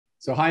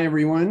So hi,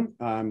 everyone.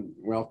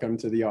 Welcome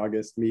to the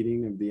August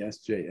meeting of the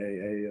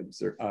SJAA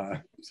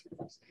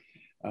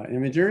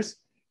Imagers.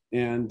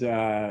 And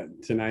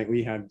tonight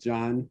we have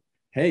John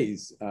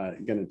Hayes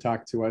going to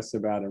talk to us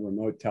about a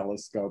remote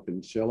telescope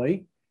in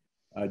Chile.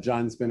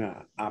 John's been an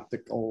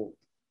optical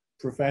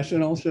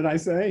professional, should I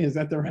say? Is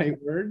that the right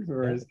word?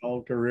 For his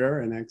whole career,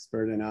 an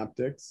expert in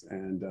optics,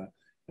 and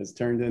has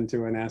turned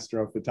into an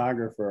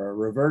astrophotographer,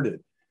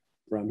 reverted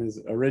from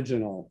his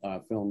original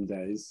film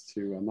days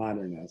to a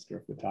modern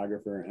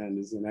astrophotographer, and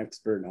is an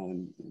expert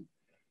on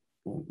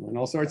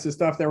all sorts of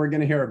stuff that we're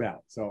going to hear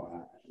about.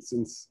 So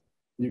since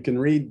you can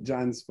read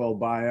John's full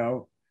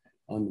bio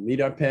on the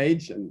meetup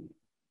page, and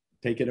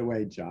take it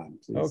away, John,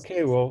 please.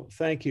 Okay, well,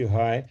 thank you.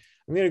 Hi.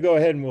 I'm going to go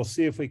ahead and we'll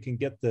see if we can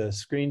get the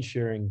screen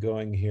sharing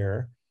going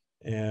here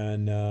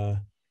and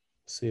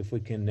see if we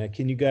can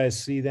you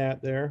guys see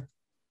that there?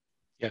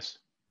 Yes.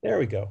 There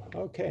we go.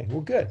 Okay,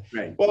 well, good.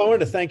 Right. Well, I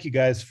wanted to thank you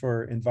guys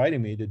for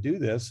inviting me to do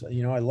this.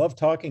 You know, I love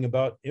talking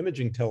about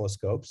imaging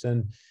telescopes,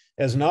 and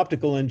as an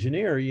optical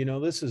engineer, you know,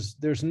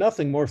 there's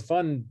nothing more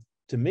fun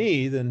to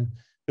me than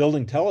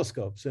building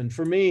telescopes. And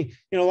for me,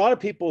 you know, a lot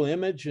of people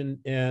image and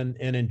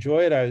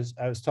enjoy it.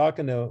 I was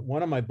talking to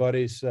one of my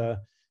buddies the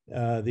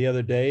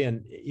other day,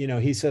 and you know,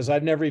 he says,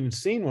 I've never even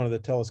seen one of the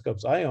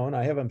telescopes I own.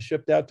 I have them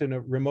shipped out to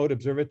a remote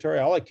observatory.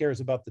 All I care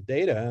is about the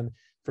data. And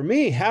for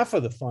me, half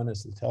of the fun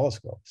is the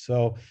telescope.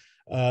 So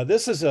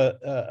this is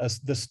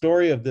the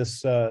story of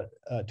this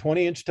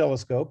 20-inch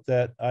telescope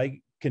that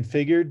I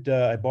configured,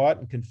 I bought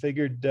and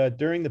configured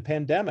during the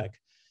pandemic.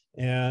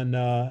 And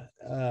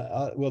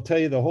we'll tell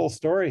you the whole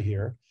story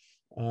here.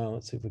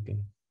 Let's see if we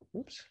can,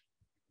 oops.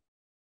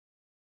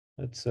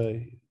 Let's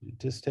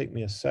just take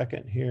me a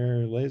second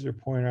here. Laser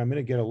pointer, I'm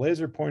gonna get a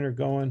laser pointer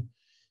going.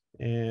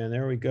 And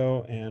there we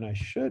go. And I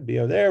should be,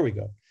 oh, there we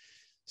go.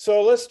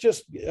 So let's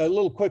just a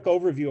little quick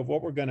overview of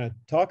what we're going to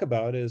talk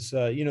about is,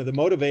 you know, the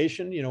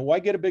motivation, you know, why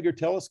get a bigger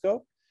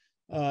telescope?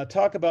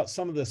 Talk about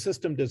some of the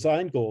system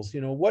design goals,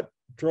 you know, what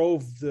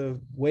drove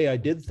the way I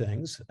did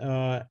things,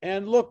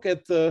 and look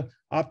at the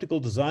optical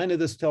design of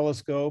this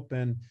telescope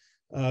and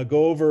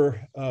go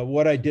over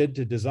what I did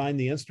to design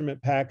the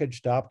instrument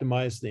package to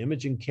optimize the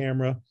imaging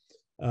camera,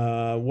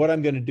 what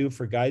I'm going to do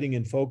for guiding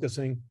and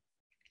focusing,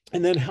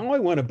 and then how I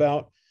went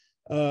about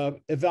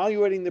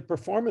evaluating the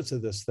performance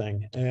of this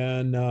thing.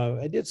 And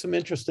I did some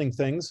interesting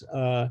things,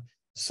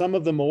 some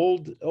of them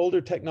older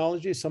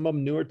technology, some of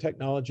them newer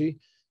technology.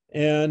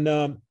 And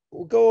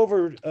we'll go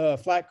over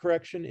flat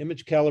correction,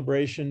 image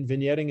calibration,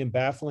 vignetting and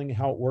baffling,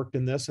 how it worked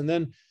in this. And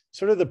then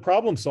sort of the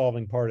problem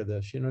solving part of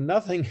this. You know,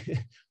 nothing,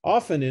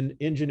 often in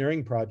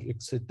engineering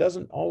projects, it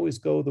doesn't always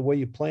go the way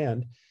you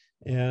planned.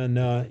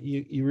 And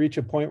you reach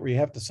a point where you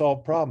have to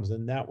solve problems.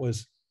 And that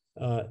was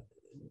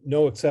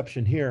no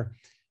exception here.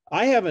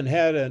 I haven't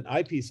had an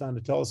eyepiece on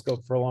a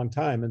telescope for a long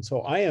time, and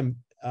so I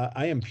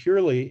am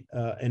purely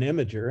an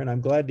imager, and I'm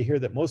glad to hear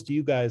that most of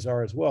you guys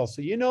are as well.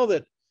 So you know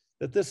that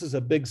this is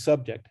a big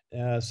subject.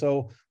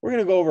 So we're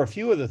going to go over a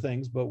few of the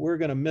things, but we're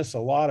going to miss a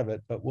lot of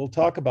it. But we'll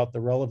talk about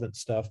the relevant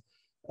stuff,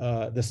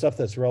 the stuff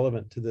that's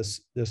relevant to this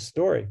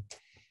story.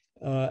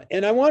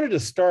 And I wanted to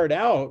start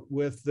out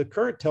with the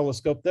current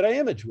telescope that I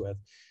image with,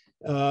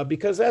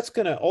 because that's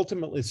going to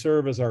ultimately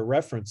serve as our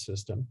reference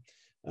system.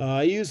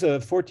 I use a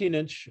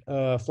 14-inch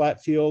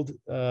flat field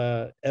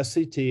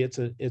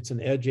SCT. It's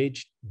an Edge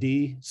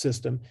HD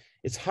system.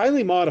 It's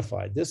highly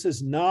modified. This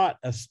is not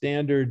a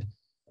standard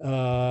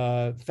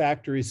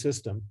factory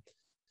system.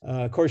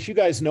 Of course, you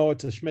guys know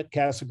it's a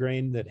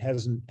Schmidt-Cassegrain that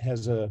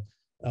has a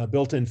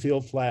built-in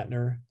field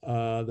flattener.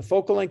 The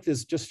focal length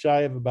is just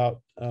shy of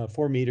about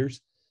 4 meters,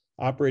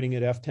 operating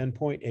at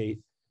f10.8.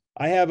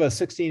 I have a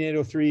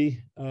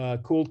 16803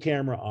 cooled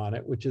camera on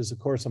it, which is, of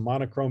course, a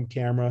monochrome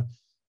camera.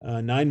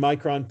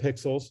 9-micron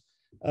pixels.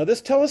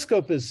 This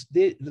telescope is,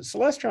 the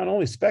Celestron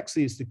only specs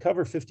these to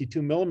cover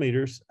 52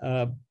 millimeters,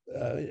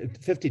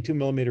 52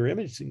 millimeter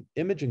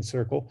imaging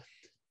circle,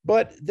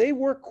 but they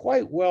work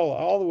quite well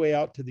all the way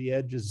out to the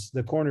edges,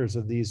 the corners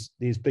of these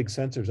big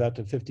sensors out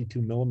to 52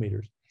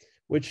 millimeters,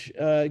 which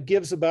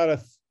gives about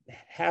a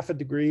half a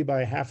degree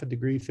by half a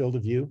degree field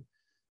of view.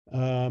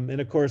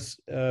 And of course,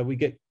 we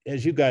get,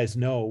 as you guys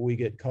know, we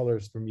get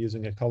colors from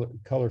using a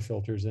color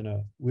filters in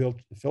a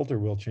filter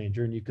wheel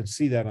changer, and you can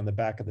see that on the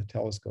back of the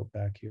telescope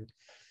back here.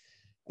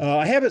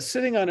 I have it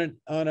sitting on an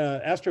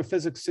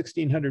Astrophysics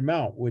 1600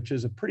 mount, which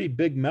is a pretty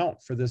big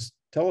mount for this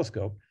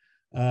telescope,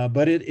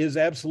 but it is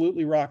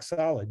absolutely rock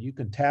solid. You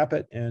can tap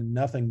it and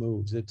nothing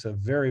moves. It's a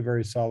very,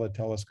 very solid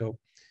telescope.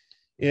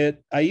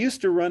 I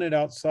used to run it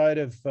outside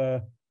of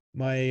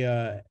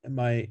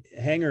my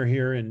hangar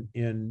here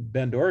in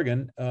Bend,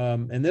 Oregon,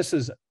 and this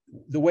is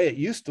the way it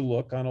used to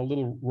look on a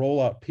little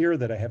rollout pier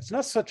that I have. It's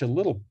not such a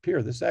little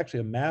pier. This is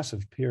actually a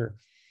massive pier,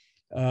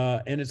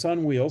 and it's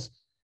on wheels.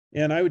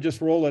 And I would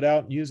just roll it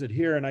out and use it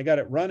here, and I got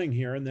it running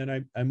here, and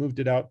then I moved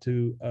it out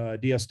to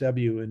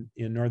DSW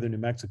in northern New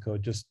Mexico,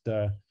 just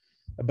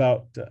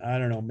about, I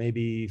don't know,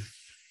 maybe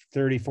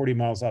 30, 40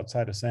 miles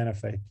outside of Santa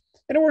Fe,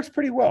 and it works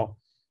pretty well.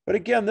 But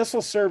again, this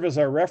will serve as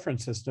our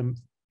reference system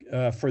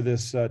for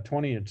this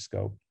 20-inch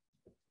scope.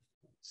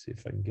 see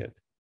if I can get, the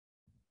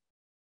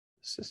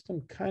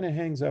system kind of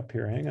hangs up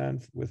here. Hang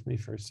on with me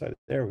for a second.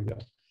 There we go.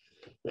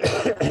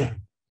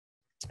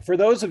 For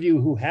those of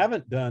you who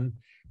haven't done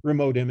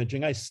remote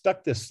imaging, I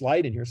stuck this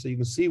slide in here so you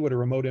can see what a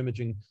remote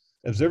imaging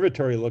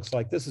observatory looks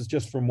like. This is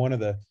just from one of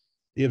the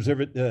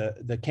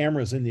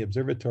cameras in the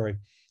observatory.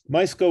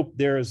 My scope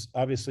there is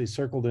obviously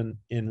circled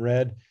in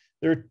red.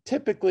 There are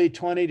typically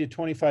 20 to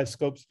 25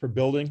 scopes per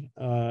building.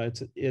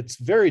 It's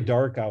very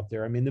dark out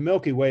there. I mean, the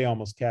Milky Way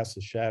almost casts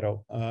a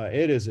shadow.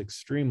 It is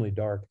extremely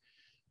dark.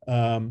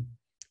 Of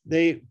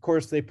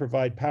course, they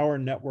provide power,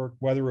 network,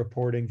 weather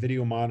reporting,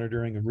 video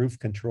monitoring, and roof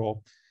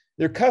control.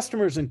 Their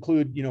customers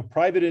include,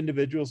 private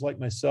individuals like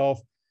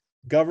myself,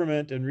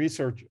 government and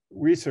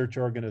research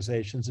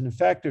organizations. And in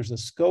fact, there's a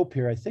scope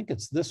here. I think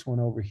it's this one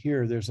over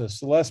here. There's a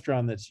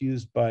Celestron that's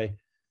used by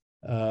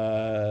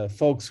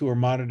folks who are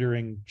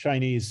monitoring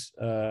Chinese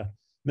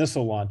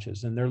missile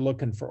launches, and they're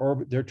looking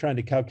for they're trying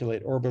to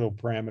calculate orbital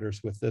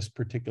parameters with this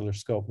particular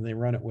scope, and they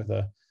run it with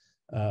a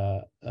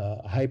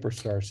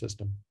hyperstar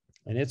system,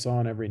 and it's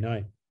on every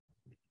night.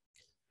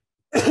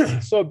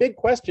 So a big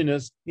question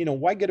is,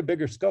 why get a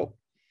bigger scope?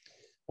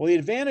 Well, the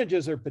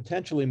advantages are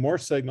potentially more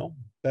signal,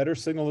 better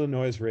signal to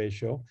noise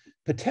ratio,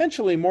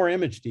 potentially more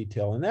image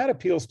detail, and that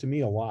appeals to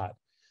me a lot.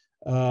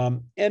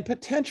 And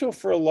potential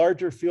for a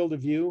larger field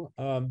of view.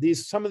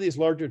 Some of these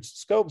larger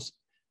scopes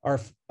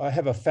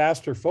have a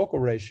faster focal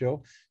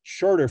ratio,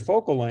 shorter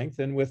focal length,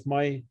 and with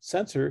my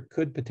sensor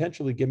could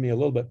potentially give me a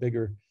little bit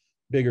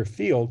bigger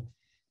field.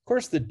 Of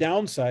course, the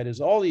downside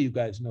is, all of you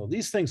guys know,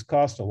 these things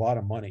cost a lot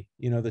of money.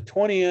 The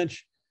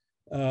 20-inch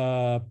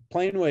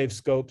Planewave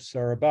scopes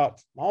are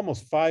about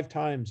almost 5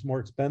 times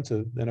more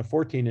expensive than a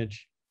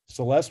 14-inch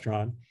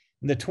Celestron.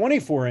 And the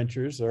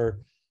 24-inchers are,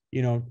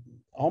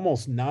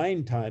 almost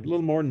 9 times, a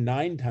little more than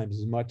 9 times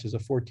as much as a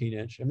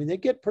 14-inch. I mean, they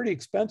get pretty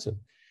expensive.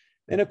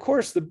 And of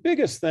course, the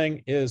biggest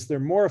thing is they're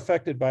more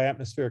affected by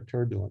atmospheric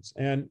turbulence.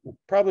 And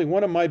probably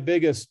one of my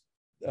biggest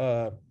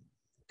kind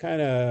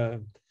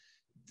of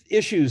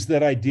issues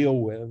that I deal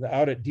with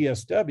out at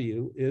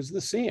DSW is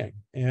the seeing.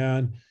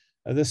 And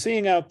the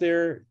seeing out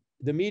there,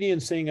 the median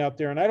seeing out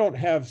there, and I don't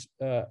have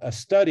a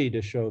study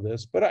to show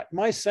this, but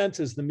my sense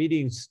is the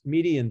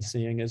median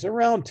seeing is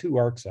around 2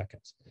 arc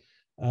seconds.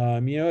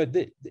 A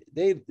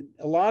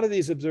lot of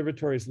these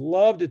observatories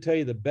love to tell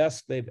you the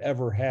best they've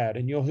ever had,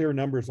 and you'll hear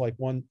numbers like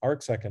 1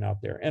 arc second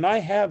out there. And I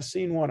have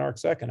seen 1 arc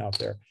second out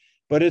there,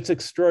 but it's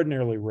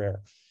extraordinarily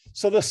rare.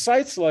 So the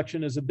site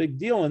selection is a big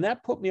deal, and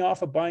that put me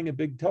off of buying a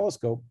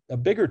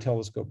bigger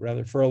telescope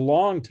for a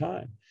long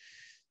time.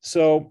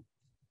 So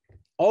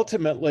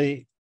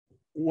ultimately,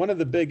 one of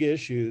the big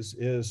issues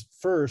is,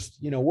 first,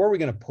 where are we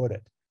going to put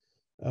it?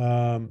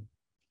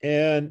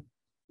 And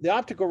the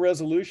optical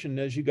resolution,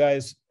 as you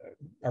guys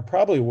are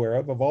probably aware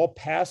of all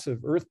passive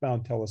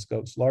earthbound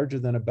telescopes larger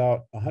than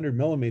about 100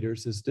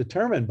 millimeters, is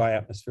determined by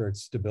atmospheric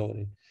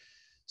stability.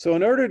 So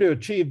in order to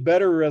achieve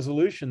better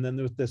resolution than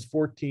with this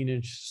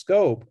 14-inch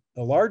scope,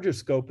 a larger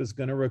scope is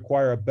going to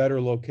require a better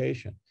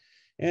location.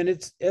 And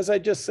it's, as I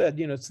just said,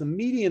 it's the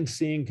median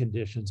seeing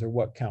conditions are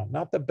what count,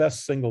 not the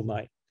best single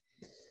night.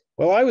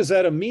 Well, I was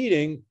at a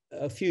meeting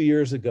a few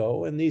years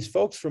ago, and these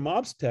folks from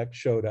OBSTEC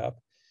showed up.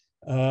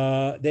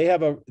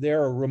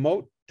 They're a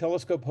remote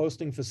telescope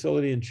hosting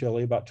facility in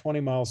Chile, about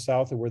 20 miles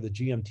south of where the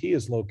GMT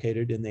is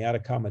located in the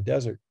Atacama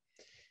Desert.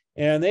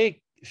 And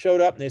they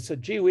showed up and they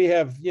said, gee, we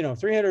have,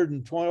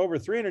 over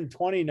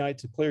 320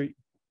 nights of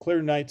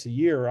clear nights a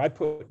year. I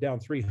put down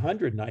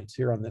 300 nights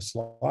here on this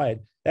slide.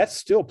 That's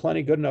still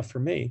plenty good enough for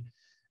me.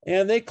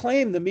 And they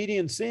claim the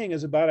median seeing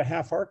is about a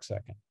 ½ arc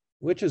second,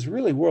 which is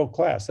really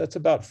world-class. That's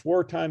about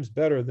 4 times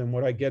better than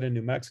what I get in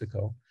New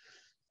Mexico.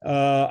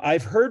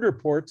 I've heard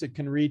reports it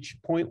can reach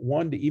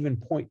 0.1 to even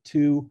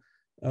 0.2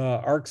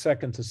 arc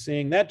seconds of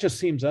seeing. That just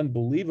seems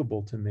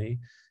unbelievable to me.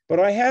 But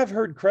I have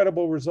heard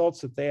credible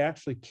results that they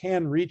actually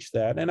can reach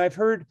that. And I've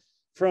heard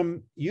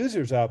from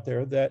users out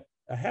there that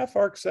a ½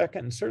 arc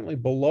second, and certainly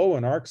below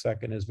an arc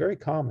second, is very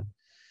common.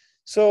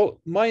 So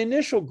my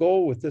initial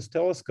goal with this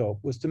telescope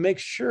was to make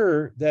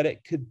sure that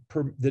it could,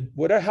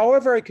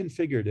 however I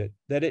configured it,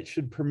 that it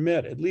should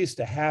permit at least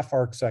a ½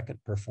 arc second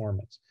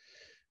performance.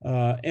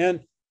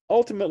 And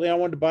ultimately, I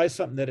wanted to buy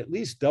something that at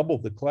least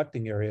doubled the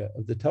collecting area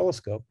of the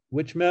telescope,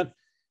 which meant,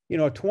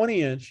 a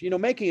 20-inch,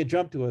 making a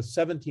jump to a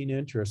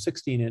 17-inch or a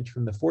 16-inch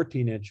from the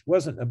 14-inch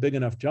wasn't a big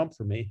enough jump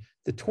for me.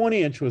 The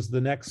 20-inch was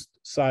the next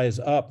size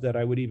up that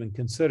I would even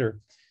consider.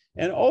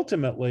 And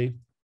ultimately,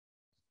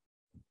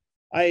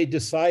 I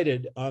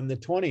decided on the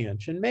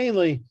 20-inch, and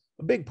mainly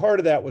a big part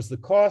of that was the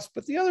cost,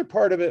 but the other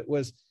part of it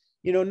was,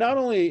 not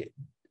only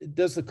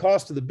does the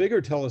cost of the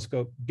bigger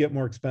telescope get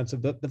more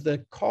expensive, but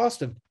the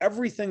cost of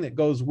everything that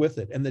goes with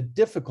it and the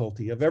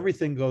difficulty of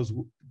everything goes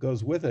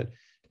with it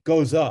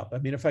goes up. I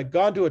mean, if I'd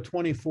gone to a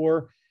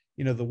 24,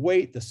 the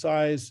weight, the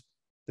size,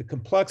 the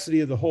complexity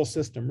of the whole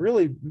system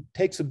really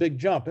takes a big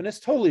jump, and it's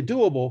totally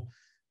doable.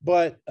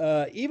 But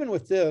even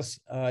with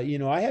this, I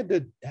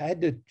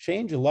had to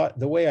change a lot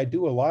the way I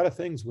do a lot of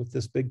things with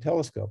this big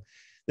telescope.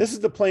 This is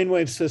the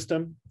Planewave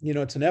system. You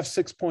know, it's an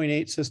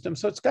f6.8 system,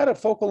 so it's got a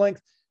focal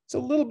length. It's a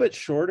little bit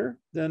shorter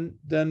than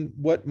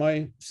what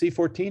my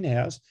C14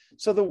 has.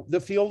 So the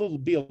field will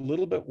be a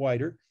little bit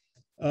wider.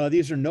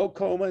 These are no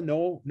coma,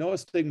 no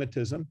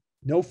astigmatism,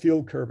 no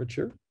field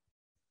curvature.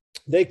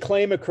 They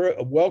claim a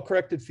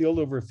well-corrected field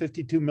over a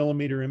 52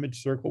 millimeter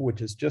image circle,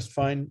 which is just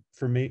fine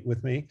for me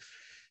with me.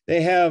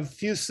 They have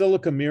fused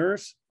silica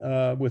mirrors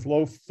with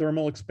low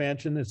thermal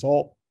expansion. It's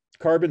all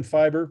carbon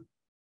fiber.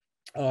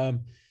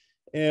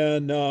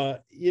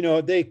 You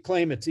know, they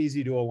claim it's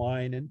easy to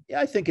align, and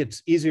I think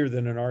it's easier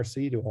than an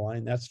RC to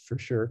align, that's for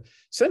sure.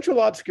 Central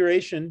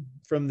obscuration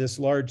from this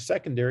large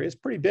secondary is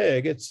pretty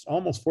big. It's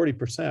almost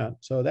 40%,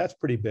 so that's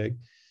pretty big.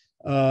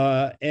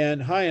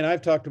 And Hi and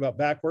I've talked about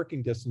back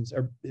working distance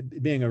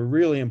being a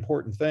really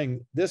important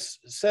thing. This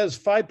says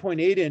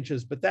 5.8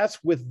 inches, but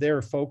that's with their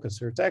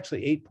focuser. It's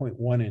actually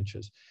 8.1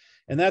 inches,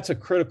 and that's a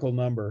critical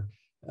number.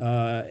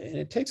 And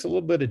it takes a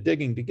little bit of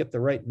digging to get the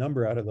right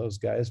number out of those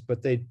guys,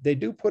 but they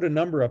do put a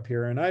number up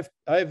here, and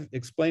I've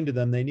explained to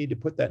them they need to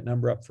put that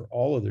number up for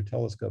all of their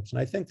telescopes, and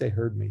I think they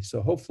heard me.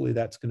 So hopefully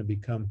that's going to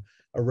become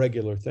a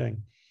regular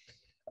thing.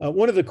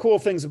 One of the cool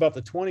things about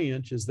the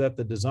 20-inch is that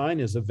the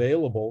design is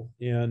available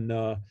in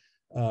a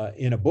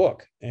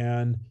book,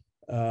 and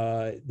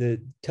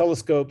the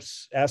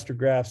telescopes,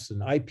 astrographs,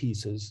 and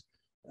eyepieces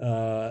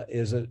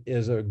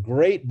is a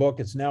great book.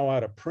 It's now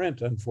out of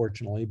print,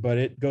 unfortunately, but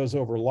it goes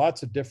over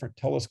lots of different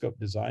telescope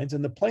designs,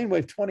 and the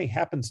Planewave 20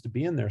 happens to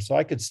be in there, so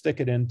I could stick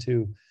it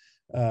into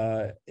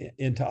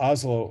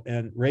Oslo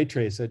and ray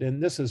trace it.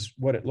 And this is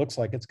what it looks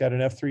like. It's got an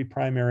f3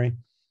 primary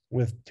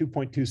with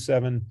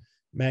 2.27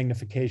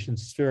 magnification,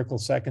 spherical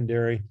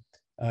secondary.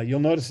 You'll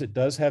notice it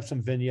does have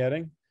some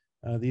vignetting.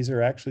 These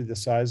are actually the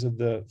size of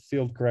the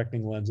field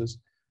correcting lenses.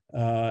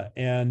 So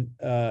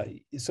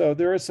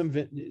there is some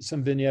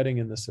vignetting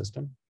in the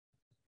system,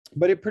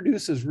 but it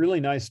produces really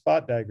nice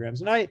spot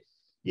diagrams. And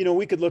you know,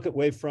 we could look at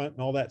wavefront and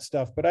all that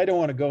stuff, but I don't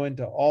want to go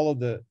into all of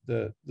the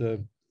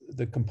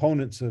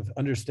components of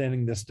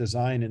understanding this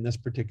design in this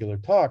particular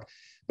talk.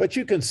 But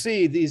you can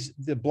see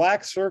the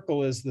black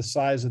circle is the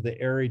size of the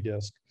Airy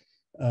disk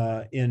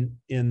in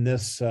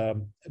this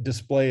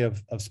display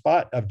of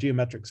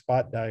geometric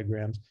spot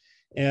diagrams.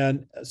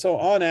 And so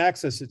on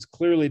axis, it's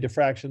clearly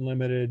diffraction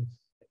limited,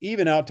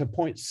 even out to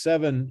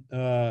 0.7,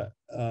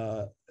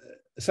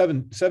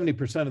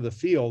 70% of the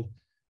field,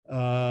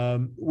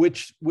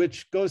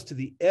 which goes to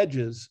the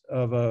edges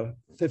of a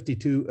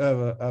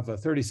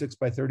 36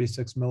 by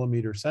 36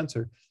 millimeter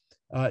sensor.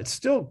 It's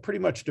still pretty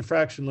much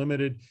diffraction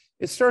limited.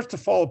 It starts to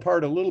fall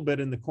apart a little bit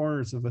in the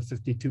corners of a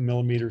 52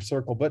 millimeter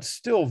circle, but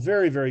still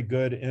very, very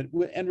good. And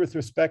with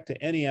respect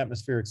to any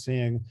atmospheric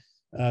seeing,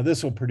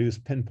 this will produce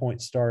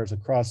pinpoint stars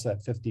across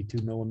that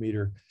 52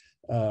 millimeter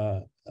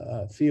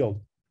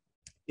field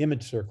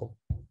image circle.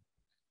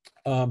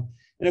 And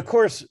of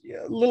course,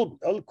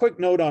 a quick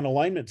note on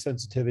alignment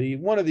sensitivity.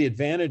 One of the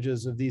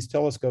advantages of these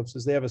telescopes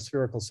is they have a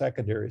spherical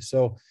secondary.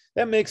 So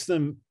that makes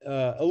them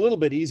a little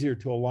bit easier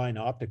to align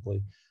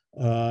optically.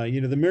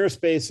 You know, the mirror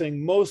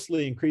spacing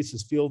mostly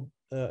increases field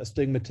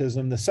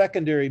astigmatism. The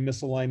secondary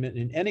misalignment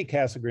in any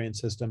Cassegrain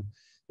system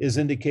is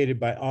indicated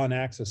by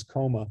on-axis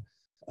coma.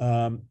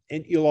 And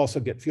you'll also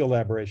get field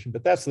aberration,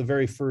 but that's the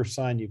very first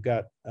sign you've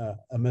got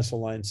a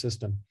misaligned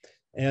system.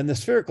 And the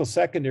spherical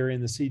secondary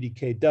in the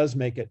CDK does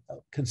make it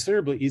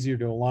considerably easier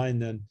to align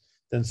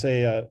than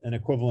say an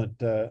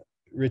equivalent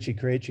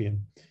Ritchie-Chrétien.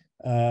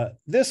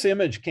 This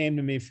image came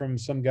to me from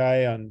some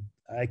guy on,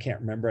 I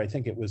can't remember, I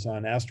think it was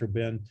on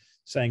Astrobin,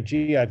 saying,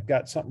 gee, I've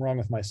got something wrong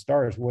with my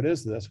stars. What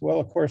is this? Well,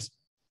 of course,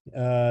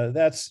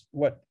 that's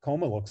what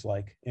coma looks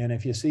like. And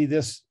if you see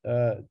this,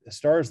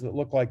 stars that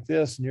look like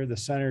this near the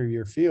center of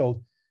your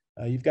field,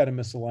 you've got a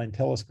misaligned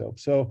telescope.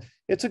 So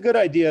it's a good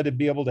idea to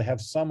be able to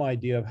have some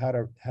idea of how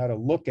to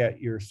look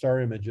at your star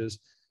images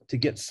to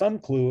get some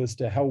clue as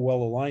to how well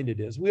aligned it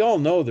is. We all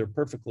know they're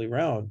perfectly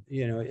round.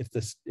 You know, if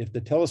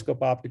the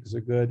telescope optics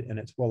are good and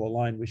it's well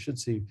aligned, we should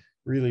see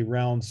really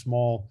round,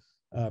 small,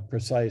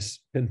 precise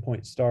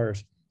pinpoint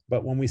stars.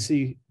 But when we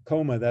see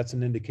coma, that's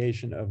an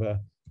indication of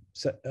a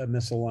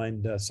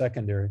misaligned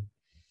secondary.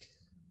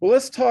 Well,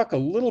 let's talk a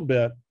little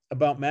bit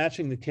about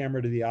matching the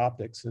camera to the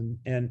optics.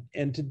 And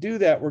to do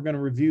that, we're going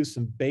to review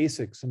some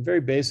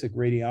very basic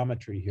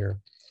radiometry here.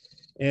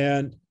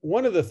 And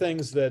one of the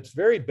things that's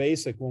very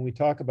basic when we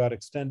talk about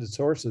extended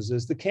sources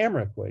is the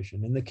camera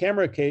equation. And the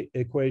camera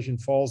equation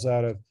falls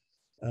out of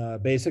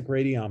basic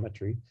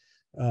radiometry.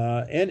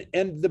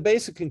 And the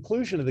basic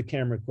conclusion of the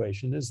camera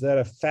equation is that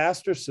a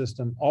faster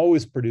system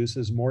always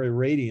produces more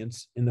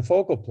irradiance in the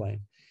focal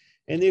plane.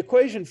 And the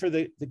equation for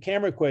the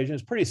camera equation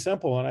is pretty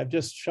simple, and I've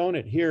just shown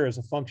it here as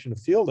a function of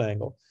field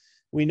angle.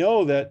 We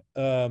know that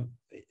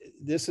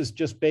this is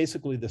just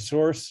basically the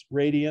source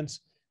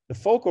radiance, the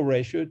focal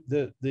ratio,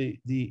 the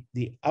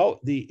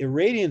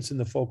irradiance in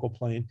the focal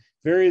plane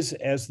varies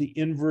as the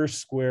inverse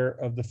square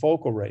of the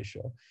focal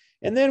ratio.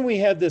 And then we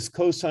have this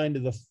cosine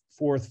to the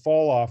fourth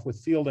fall off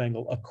with field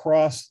angle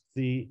across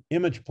the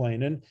image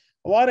plane. And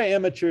a lot of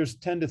amateurs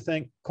tend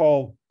to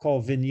call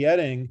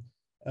vignetting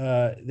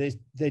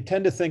they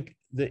tend to think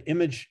the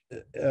image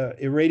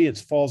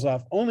irradiance falls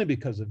off only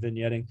because of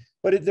vignetting,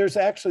 but there's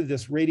actually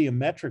this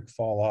radiometric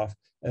fall off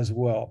as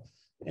well.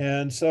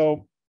 And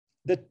so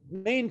the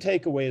main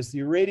takeaway is the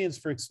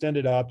irradiance for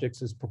extended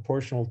optics is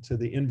proportional to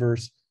the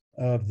inverse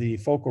of the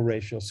focal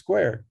ratio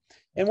squared.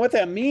 And what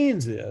that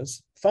means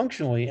is,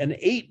 functionally, an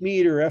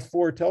 8-meter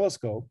f4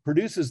 telescope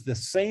produces the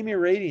same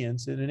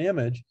irradiance in an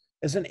image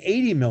as an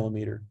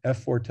 80-millimeter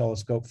f4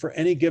 telescope for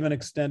any given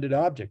extended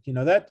object. You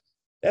know,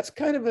 that's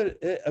kind of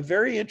a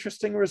very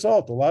interesting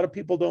result. A lot of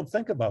people don't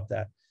think about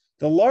that.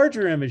 The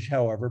larger image,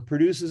 however,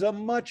 produces a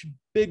much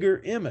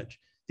bigger image.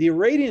 The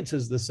irradiance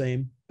is the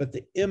same, but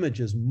the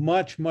image is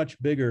much,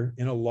 much bigger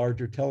in a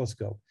larger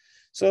telescope.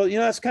 So, you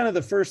know, that's kind of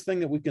the first thing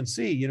that we can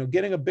see. You know,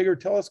 getting a bigger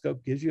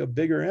telescope gives you a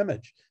bigger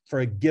image for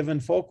a given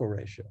focal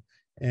ratio.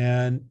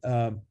 And,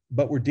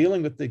 but we're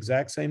dealing with the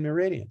exact same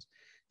irradiance.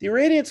 The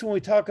irradiance, when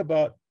we talk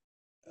about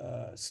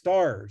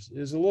stars,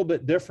 is a little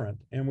bit different,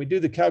 and we do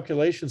the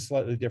calculation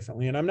slightly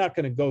differently. And I'm not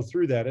going to go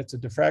through that. It's a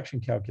diffraction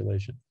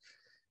calculation,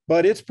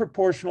 but it's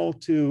proportional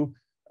to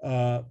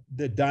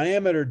the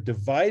diameter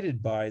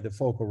divided by the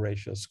focal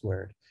ratio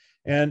squared.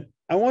 And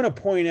I want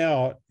to point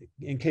out,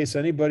 in case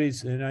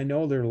anybody's, and I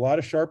know there are a lot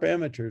of sharp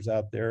amateurs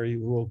out there,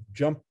 you will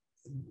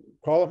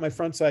crawl up my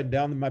front side,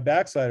 down my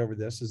backside over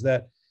this, is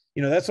that,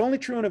 you know, that's only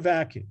true in a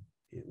vacuum.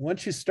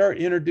 Once you start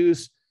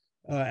introduce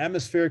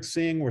atmospheric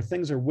seeing where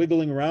things are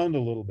wiggling around a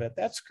little bit,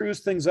 that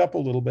screws things up a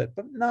little bit,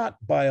 but not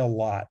by a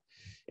lot.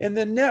 And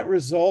the net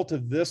result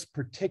of this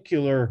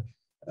particular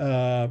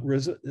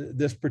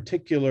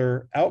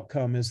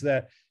outcome is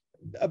that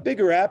a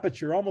bigger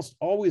aperture almost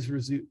always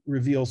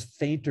reveals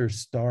fainter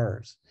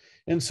stars.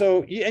 And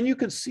so, and you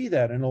can see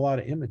that in a lot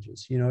of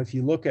images. You know, if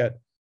you look at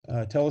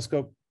a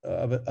telescope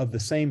of the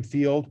same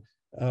field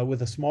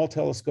with a small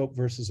telescope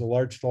versus a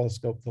large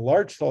telescope, the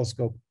large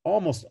telescope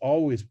almost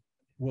always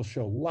will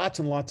show lots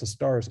and lots of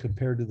stars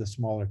compared to the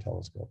smaller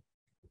telescope.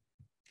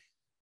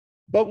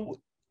 But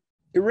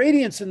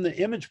irradiance in the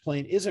image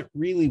plane isn't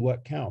really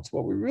what counts.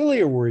 What we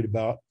really are worried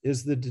about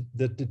is the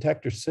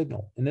detector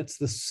signal. And it's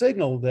the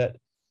signal that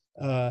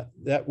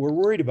we're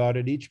worried about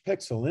at each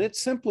pixel. And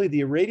it's simply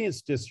the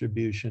irradiance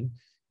distribution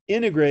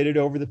integrated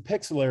over the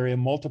pixel area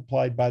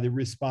multiplied by the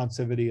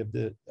responsivity of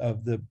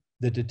the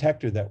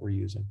detector that we're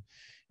using.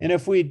 And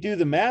if we do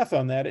the math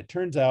on that, it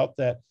turns out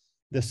that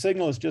the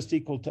signal is just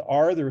equal to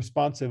R, the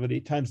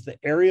responsivity, times the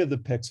area of the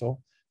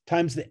pixel,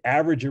 times the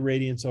average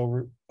irradiance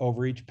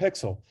over each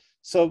pixel.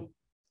 So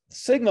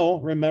signal,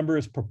 remember,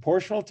 is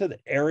proportional to the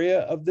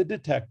area of the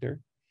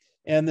detector.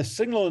 And the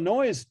signal of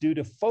noise due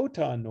to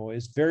photon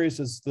noise varies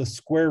as the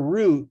square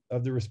root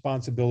of the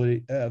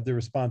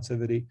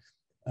responsivity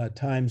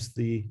times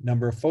the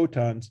number of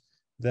photons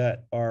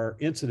that are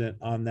incident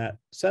on that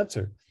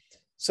sensor.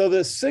 So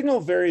the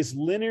signal varies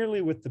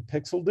linearly with the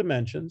pixel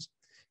dimensions.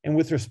 And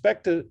with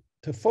respect to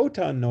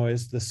photon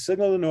noise, the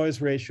signal to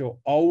noise ratio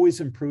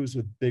always improves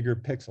with bigger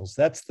pixels.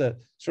 That's the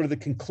sort of the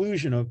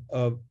conclusion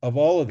of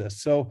all of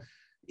this. So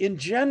in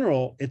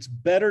general, it's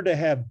better to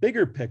have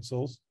bigger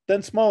pixels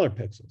than smaller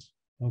pixels,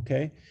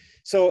 okay?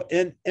 So,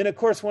 and of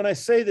course, when I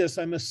say this,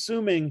 I'm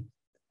assuming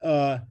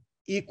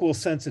equal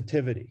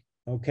sensitivity,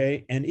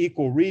 okay? And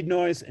equal read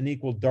noise and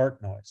equal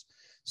dark noise.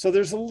 So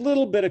there's a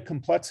little bit of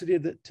complexity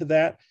to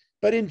that,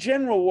 but in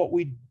general, what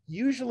we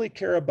usually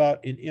care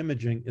about in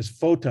imaging is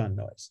photon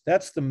noise.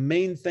 That's the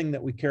main thing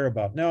that we care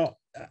about. Now,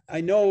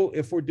 I know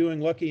if we're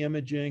doing lucky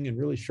imaging and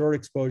really short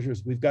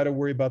exposures, we've got to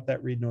worry about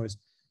that read noise.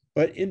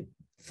 But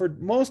for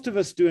most of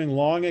us doing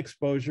long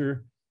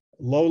exposure,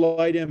 low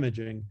light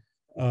imaging,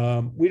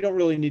 we don't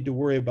really need to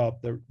worry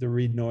about the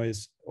read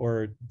noise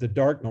or the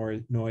dark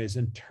noise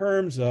in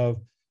terms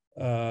of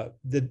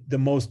the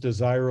most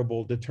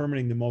desirable,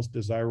 determining the most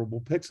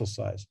desirable pixel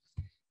size.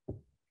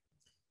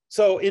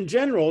 So in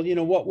general, you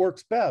know, what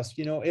works best,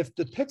 you know, if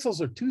the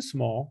pixels are too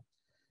small,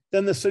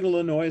 then the signal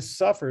to noise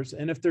suffers.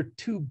 And if they're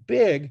too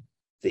big,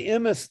 the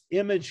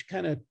image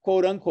kind of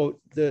quote unquote,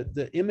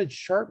 the image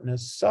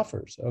sharpness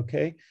suffers,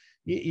 okay?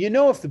 You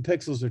know, if the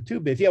pixels are too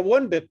big, if you have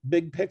one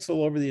big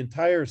pixel over the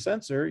entire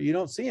sensor, you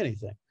don't see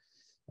anything.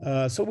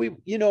 So we,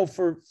 you know,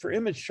 for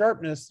image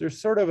sharpness,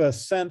 there's sort of a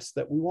sense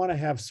that we want to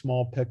have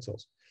small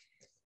pixels.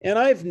 And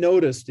I've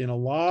noticed in a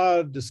lot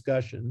of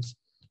discussions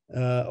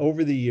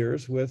over the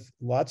years with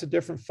lots of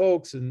different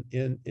folks in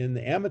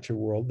the amateur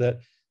world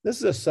that this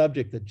is a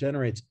subject that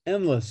generates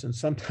endless and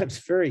sometimes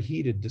very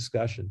heated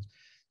discussions.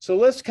 So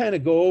let's kind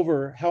of go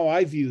over how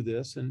I view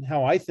this and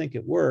how I think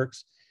it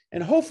works.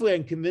 And hopefully I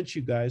can convince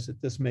you guys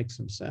that this makes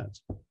some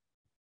sense.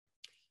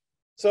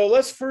 So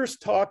let's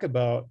first talk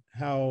about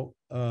how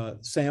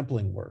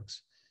sampling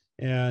works.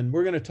 And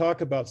we're going to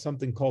talk about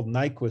something called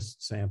Nyquist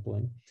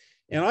sampling.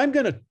 And I'm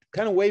going to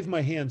kind of wave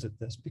my hands at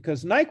this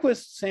because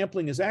Nyquist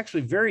sampling is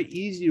actually very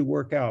easy to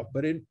work out,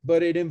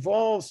 but it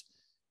involves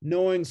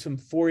knowing some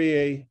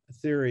Fourier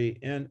theory.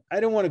 And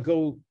I don't want to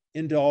go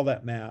into all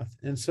that math.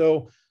 And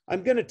so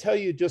I'm going to tell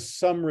you just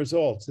some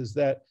results is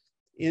that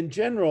in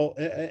general,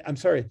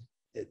 the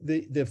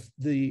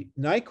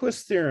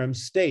Nyquist theorem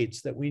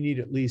states that we need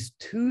at least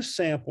 2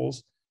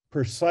 samples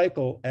per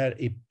cycle at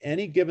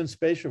any given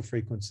spatial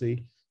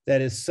frequency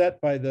that is set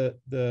by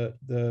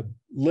the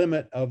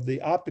limit of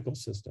the optical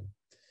system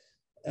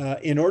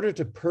in order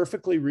to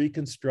perfectly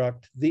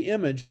reconstruct the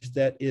image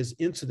that is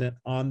incident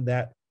on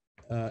that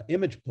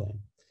image plane.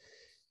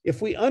 If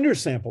we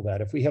undersample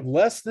that, if we have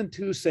less than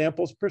 2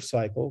 samples per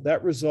cycle,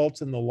 that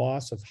results in the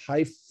loss of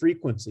high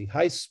frequency,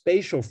 high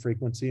spatial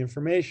frequency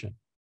information,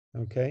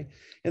 okay?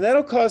 And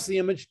that'll cause the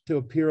image to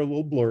appear a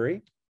little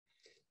blurry.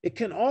 It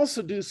can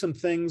also do some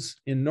things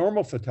in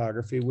normal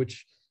photography,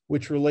 which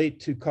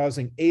relate to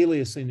causing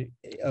aliasing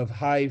of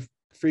high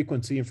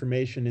frequency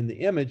information in the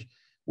image,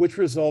 which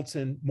results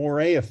in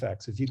moiré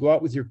effects. If you go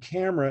out with your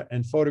camera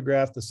and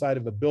photograph the side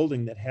of a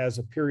building that has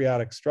a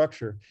periodic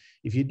structure,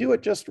 if you do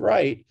it just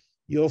right,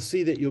 you'll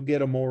see that you'll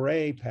get a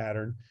moiré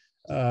pattern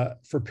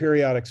for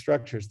periodic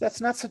structures.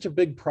 That's not such a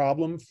big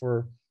problem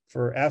for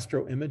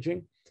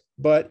astroimaging,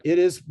 but it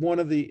is one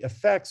of the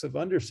effects of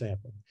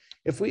undersampling.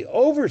 If we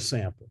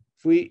oversample,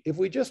 if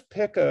we just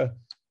pick a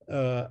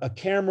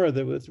camera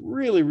that was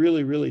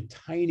really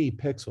tiny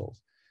pixels,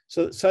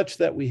 such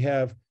that we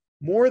have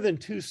more than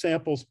 2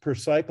 samples per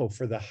cycle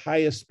for the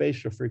highest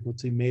spatial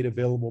frequency made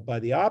available by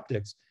the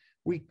optics,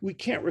 we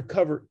can't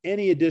recover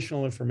any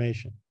additional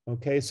information.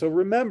 Okay, so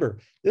remember,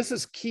 this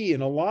is key,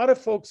 and a lot of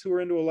folks who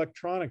are into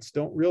electronics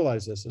don't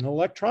realize this. In an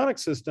electronic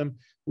system,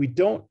 we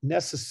don't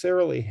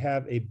necessarily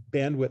have a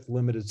bandwidth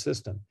limited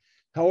system.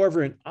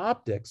 However, in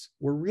optics,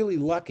 we're really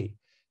lucky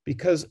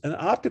because an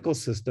optical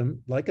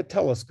system, like a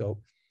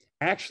telescope,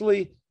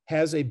 actually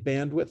has a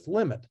bandwidth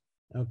limit.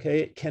 Okay,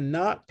 it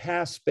cannot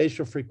pass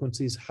spatial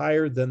frequencies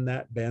higher than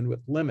that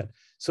bandwidth limit.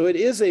 So it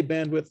is a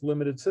bandwidth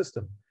limited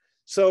system.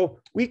 So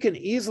we can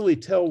easily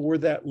tell where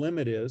that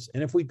limit is.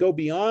 And if we go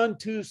beyond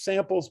 2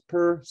 samples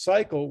per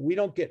cycle, we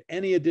don't get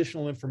any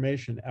additional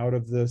information out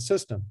of the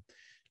system.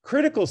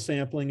 Critical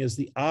sampling is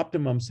the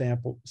optimum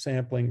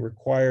sampling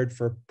required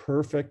for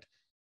perfect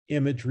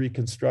image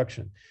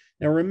reconstruction.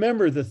 Now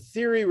remember, the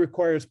theory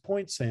requires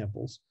point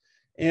samples.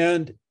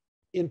 And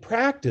in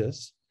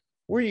practice,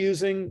 we're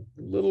using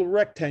little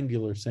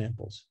rectangular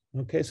samples.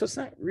 Okay, so it's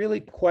not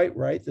really quite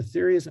right. The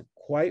theory isn't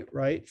quite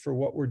right for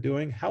what we're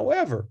doing.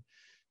 However,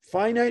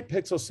 finite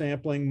pixel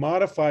sampling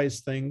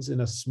modifies things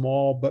in a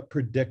small but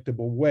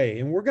predictable way.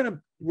 And we're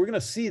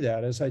gonna see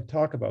that as I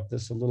talk about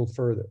this a little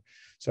further.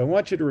 So I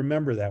want you to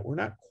remember that. We're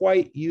not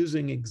quite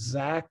using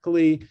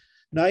exactly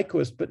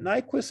Nyquist, but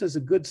Nyquist is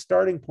a good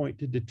starting point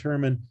to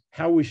determine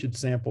how we should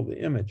sample the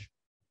image.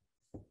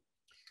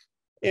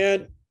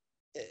 And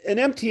an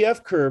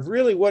MTF curve,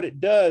 really what it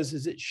does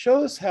is it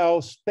shows how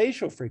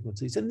spatial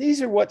frequencies, and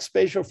these are what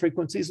spatial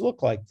frequencies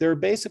look like. They're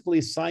basically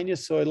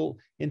sinusoidal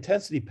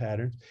intensity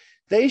patterns.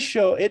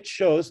 It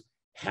shows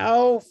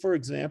how, for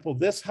example,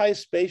 this high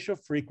spatial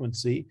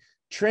frequency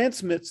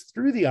transmits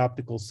through the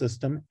optical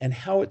system and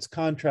how its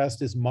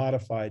contrast is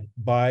modified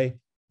by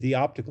the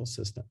optical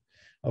system,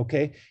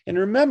 okay? And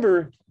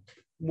remember,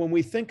 when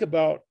we think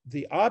about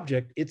the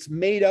object, it's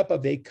made up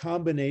of a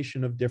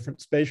combination of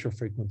different spatial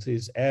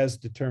frequencies as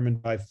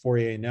determined by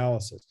Fourier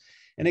analysis.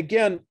 And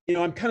again, you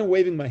know, I'm kind of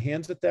waving my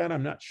hands at that.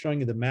 I'm not showing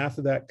you the math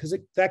of that because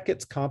that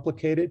gets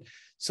complicated.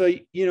 So,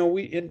 you know,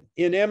 we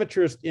in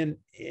amateurs, in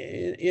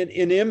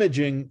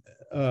imaging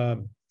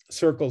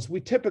circles, we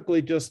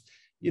typically just,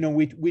 you know,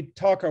 we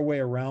talk our way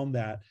around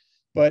that.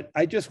 But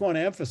I just want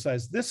to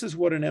emphasize, this is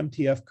what an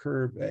MTF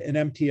curve, an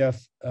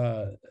MTF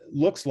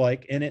looks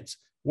like, and it's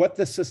what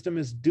the system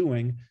is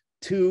doing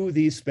to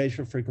the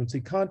spatial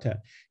frequency content.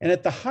 And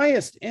at the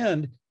highest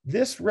end,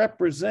 this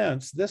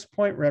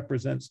point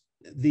represents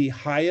the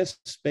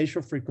highest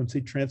spatial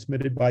frequency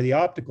transmitted by the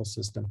optical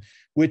system,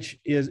 which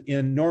is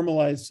in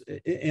normalized,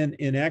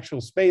 in actual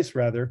space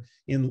rather,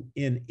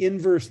 in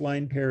inverse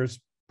line pairs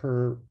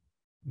per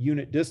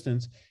unit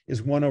distance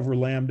is 1 over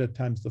lambda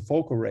times the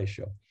focal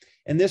ratio.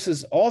 And this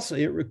is also,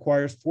 it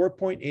requires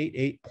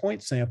 4.88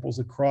 point samples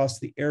across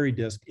the Airy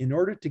disk in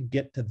order to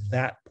get to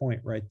that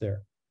point right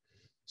there.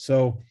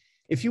 So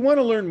if you want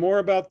to learn more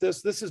about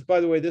this, this is, by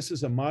the way, this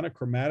is a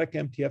monochromatic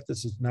MTF.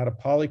 This is not a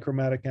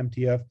polychromatic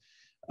MTF.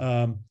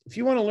 If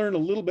you want to learn a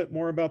little bit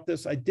more about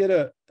this, I did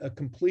a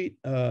complete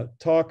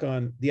talk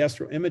on the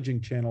Astro Imaging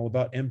channel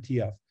about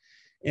MTF.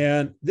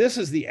 And this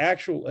is the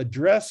actual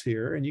address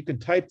here, and you can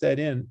type that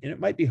in, and it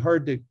might be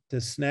hard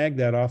to snag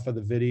that off of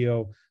the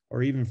video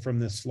or even from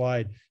this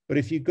slide. But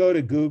if you go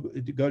to Google,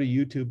 go to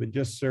YouTube and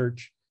just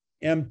search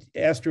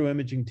Astro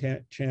Imaging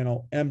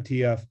channel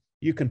MTF,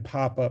 you can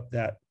pop up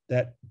that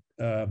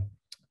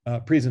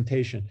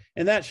presentation,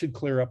 and that should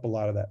clear up a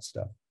lot of that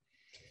stuff.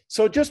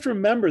 So just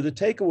remember, the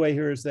takeaway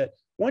here is that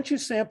once you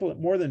sample at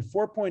more than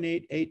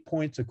 4.88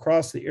 points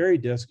across the Airy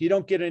disk, you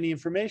don't get any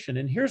information.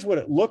 And here's what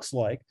it looks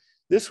like.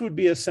 This would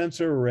be a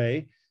sensor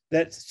array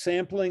that's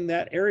sampling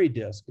that Airy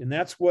disk. And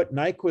that's what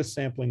Nyquist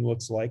sampling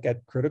looks like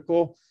at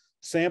critical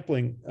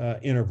sampling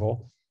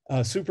interval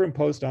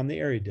superimposed on the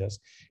Airy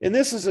disk. And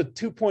this is a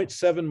 2.7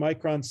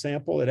 micron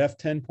sample at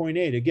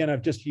f10.8. Again,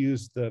 I've just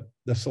used the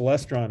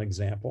Celestron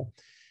example.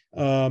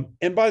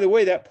 And by the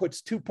way, that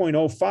puts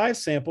 2.05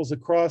 samples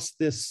across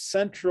this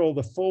central,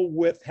 the full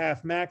width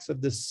half max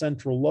of this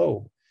central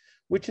lobe,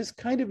 which is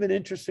kind of an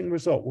interesting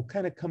result. We'll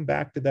kind of come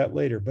back to that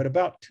later, but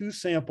about 2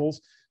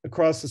 samples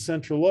across the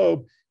central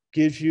lobe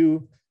gives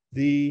you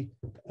the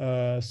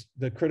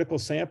critical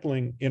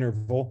sampling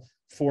interval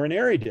for an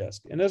airy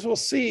disk. And as we'll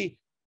see,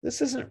 this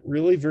isn't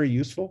really very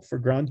useful for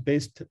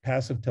ground-based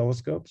passive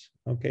telescopes.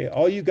 Okay,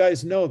 all you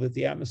guys know that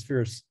the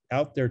atmosphere is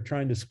out there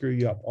trying to screw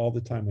you up all the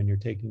time when you're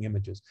taking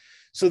images.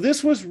 So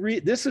this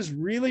is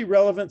really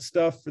relevant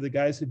stuff for the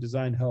guys who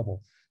designed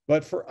Hubble,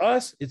 but for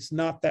us, it's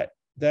not that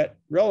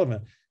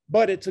relevant,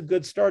 but it's a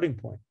good starting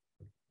point.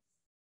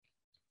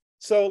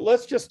 So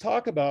let's just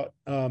talk about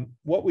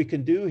what we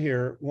can do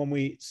here when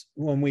we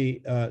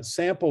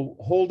sample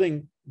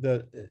holding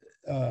the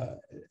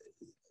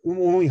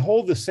when we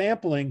hold the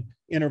sampling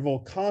interval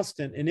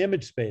constant in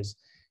image space.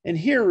 And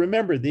here,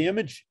 remember, the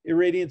image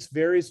irradiance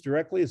varies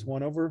directly as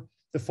 1 over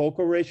the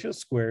focal ratio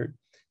squared.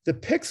 The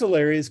pixel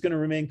area is going to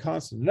remain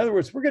constant. In other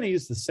words, we're going to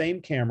use the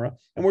same camera,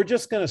 and we're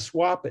just going to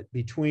swap it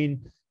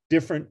between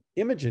different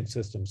imaging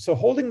systems. So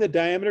holding the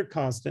diameter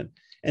constant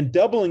and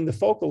doubling the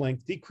focal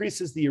length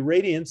decreases the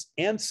irradiance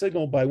and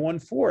signal by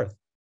 1/4,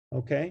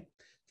 okay?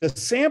 The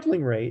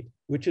sampling rate,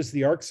 which is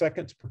the arc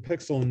seconds per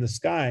pixel in the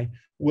sky,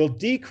 will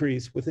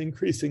decrease with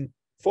increasing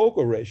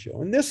focal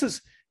ratio. And this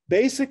is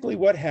basically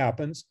what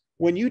happens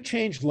when you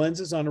change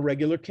lenses on a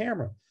regular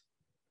camera.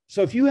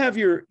 So if you have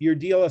your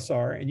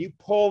DLSR and you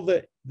pull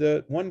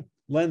the one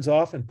lens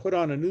off and put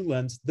on a new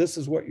lens, this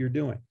is what you're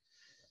doing.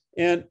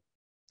 And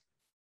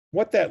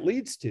what that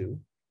leads to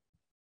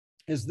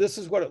is this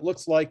is what it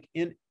looks like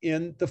in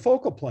the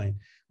focal plane.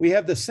 We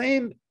have the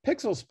same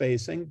pixel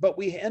spacing, but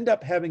we end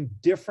up having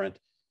different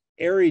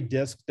airy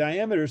disk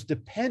diameters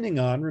depending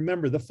on,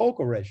 remember, the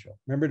focal ratio.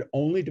 Remember, it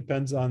only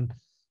depends on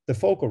the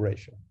focal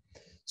ratio.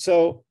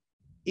 So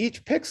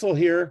each pixel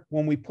here,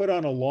 when we put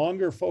on a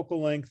longer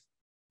focal length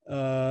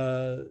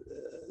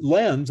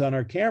lens on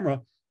our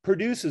camera,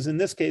 produces, in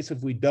this case,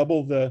 if we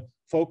double the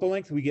focal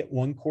length, we get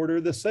 1/4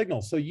 of the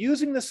signal. So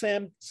using the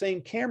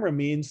same camera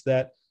means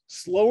that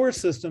slower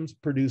systems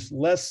produce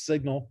less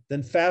signal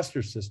than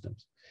faster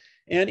systems.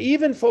 And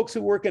even folks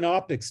who work in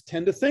optics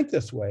tend to think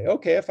this way.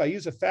 Okay, if I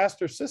use a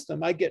faster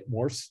system, I get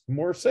more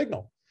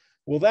signal.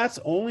 Well, that's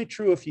only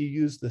true if you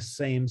use the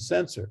same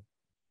sensor.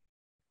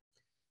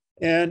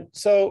 And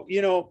so,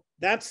 you know,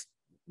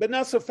 but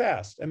not so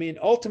fast. I mean,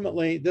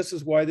 ultimately, this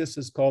is why this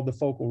is called the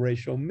focal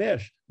ratio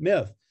myth.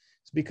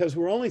 It's because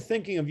we're only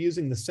thinking of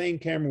using the same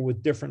camera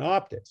with different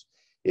optics.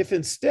 If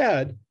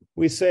instead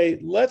we say,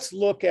 let's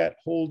look at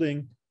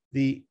holding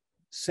the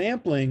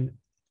sampling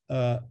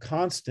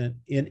constant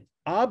in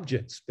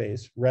object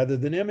space rather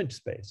than image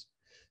space.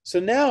 So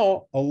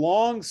now a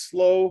long,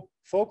 slow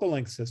focal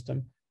length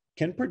system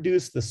can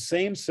produce the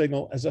same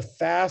signal as a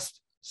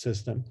fast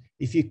system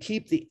if you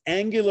keep the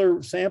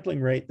angular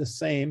sampling rate the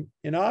same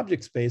in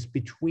object space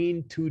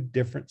between 2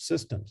 different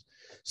systems.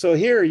 So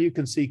here you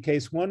can see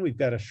case 1, we've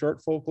got a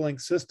short focal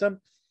length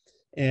system.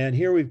 And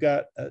here we've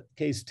got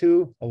case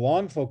 2, a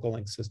long focal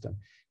length system.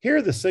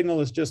 Here the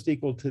signal is just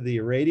equal to the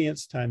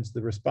irradiance times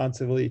the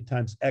responsivity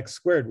times x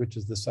squared, which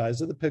is the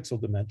size of the pixel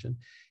dimension.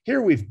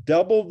 Here we've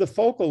doubled the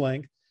focal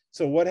length.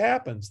 So what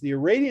happens? The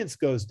irradiance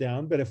goes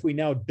down, but if we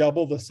now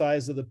double the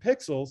size of the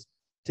pixels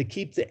to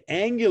keep the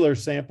angular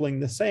sampling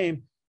the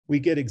same, we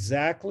get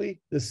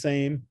exactly the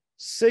same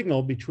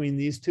signal between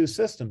these 2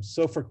 systems.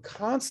 So for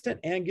constant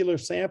angular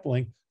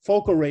sampling,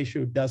 focal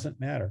ratio doesn't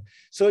matter.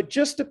 So it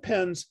just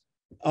depends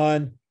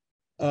on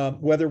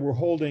whether we're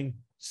holding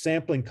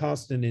sampling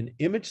constant in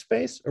image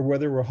space or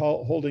whether we're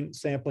holding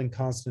sampling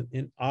constant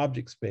in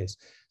object space.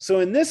 So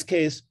in this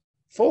case,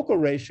 focal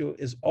ratio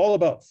is all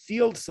about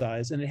field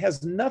size, and it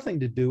has nothing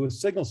to do with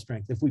signal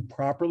strength if we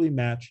properly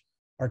match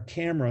our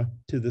camera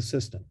to the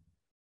system,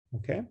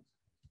 okay?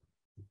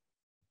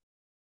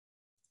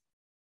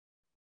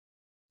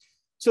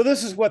 So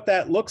this is what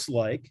that looks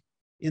like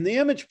in the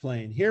image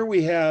plane. Here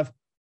we have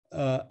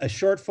a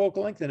short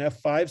focal length, an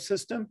f5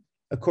 system.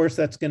 Of course,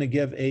 that's going to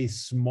give a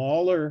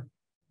smaller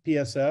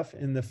PSF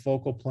in the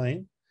focal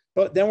plane,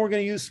 but then we're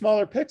going to use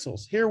smaller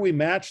pixels. Here we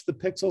match the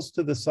pixels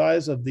to the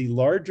size of the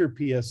larger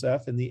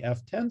PSF in the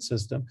F10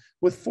 system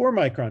with 4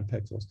 micron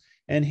pixels.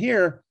 And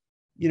here,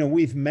 you know,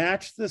 we've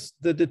matched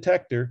the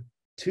detector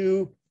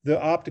to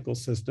the optical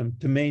system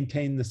to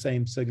maintain the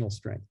same signal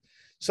strength.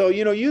 So,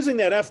 you know, using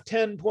that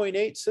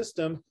F10.8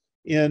 system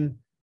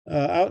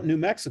out in New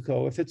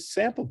Mexico, if it's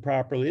sampled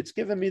properly, it's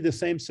given me the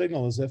same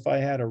signal as if I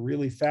had a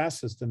really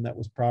fast system that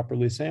was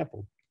properly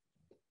sampled.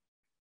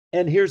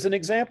 And here's an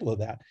example of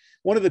that.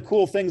 One of the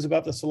cool things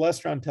about the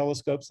Celestron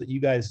telescopes that you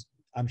guys,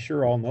 I'm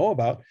sure all know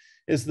about,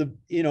 is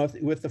you know,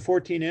 with the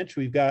 14-inch,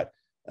 we've got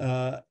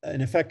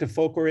an effective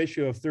focal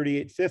ratio of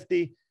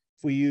 3850.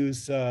 If we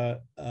use an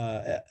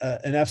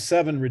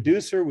F7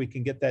 reducer, we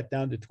can get that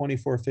down to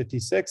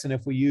 2456. And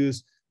if we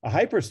use a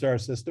hyperstar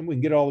system, we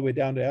can get all the way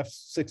down to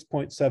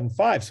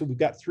f6.75. So we've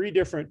got 3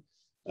 different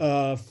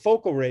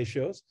focal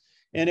ratios.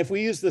 And if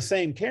we use the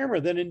same camera,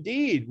 then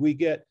indeed we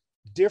get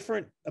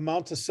different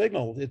amounts of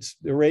signal. It's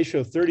the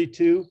ratio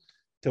 32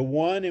 to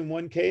 1 in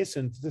one case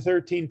and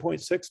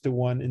 13.6 to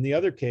 1 in the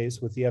other case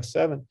with the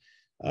F7.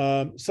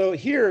 So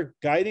here,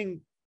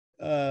 guiding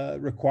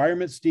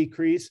requirements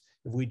decrease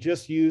if we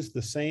just use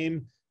the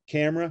same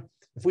camera.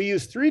 If we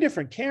use 3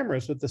 different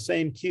cameras with the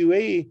same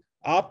QE,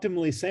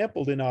 optimally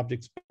sampled in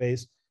object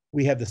space,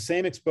 we have the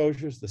same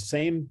exposures, the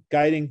same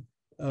guiding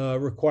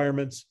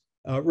requirements,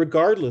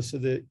 regardless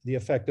of the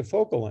effective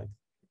focal length.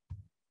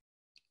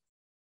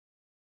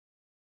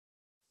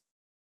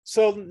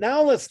 So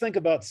now let's think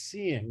about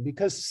seeing,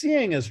 because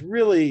seeing is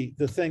really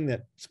the thing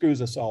that screws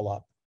us all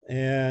up,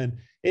 and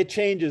it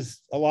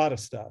changes a lot of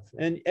stuff.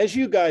 And as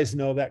you guys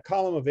know, that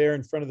column of air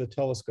in front of the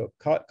telescope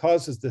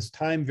causes this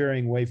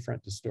time-varying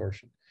wavefront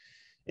distortion.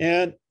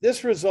 And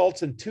this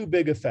results in 2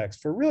 big effects.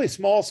 For really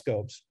small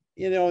scopes,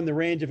 in the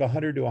range of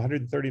 100 to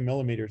 130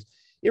 millimeters,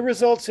 it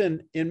results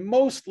in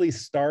mostly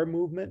star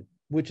movement,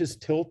 which is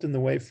tilt in the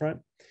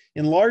wavefront.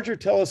 In larger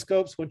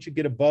telescopes, once you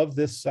get above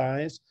this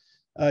size,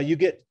 you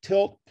get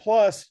tilt,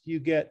 plus you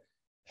get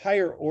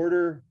higher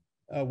order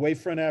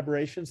wavefront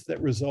aberrations that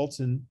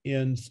results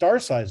in star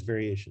size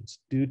variations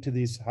due to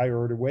these higher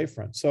order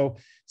wavefronts. So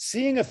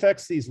seeing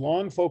affects these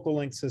long focal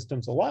length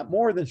systems a lot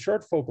more than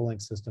short focal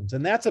length systems.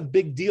 And that's a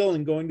big deal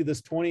in going to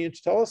this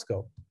 20-inch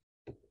telescope.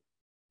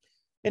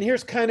 And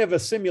here's kind of a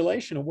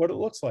simulation of what it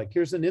looks like.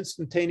 Here's an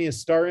instantaneous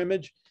star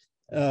image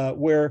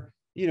where,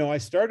 I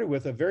started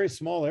with a very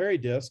small area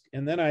disk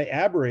and then I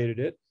aberrated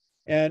it.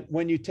 And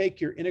when you take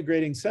your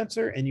integrating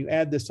sensor and you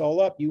add this all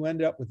up, you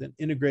end up with an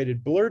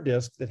integrated blur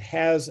disk that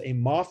has a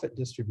Moffett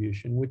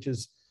distribution, which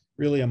is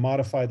really a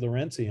modified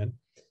Lorentzian.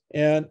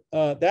 And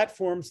that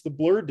forms the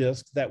blur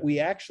disk that we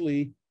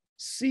actually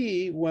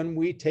see when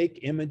we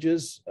take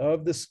images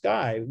of the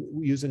sky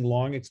using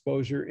long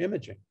exposure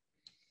imaging.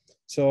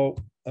 So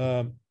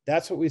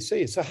that's what we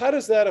see. So how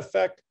does that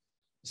affect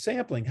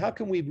sampling? How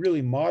can we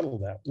really model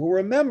that? Well,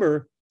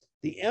 remember,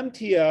 the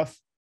MTF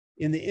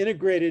in the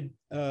integrated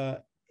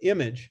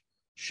image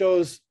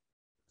shows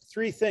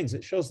 3 things.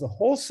 It shows the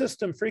whole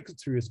system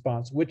frequency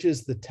response, which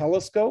is the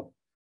telescope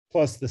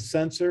plus the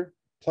sensor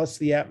plus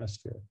the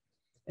atmosphere.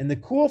 And the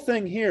cool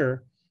thing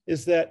here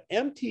is that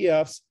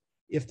MTFs,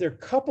 if they're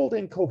coupled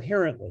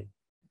incoherently,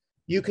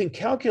 you can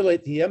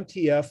calculate the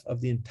MTF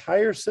of the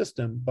entire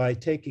system by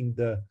taking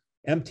the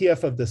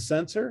MTF of the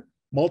sensor,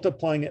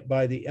 multiplying it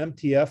by the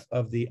MTF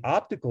of the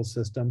optical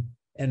system,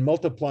 and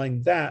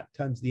multiplying that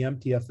times the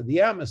MTF of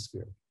the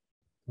atmosphere.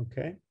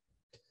 Okay.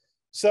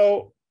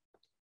 So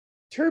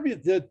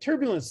the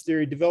turbulence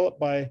theory developed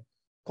by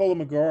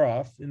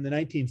Kolmogorov in the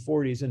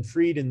 1940s and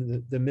Fried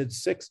in the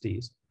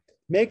mid-60s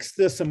makes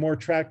this a more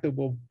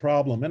tractable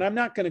problem. And I'm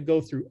not going to go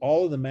through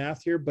all of the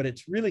math here, but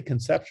it's really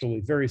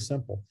conceptually very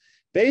simple.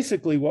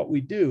 Basically, what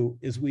we do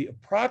is we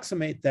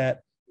approximate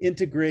that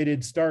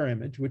integrated star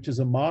image, which is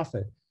a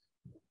Moffett,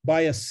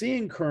 by a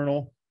seeing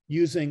kernel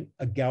using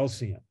a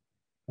Gaussian,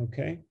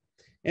 okay?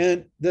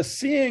 And the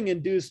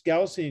seeing-induced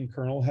Gaussian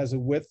kernel has a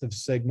width of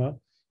sigma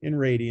in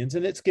radians,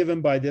 and it's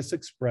given by this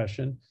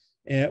expression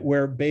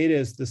where beta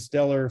is the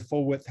stellar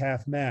full width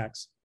half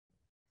max.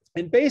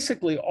 And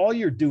basically all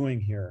you're doing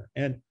here,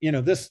 and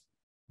this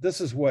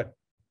is what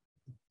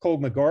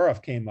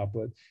Kolmogorov came up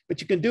with,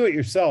 but you can do it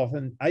yourself.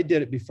 And I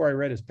did it before I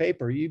read his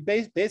paper. You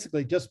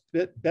basically just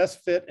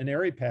best fit an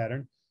Airy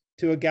pattern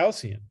to a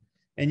Gaussian,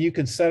 and you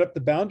can set up the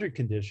boundary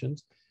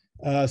conditions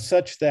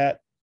such that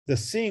the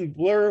seeing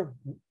blur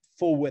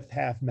full width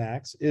half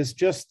max is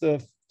just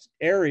the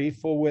Airy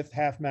full width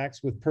half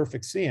max with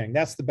perfect seeing.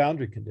 That's the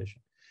boundary condition.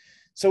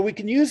 So we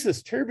can use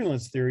this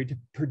turbulence theory to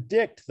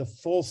predict the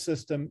full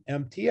system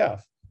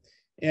MTF.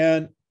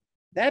 And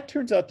that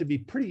turns out to be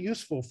pretty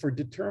useful for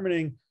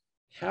determining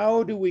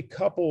how do we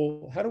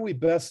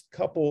best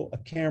couple a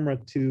camera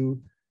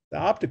to the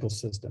optical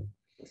system.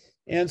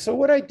 And so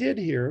what I did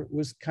here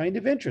was kind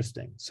of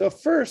interesting. So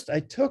first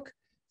I took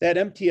that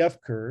MTF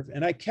curve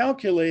and I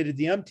calculated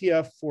the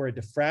MTF for a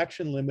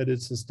diffraction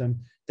limited system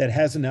that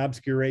has an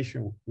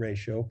obscuration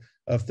ratio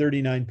of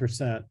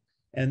 39%.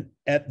 And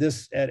at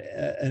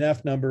an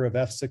F number of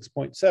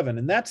F6.7.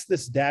 And that's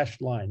this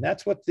dashed line.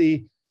 That's what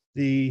the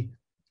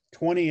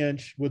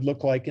 20-inch would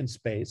look like in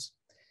space.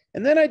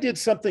 And then I did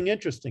something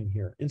interesting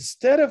here.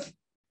 Instead of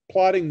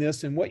plotting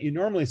this in what you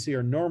normally see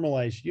are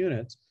normalized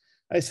units,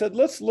 I said,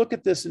 let's look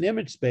at this in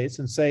image space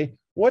and say,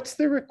 what's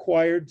the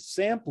required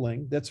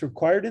sampling that's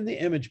required in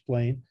the image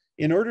plane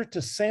in order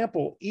to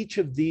sample each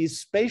of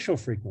these spatial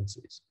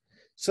frequencies?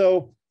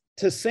 So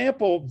to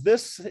sample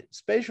this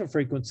spatial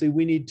frequency,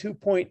 we need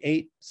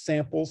 2.8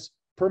 samples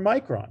per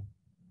micron,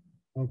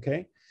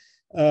 okay?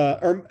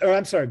 Or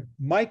I'm sorry,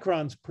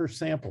 microns per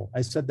sample.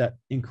 I said that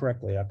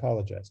incorrectly, I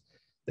apologize.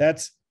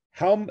 That's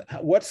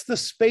what's the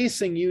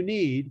spacing you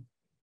need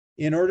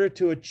in order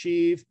to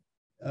achieve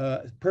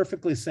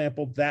perfectly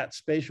sampled that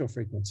spatial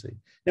frequency.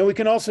 Now we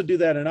can also do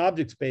that in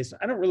object space.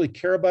 I don't really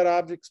care about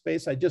object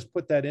space. I just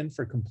put that in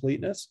for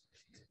completeness.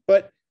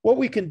 But what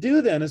we can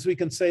do then is we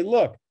can say,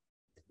 look,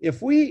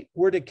 if we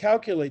were to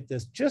calculate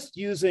this just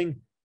using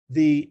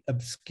the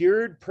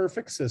obscured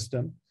perfect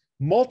system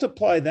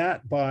multiply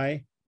that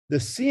by the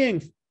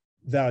seeing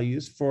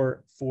values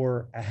for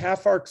a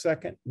half arc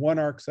second, 1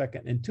 arc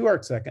second, and 2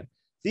 arc second.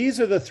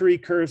 These are the 3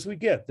 curves we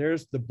get.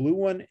 There's the blue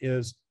one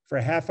is for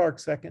a half arc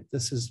second.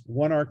 This is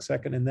 1 arc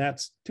second, and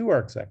that's 2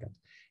 arc seconds.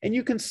 And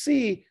you can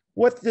see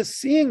what this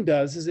seeing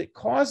does is it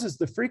causes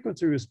the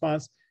frequency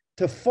response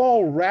to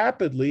fall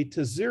rapidly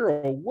to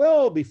 0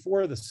 well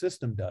before the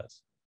system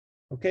does.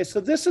 Okay, so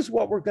this is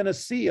what we're going to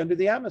see under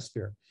the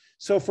atmosphere.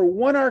 So for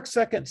 1 arc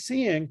second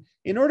seeing,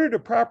 in order to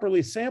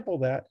properly sample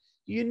that,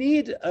 you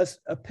need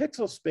a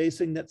pixel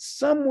spacing that's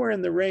somewhere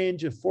in the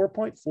range of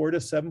 4.4 to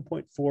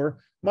 7.4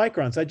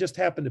 microns. I just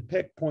happened to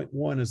pick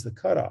 0.1 as the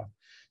cutoff.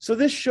 So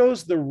this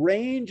shows the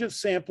range of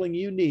sampling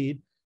you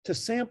need to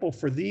sample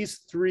for these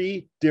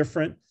 3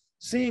 different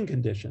seeing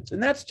conditions.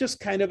 And that's just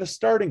kind of a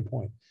starting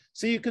point.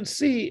 So you can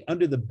see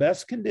under the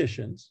best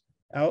conditions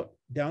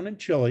down in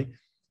Chile,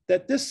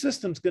 that this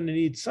system's going to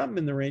need something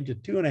in the range of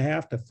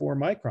 2.5 to 4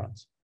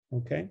 microns.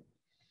 Okay.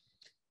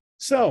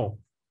 So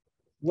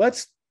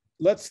let's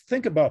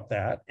think about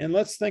that, and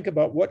let's think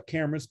about what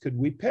cameras could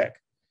we pick.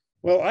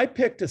 Well, I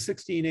picked a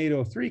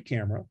 16803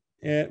 camera,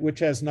 which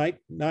has 9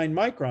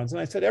 microns, and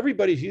I said,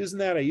 everybody's using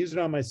that. I use it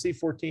on my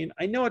C14.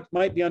 I know it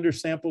might be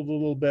undersampled a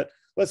little bit.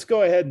 Let's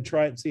go ahead and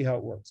try it and see how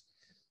it works.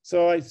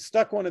 So I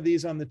stuck one of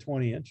these on the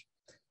 20-inch.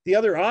 The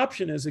other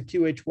option is a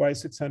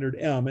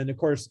QHY600M, and of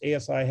course,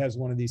 ASI has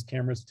one of these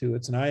cameras too.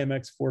 It's an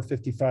IMX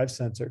 455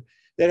 sensor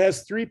that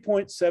has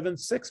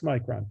 3.76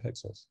 micron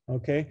pixels,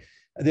 okay?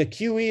 The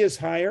QE is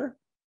higher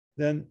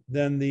than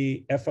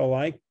the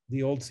FLI,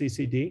 the old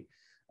CCD,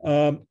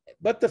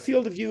 but the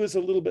field of view is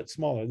a little bit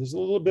smaller. There's a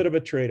little bit of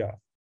a trade-off.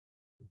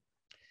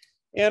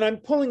 And I'm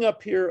pulling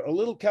up here a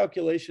little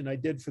calculation I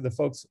did for the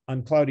folks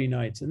on cloudy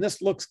nights. And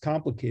this looks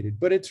complicated,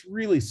 but it's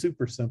really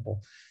super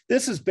simple.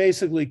 This is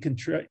basically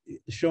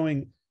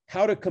showing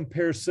how to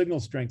compare signal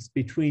strengths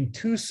between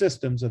 2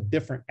 systems of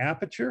different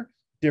aperture,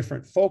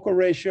 different focal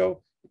ratio,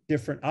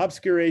 different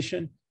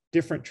obscuration,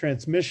 different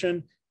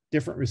transmission,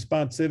 different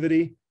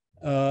responsivity.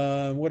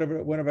 What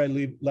have I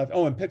left?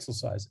 Oh, and pixel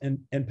size and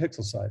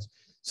pixel size.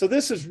 So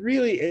this is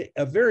really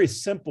a very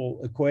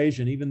simple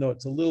equation, even though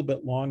it's a little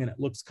bit long and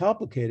it looks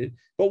complicated.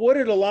 But what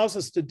it allows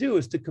us to do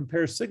is to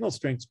compare signal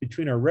strengths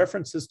between our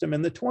reference system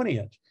and the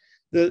 20-inch.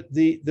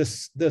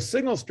 The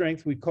signal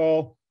strength we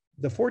call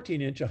the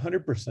 14-inch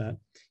 100%.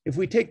 If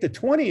we take the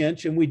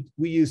 20-inch and we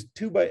use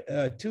 2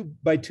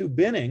 by 2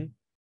 binning,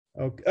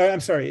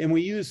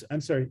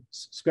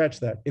 scratch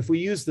that. If we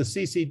use the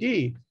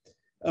CCD,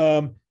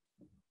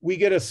 we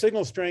get a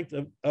signal strength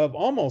of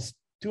almost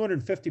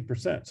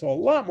 250%. So a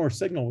lot more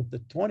signal with the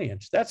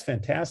 20-inch. That's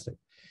fantastic.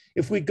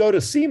 If we go to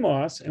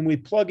CMOS and we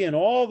plug in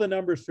all the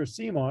numbers for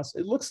CMOS,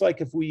 it looks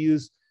like if we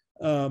use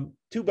 2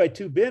 by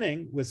 2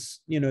 binning with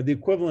the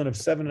equivalent of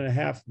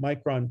 7.5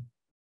 micron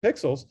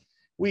pixels,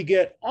 we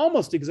get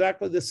almost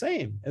exactly the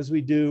same as we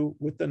do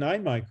with the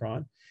 9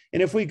 micron.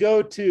 And if we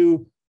go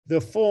to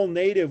the full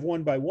native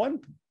 1 by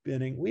 1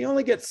 binning, we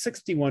only get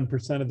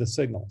 61% of the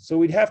signal. So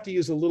we'd have to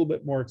use a little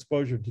bit more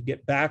exposure to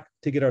get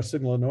our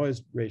signal to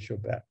noise ratio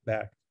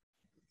back.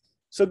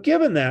 So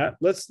given that,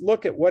 let's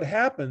look at what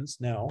happens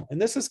now.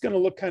 And this is going to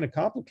look kind of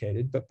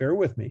complicated, but bear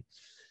with me.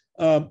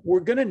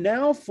 We're going to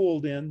now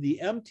fold in the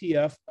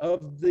MTF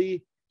of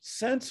the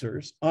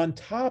sensors on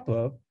top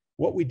of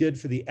what we did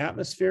for the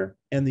atmosphere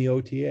and the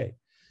OTA.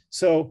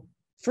 So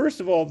first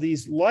of all,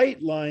 these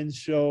light lines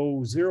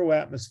show 0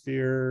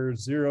 atmosphere,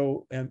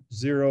 0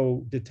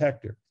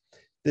 detector.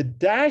 The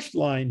dashed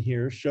line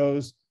here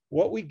shows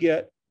what we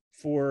get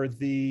for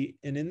and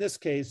in this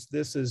case,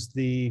 this is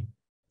the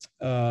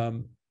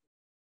Planewave.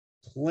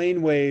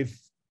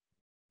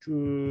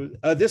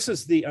 This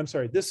is the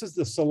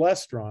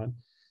Celestron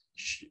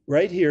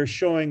right here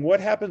showing what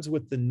happens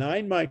with the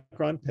 9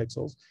 micron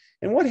pixels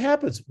and what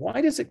happens.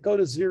 Why does it go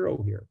to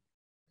 0 here?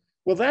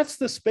 Well, that's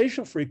the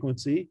spatial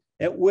frequency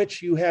at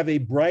which you have a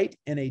bright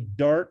and a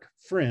dark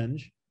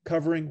fringe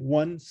covering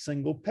one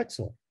single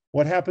pixel.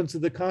 What happens to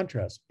the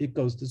contrast? It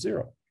goes to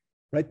 0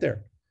 right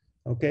there.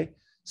 Okay.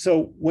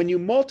 So when you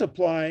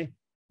multiply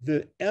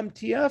the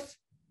MTF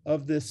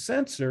of this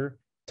sensor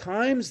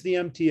times the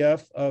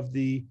MTF of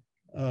the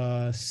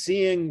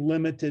seeing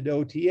limited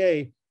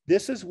OTA,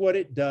 this is what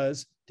it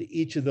does to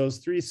each of those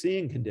 3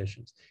 seeing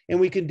conditions. And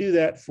we can do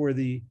that for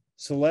the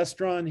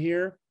Celestron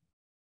here.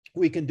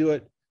 We can do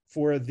it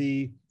for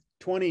the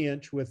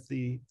 20-inch with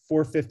the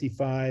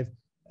 455,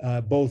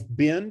 both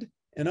binned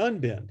and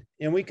unbinned.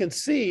 And we can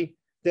see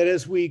that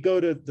as we go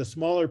to the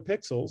smaller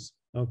pixels,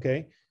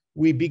 okay,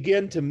 we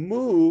begin to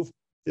move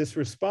this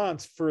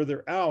response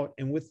further out.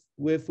 And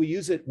if we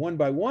use it 1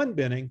 by 1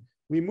 binning,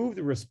 we move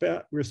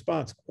the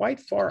response quite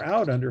far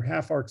out under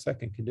half arc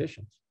second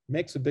conditions.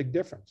 Makes a big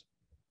difference.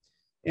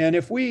 And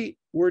if we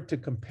were to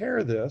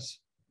compare this,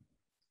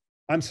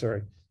 I'm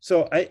sorry,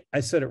 so I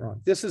said it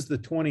wrong. This is the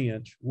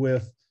 20-inch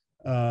with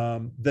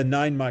the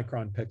 9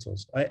 micron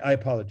pixels. I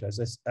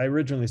apologize. I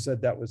originally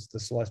said that was the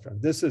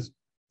Celestron. This is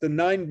the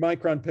 9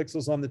 micron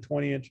pixels on the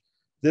 20-inch.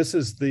 This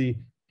is the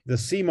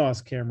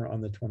CMOS camera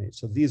on the 20-inch.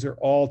 So these are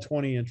all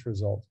 20-inch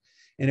results.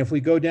 And if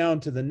we go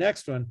down to the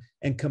next one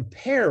and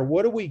compare,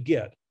 what do we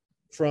get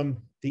from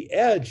the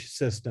edge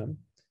system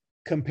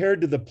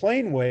compared to the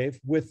plane wave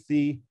with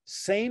the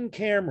same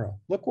camera?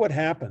 Look what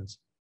happens.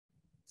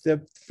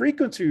 The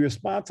frequency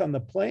response on the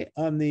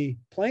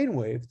plane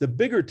wave, the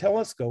bigger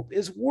telescope,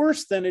 is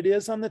worse than it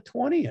is on the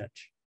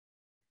 20-inch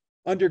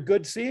under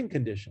good seeing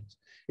conditions.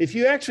 If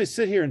you actually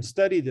sit here and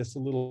study this a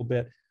little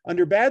bit,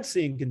 under bad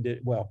seeing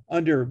conditions, well,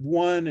 under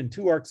 1 and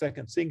 2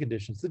 arcsecond seeing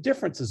conditions, the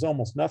difference is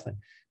almost nothing.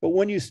 But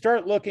when you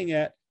start looking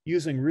at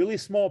using really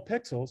small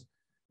pixels,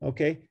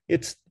 okay,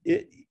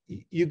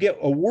 you get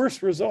a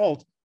worse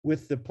result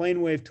with the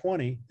plane wave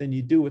 20 than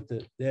you do with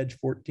the edge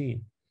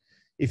 14.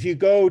 If you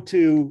go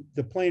to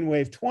the plane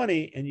wave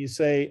 20 and you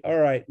say, all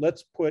right,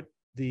 let's put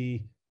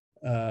the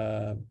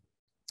IMX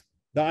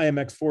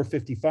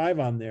 455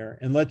 on there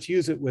and let's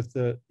use it with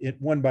the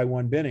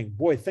 1x1 binning,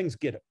 boy, things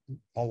get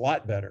a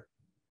lot better.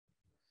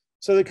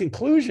 So the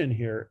conclusion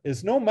here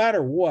is no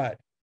matter what,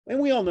 and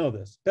we all know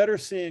this, better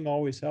seeing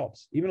always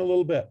helps, even a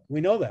little bit.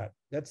 We know that.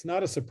 That's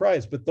not a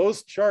surprise, but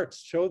those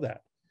charts show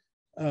that.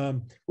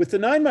 With the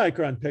 9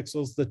 micron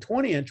pixels, the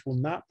 20-inch will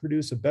not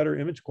produce a better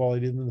image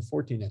quality than the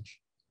 14-inch.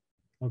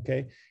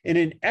 Okay, and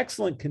in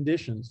excellent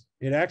conditions,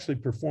 it actually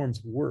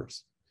performs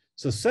worse.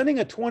 So sending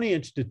a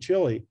 20-inch to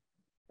Chile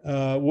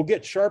will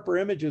get sharper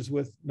images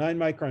with 9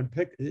 micron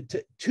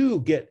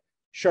to get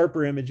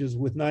sharper images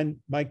with 9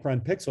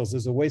 micron pixels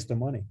is a waste of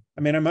money.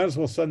 I mean, I might as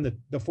well send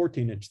the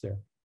 14-inch there.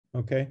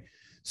 Okay,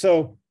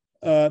 so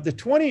the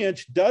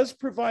 20-inch does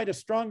provide a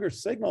stronger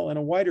signal and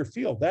a wider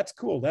field. That's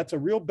cool. That's a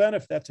real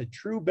benefit. That's a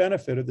true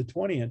benefit of the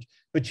 20-inch,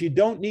 but you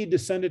don't need to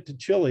send it to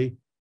Chile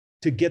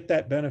to get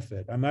that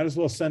benefit. I might as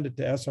well send it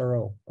to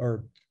SRO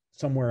or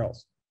somewhere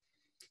else.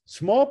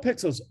 Small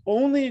pixels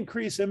only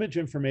increase image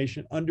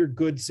information under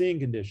good seeing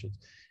conditions.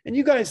 And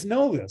you guys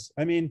know this.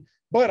 I mean,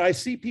 but I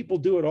see people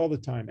do it all the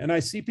time. And I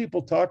see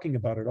people talking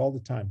about it all the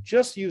time.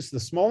 Just use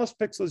the smallest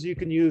pixels you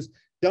can use,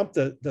 dump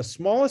the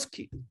smallest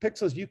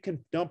pixels you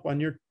can dump on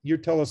your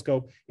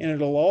telescope, and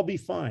it'll all be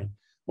fine.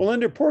 Well,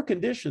 under poor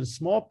conditions,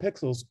 small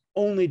pixels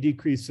only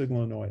decrease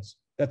signal and noise.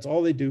 That's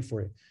all they do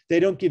for you. They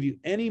don't give you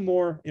any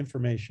more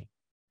information,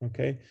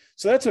 okay?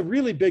 So that's a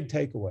really big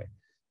takeaway.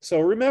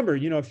 So remember,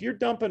 you know, if you're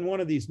dumping one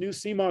of these new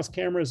CMOS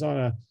cameras on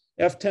a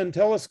f10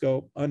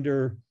 telescope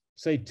under,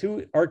 say,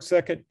 2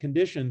 arcsecond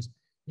conditions,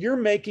 you're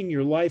making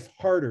your life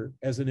harder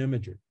as an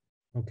imager,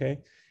 okay?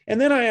 And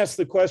then I asked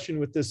the question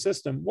with this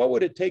system, what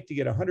would it take to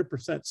get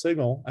 100%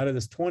 signal out of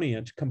this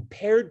 20-inch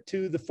compared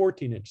to the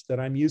 14-inch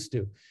that I'm used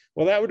to?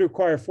 Well, that would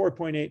require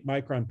 4.8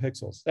 micron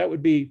pixels. That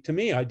would be, to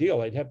me,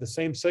 ideal. I'd have the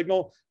same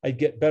signal. I'd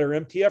get better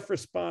MTF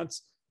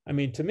response. I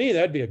mean, to me,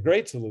 that'd be a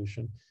great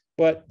solution,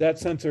 but that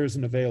sensor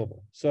isn't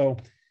available. So,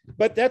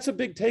 but that's a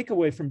big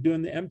takeaway from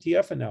doing the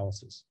MTF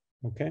analysis,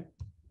 okay?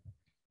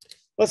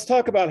 Let's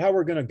talk about how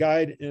we're going to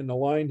guide and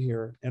align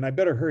here. And I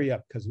better hurry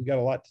up because we got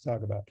a lot to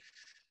talk about.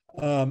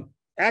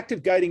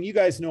 Active guiding, you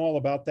guys know all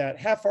about that.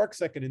 Half arc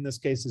second in this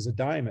case is a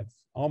diameter,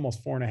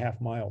 almost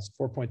 4.5 miles,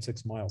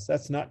 4.6 miles.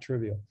 That's not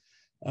trivial.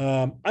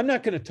 I'm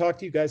not going to talk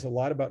to you guys a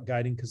lot about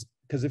guiding because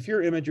if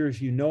you're imagers,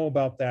 you know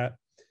about that.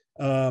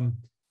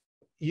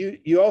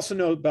 You also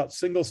know about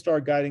single star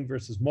guiding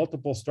versus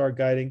multiple star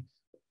guiding.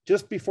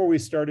 Just before we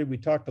started, we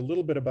talked a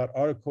little bit about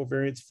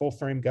autocovariance, full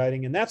frame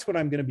guiding, and that's what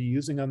I'm going to be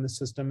using on the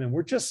system. And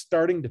we're just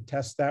starting to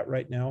test that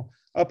right now.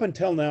 Up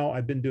until now,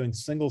 I've been doing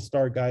single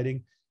star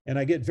guiding, and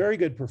I get very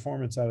good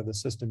performance out of the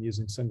system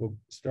using single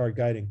star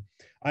guiding.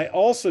 I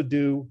also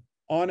do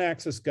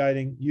on-axis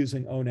guiding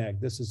using ONAG.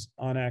 This is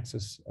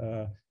on-axis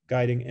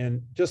guiding.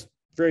 And just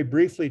very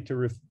briefly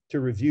to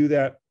review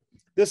that,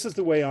 this is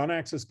the way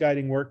on-axis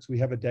guiding works. We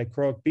have a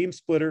dichroic beam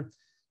splitter.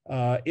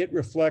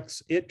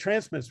 It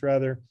transmits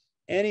rather,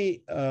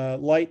 any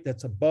light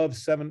that's above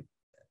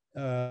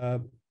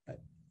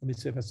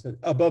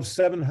above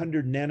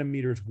 700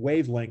 nanometers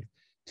wavelength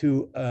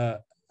to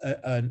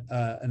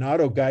an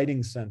auto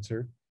guiding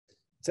sensor.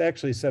 It's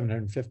actually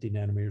 750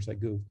 nanometers, I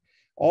goofed.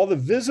 All the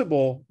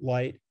visible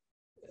light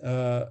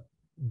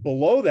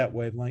below that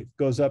wavelength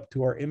goes up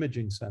to our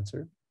imaging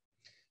sensor.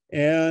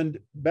 And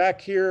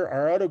back here,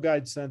 our auto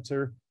guide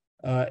sensor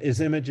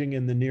is imaging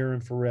in the near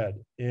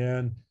infrared.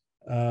 And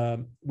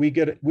we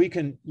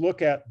can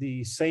look at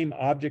the same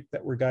object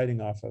that we're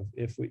guiding off of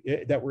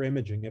that we're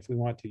imaging if we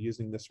want to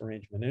using this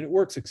arrangement, and it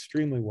works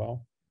extremely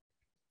well.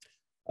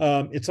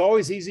 It's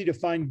always easy to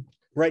find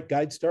bright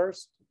guide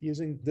stars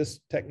using this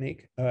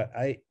technique.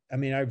 I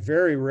mean, I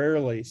very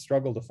rarely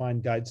struggle to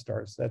find guide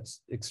stars.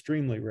 That's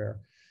extremely rare.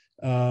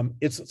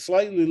 It's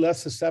slightly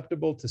less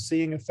susceptible to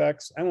seeing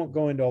effects. I won't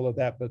go into all of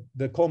that, but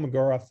the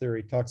Kolmogorov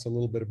theory talks a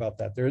little bit about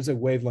that. There is a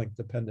wavelength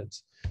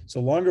dependence. So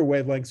longer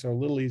wavelengths are a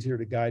little easier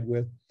to guide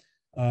with.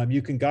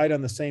 You can guide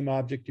on the same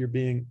object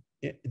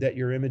that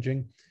you're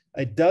imaging.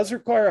 It does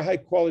require a high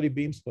quality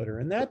beam splitter,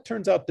 and that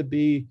turns out to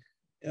be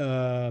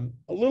a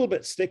little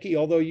bit sticky,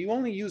 although you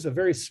only use a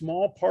very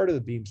small part of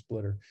the beam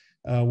splitter.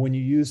 when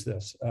you use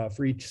this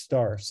for each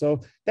star.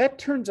 So that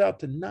turns out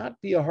to not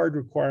be a hard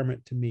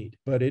requirement to meet,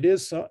 but it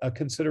is a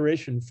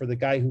consideration for the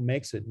guy who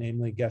makes it,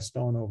 namely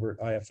Gaston over at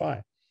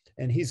IFI.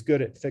 And he's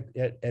good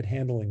at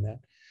handling that.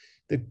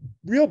 The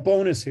real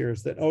bonus here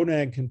is that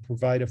ONAG can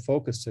provide a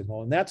focus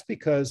signal, and that's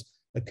because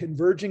a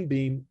converging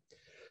beam,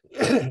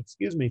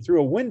 excuse me,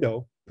 through a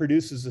window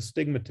produces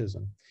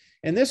astigmatism.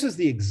 And this is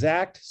the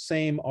exact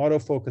same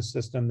autofocus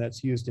system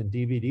that's used in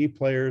DVD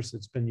players.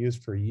 It's been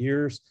used for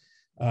years.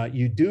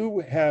 You do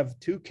have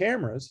two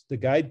cameras, the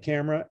guide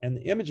camera and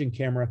the imaging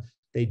camera.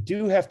 They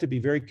do have to be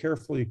very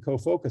carefully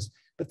co-focused,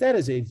 but that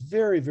is a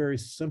very, very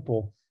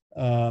simple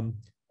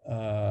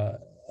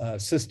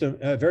system,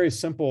 a very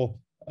simple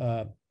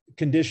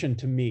condition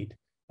to meet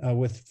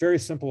with very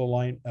simple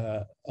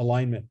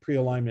alignment,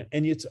 pre-alignment.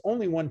 And it's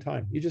only one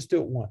time, you just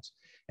do it once.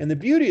 And the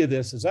beauty of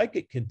this is I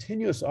get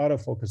continuous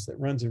autofocus that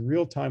runs in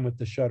real time with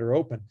the shutter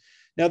open.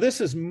 Now,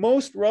 this is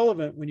most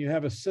relevant when you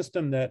have a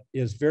system that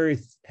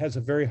has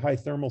a very high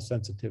thermal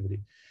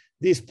sensitivity.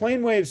 These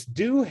plane waves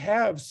do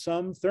have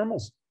some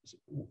thermal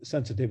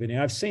sensitivity.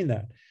 I've seen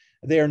that.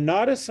 They are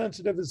not as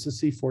sensitive as the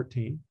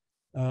C14.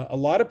 A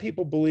lot of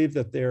people believe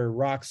that they're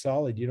rock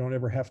solid. You don't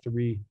ever have to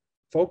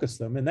refocus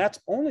them. And that's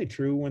only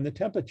true when the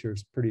temperature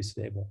is pretty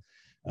stable.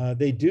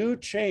 They do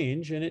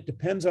change, and it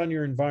depends on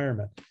your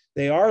environment.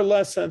 They are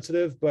less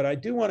sensitive, but I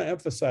do want to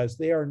emphasize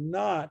they are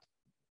not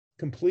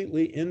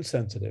completely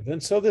insensitive.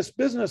 And so this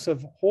business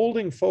of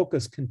holding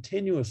focus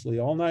continuously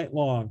all night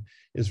long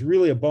is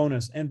really a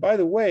bonus. And by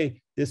the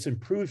way, this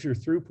improves your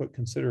throughput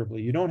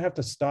considerably. You don't have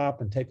to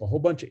stop and take a whole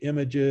bunch of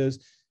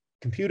images,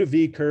 compute a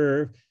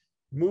V-curve,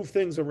 move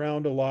things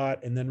around a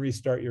lot, and then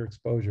restart your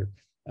exposure.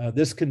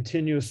 This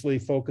continuously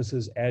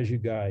focuses as you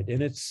guide,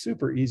 and it's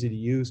super easy to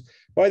use.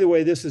 By the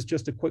way, this is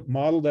just a quick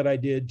model that I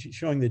did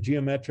showing the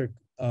geometric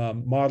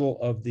model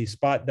of the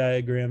spot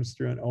diagrams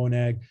through an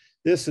ONAG.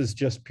 This is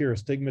just pure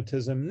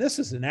astigmatism. This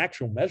is an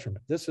actual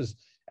measurement. This is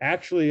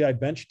actually, I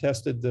bench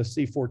tested the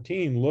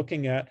C14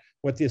 looking at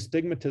what the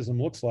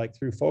astigmatism looks like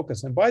through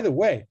focus. And by the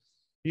way,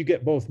 you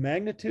get both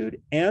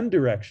magnitude and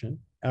direction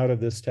out of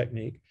this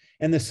technique.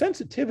 And the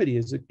sensitivity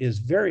is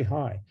very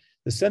high.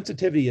 The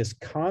sensitivity is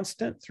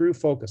constant through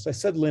focus. I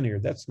said linear,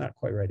 that's not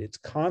quite right. It's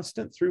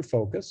constant through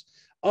focus,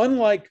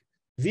 unlike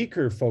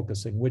V-curve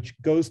focusing,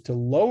 which goes to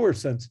lower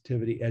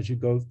sensitivity as you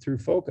go through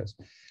focus.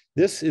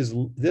 This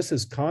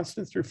is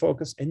constant through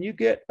focus, and you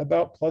get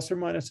about plus or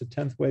minus a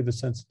 10th wave of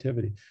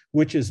sensitivity,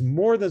 which is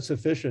more than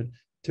sufficient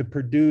to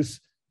produce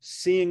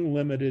seeing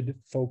limited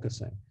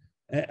focusing.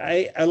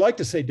 I like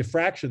to say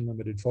diffraction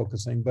limited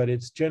focusing, but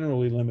it's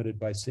generally limited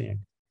by seeing.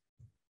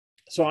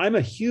 So I'm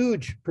a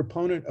huge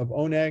proponent of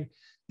ONAG.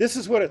 This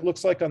is what it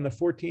looks like on the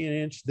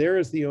 14-inch. There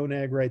is the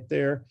ONAG right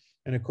there.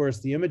 And of course,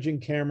 the imaging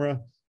camera,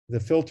 the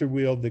filter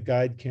wheel, the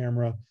guide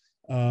camera.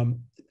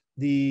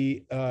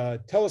 The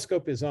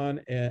telescope is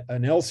on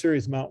an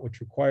L-series mount, which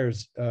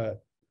requires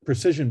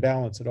precision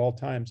balance at all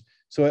times.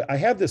 So I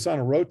have this on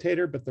a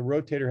rotator, but the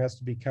rotator has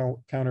to be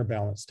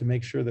counterbalanced to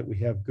make sure that we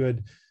have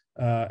good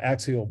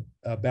axial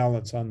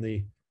balance on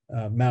the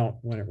mount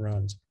when it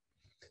runs.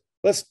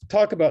 Let's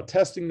talk about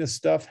testing this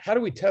stuff. How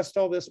do we test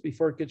all this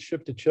before it gets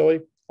shipped to Chile?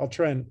 I'll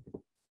try and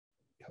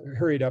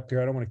hurry it up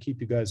here. I don't want to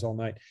keep you guys all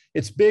night.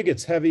 It's big,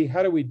 it's heavy.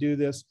 How do we do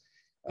this?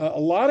 A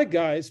lot of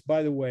guys,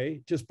 by the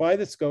way, just buy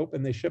the scope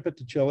and they ship it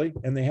to Chile,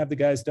 and they have the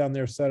guys down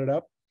there set it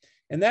up.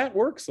 And that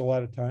works a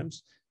lot of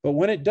times. But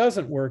when it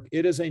doesn't work,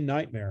 it is a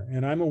nightmare.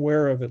 And I'm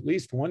aware of at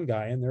least one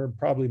guy, and there are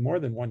probably more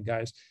than one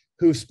guys,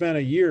 who spent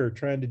a year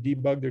trying to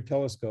debug their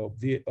telescope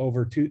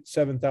over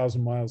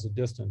 7,000 miles of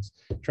distance,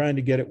 trying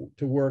to get it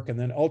to work, and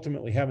then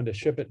ultimately having to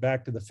ship it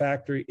back to the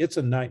factory. It's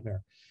a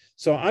nightmare.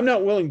 So I'm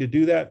not willing to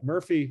do that.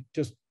 Murphy,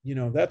 just,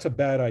 that's a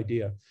bad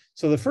idea.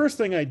 So the first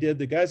thing I did,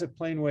 the guys at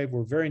Planewave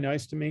were very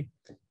nice to me.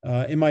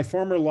 In my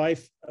former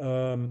life,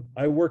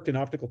 I worked in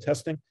optical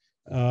testing.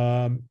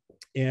 And,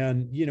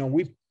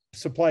 we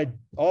supplied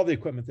all the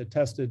equipment that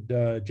tested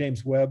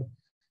James Webb.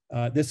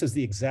 This is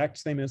the exact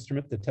same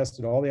instrument that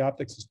tested all the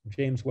optics of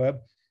James Webb.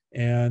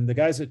 And the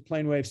guys at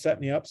Planewave set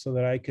me up so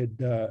that I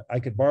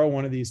could borrow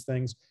one of these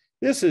things.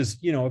 This is,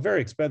 a very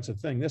expensive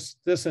thing.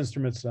 This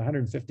instrument's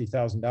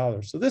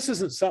 $150,000. So this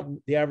isn't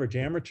something the average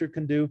amateur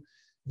can do,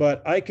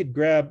 but I could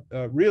grab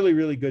really,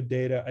 really good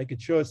data. I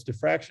could show it's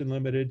diffraction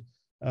limited.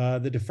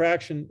 The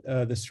diffraction,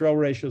 the Strel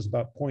ratio is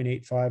about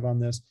 0.85 on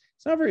this.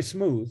 It's not very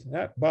smooth.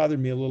 That bothered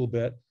me a little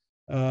bit.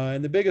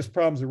 And the biggest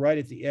problems are right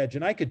at the edge.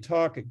 And I could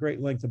talk at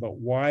great length about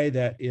why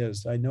that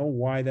is. I know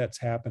why that's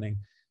happening,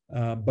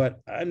 but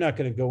I'm not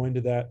going to go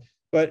into that.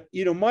 But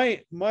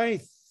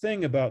my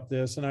thing about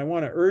this, and I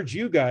want to urge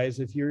you guys,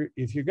 if you're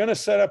going to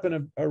set up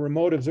a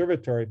remote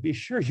observatory, be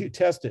sure you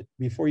test it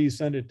before you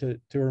send it to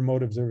a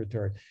remote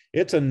observatory.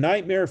 It's a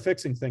nightmare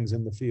fixing things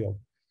in the field.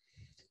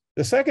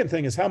 The second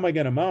thing is, how am I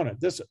going to mount it?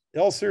 This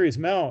L-series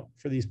mount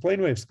for these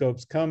Planewave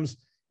scopes comes,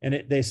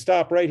 and they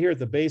stop right here at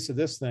the base of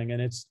this thing,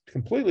 and it's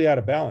completely out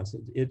of balance.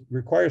 It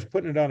requires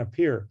putting it on a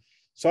pier.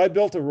 So I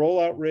built a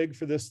rollout rig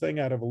for this thing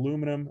out of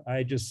aluminum.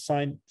 I just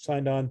signed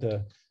on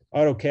to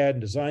AutoCAD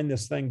and designed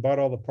this thing, bought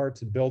all the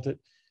parts and built it.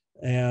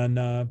 And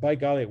by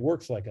golly, it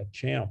works like a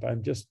champ.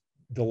 I'm just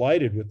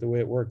delighted with the way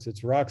it works.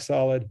 It's rock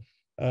solid.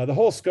 The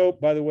whole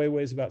scope, by the way,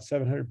 weighs about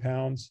 700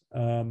 pounds.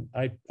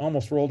 I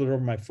almost rolled it over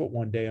my foot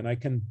one day, and I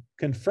can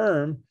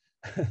confirm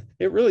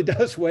it really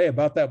does weigh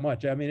about that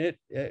much. I mean,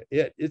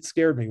 it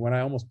scared me when I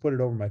almost put it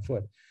over my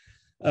foot.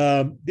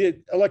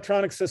 The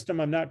electronic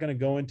system I'm not going to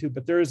go into,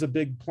 but there is a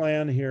big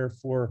plan here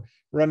for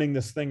running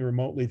this thing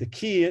remotely. The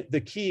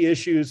key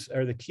issues,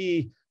 or the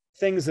key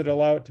things that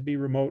allow it to be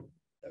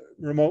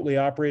remotely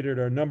operated,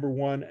 are number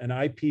one, an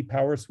IP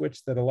power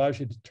switch that allows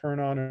you to turn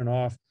on and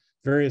off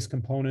various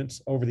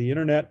components over the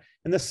internet.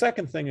 And the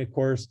second thing, of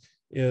course,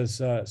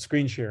 is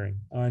screen sharing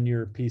on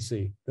your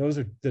PC. Those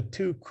are the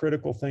two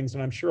critical things.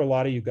 And I'm sure a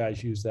lot of you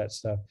guys use that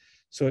stuff.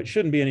 So it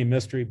shouldn't be any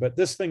mystery, but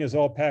this thing is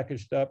all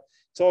packaged up.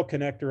 It's all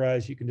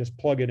connectorized. You can just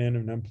plug it in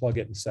and unplug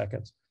it in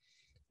seconds.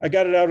 I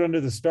got it out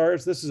under the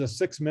stars. This is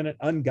a 6-minute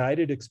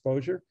unguided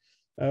exposure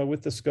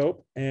with the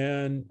scope.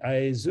 And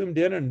I zoomed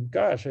in, and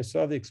gosh, I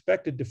saw the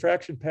expected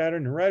diffraction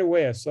pattern. And right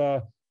away, I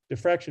saw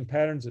diffraction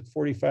patterns at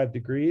 45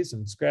 degrees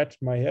and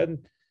scratched my head and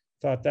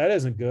thought that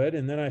isn't good.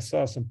 And then I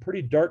saw some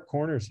pretty dark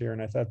corners here,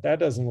 and I thought that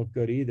doesn't look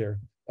good either.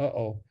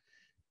 Uh-oh.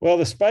 Well,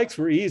 the spikes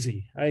were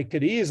easy. I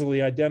could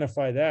easily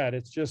identify that.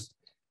 It's just,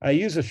 I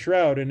use a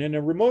shroud, and in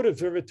a remote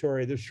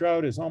observatory, the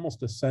shroud is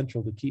almost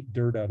essential to keep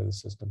dirt out of the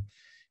system.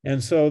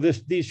 And so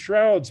these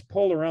shrouds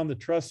pull around the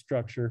truss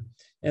structure,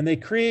 and they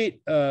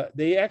create,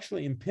 they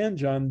actually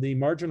impinge on the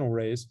marginal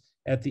rays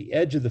at the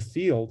edge of the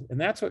field.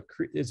 And that's what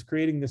is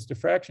creating this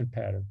diffraction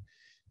pattern.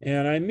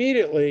 And I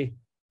immediately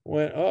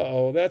went,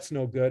 uh-oh, that's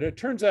no good. It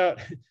turns out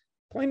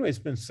Planewave's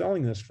been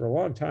selling this for a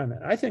long time.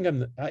 And I think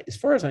as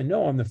far as I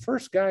know, I'm the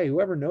first guy who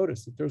ever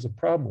noticed that there's a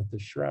problem with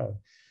this shroud.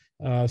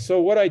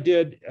 So what I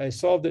did, I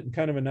solved it in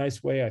kind of a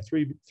nice way. I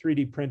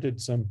 3D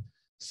printed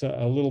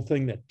a little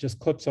thing that just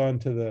clips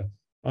onto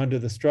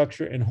the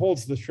structure and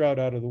holds the shroud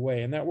out of the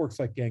way. And that works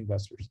like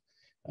gangbusters.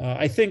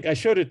 I think I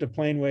showed it to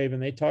Planewave,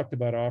 and they talked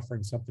about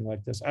offering something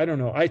like this. I don't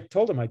know. I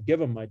told them I'd give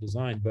them my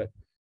design, but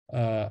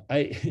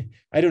I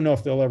don't know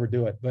if they'll ever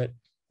do it. But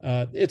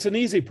it's an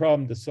easy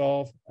problem to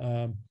solve,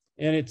 and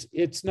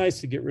it's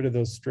nice to get rid of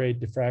those stray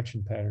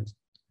diffraction patterns.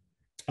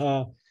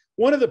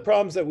 One of the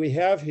problems that we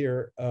have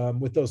here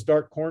with those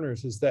dark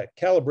corners is that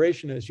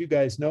calibration, as you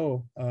guys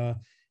know,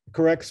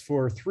 corrects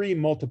for 3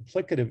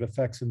 multiplicative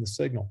effects in the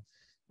signal.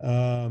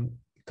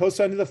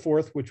 Cosine to the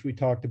fourth, which we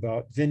talked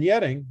about,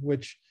 vignetting,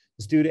 which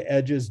is due to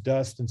edges,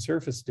 dust, and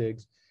surface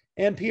digs,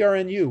 and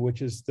PRNU,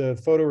 which is the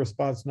photo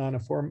response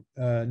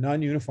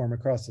non-uniform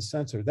across the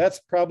sensor. That's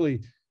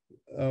probably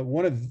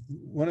one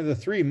of the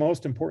 3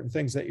 most important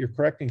things that you're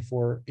correcting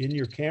for in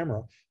your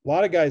camera. A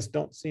lot of guys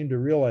don't seem to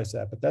realize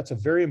that, but that's a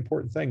very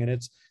important thing. And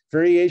it's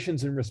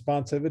variations in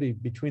responsivity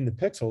between the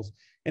pixels.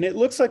 And it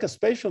looks like a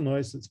spatial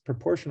noise that's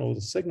proportional to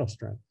the signal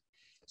strength.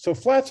 So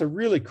flats are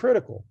really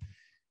critical.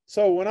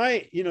 So when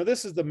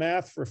this is the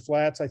math for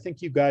flats. I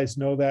think you guys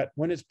know that.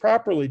 When it's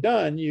properly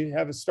done, you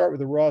have it start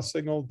with a raw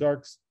signal,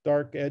 dark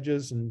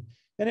edges, and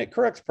it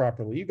corrects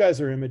properly. You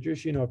guys are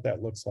imagers, you know what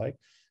that looks like.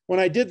 When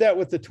I did that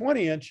with the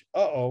 20-inch,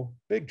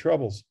 big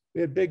troubles.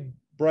 We had big,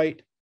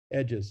 bright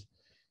edges.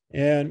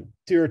 And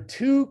there are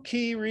 2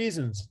 key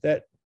reasons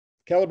that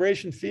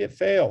calibration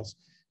fails.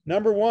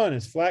 Number 1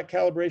 is flat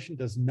calibration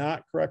does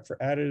not correct for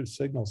additive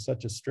signals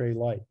such as stray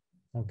light,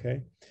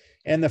 okay?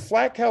 And the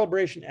flat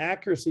calibration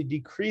accuracy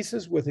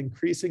decreases with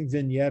increasing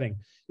vignetting.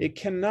 It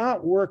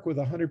cannot work with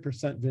 100%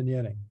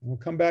 vignetting. We'll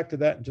come back to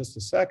that in just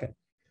a second.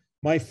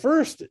 My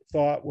first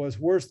thought was,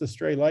 where's the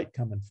stray light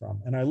coming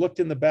from? And I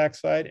looked in the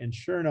backside, and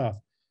sure enough,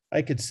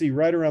 I could see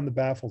right around the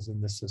baffles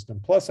in this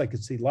system. Plus, I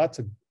could see lots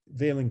of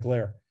veiling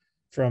glare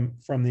from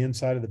the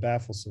inside of the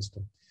baffle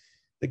system.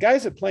 The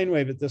guys at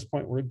Planewave at this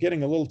point were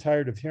getting a little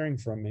tired of hearing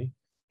from me,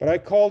 but I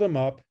called them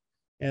up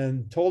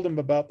and told them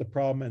about the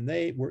problem, and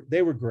they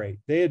were great.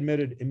 They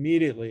admitted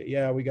immediately,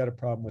 yeah, we got a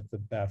problem with the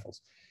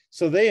baffles.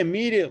 So they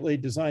immediately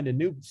designed a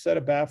new set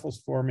of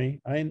baffles for me.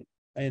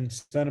 And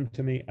sent them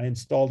to me. I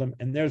installed them,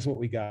 and there's what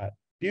we got.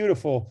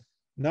 Beautiful,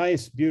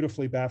 nice,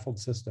 beautifully baffled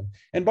system.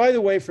 And by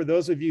the way, for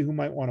those of you who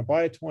might want to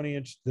buy a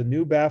 20-inch, the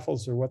new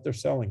baffles are what they're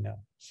selling now.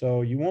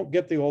 So you won't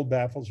get the old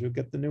baffles, you'll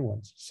get the new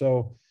ones.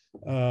 So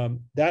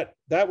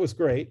that was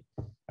great.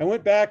 I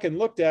went back and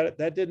looked at it.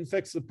 That didn't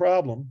fix the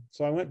problem.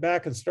 So I went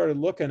back and started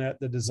looking at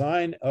the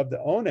design of the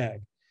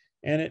ONAG.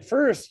 And at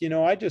first,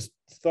 I just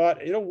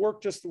thought it'll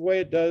work just the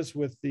way it does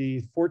with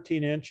the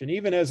 14-inch. And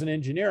even as an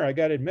engineer, I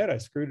got to admit, I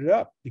screwed it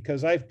up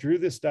because I drew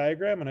this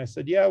diagram and I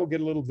said, yeah, we'll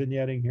get a little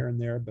vignetting here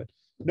and there, but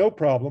no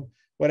problem.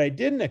 What I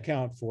didn't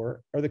account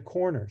for are the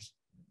corners.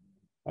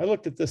 I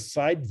looked at this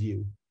side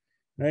view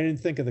and I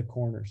didn't think of the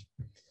corners.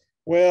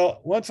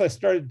 Well, once I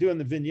started doing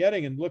the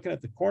vignetting and looking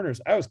at the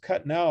corners, I was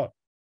cutting out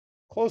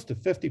close to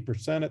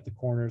 50% at the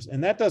corners.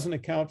 And that doesn't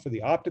account for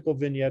the optical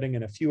vignetting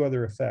and a few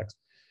other effects.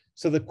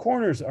 So the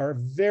corners are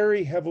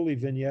very heavily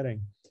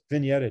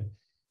vignetted.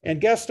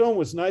 And Gaston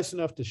was nice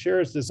enough to share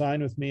his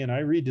design with me, and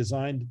I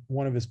redesigned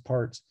one of his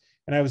parts.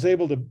 And I was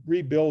able to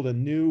rebuild a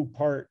new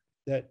part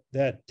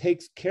that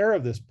takes care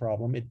of this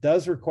problem. It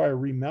does require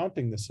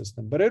remounting the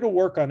system, but it'll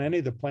work on any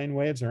of the plane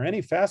waves or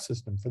any fast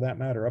system for that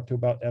matter, up to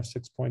about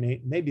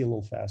f6.8, maybe a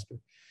little faster.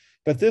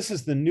 But this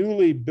is the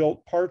newly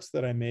built parts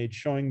that I made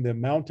showing the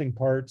mounting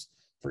parts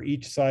for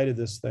each side of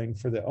this thing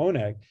for the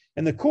ONAG.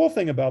 And the cool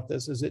thing about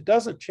this is it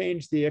doesn't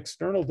change the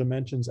external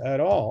dimensions at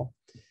all.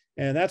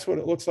 And that's what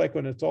it looks like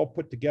when it's all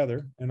put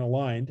together and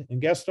aligned.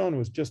 And Gaston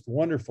was just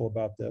wonderful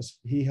about this.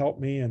 He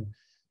helped me, and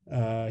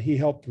he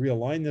helped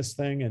realign this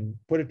thing and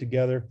put it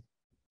together.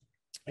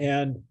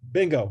 And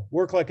bingo,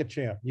 work like a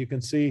champ. You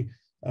can see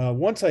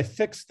once I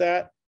fixed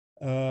that,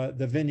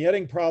 the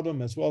vignetting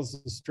problem as well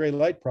as the stray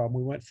light problem,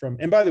 we went from,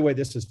 and by the way,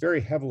 this is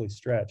very heavily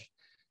stretched.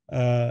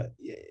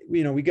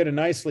 We get a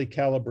nicely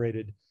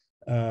calibrated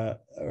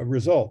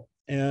result.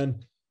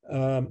 And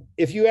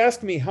if you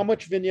ask me how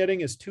much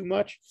vignetting is too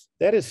much,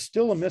 that is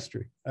still a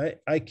mystery.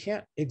 I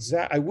can't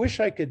I wish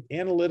I could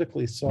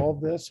analytically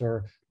solve this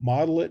or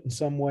model it in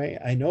some way.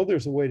 I know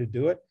there's a way to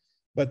do it,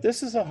 but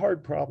this is a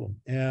hard problem.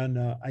 And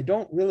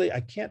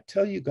I can't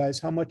tell you guys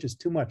how much is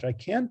too much. I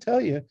can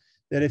tell you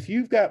that if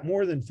you've got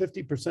more than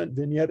 50%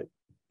 vignette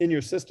in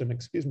your system,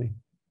 excuse me,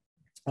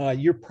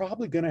 you're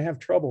probably going to have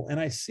trouble. And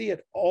I see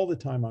it all the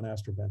time on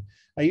AstroBen.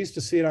 I used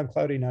to see it on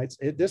cloudy nights.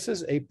 This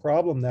is a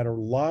problem that a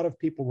lot of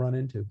people run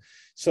into.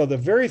 So the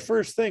very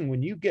first thing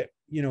when you get,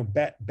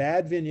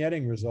 bad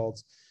vignetting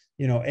results,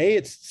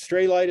 it's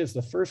stray light is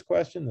the first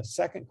question. The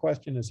second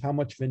question is how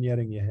much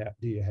vignetting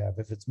do you have?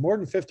 If it's more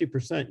than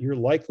 50%,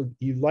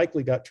 you've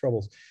likely got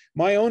troubles.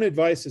 My own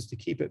advice is to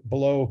keep it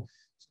below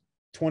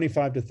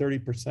 25 to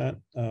 30%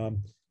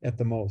 at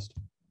the most.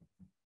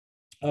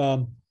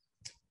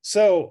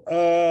 So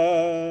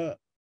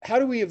how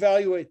do we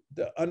evaluate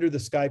the under the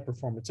sky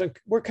performance? And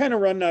we're kind of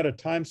running out of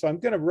time, so I'm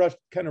going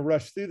to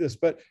rush through this.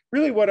 But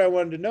really what I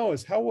wanted to know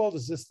is how well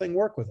does this thing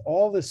work with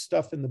all this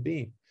stuff in the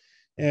beam?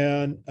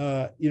 And,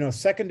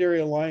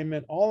 secondary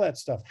alignment, all that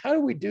stuff. How do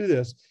we do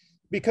this?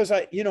 Because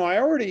I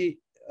already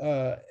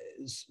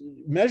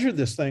measured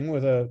this thing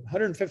with a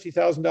 $150,000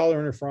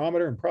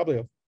 interferometer and probably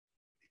a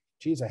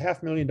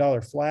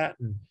 $500,000 flat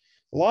and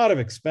a lot of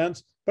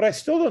expense, but I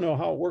still don't know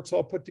how it works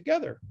all put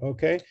together.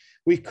 Okay.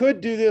 We could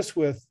do this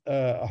with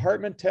a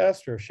Hartman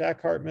test or a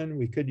Shack-Hartman.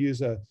 We could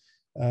use a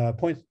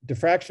point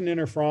diffraction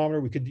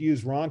interferometer. We could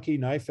use Ronchi,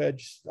 knife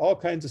edge, all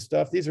kinds of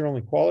stuff. These are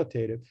only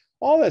qualitative.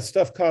 All that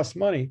stuff costs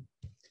money.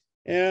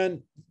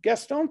 And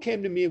Gaston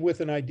came to me with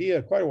an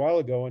idea quite a while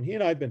ago, and he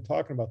and I have been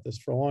talking about this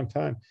for a long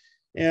time.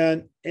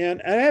 And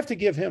I have to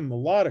give him a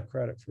lot of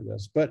credit for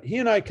this, but he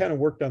and I kind of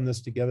worked on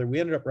this together. We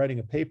ended up writing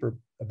a paper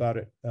about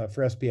it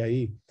for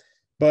SPIE,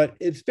 but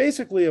it's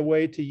basically a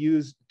way to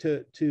use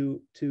to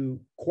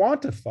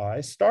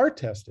quantify star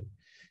testing.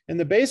 And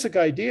the basic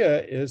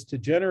idea is to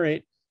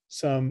generate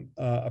some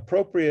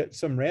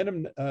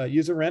random,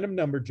 use a random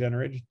number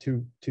generator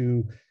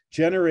to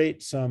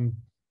generate some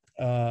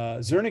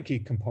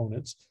Zernike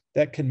components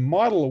that can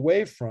model a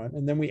wavefront.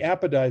 And then we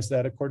apodize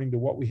that according to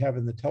what we have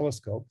in the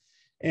telescope.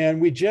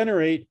 And we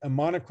generate a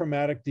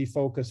monochromatic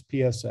defocused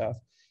PSF.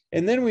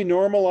 And then we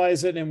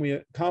normalize it and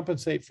we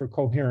compensate for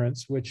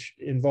coherence, which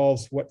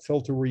involves what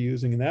filter we're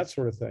using and that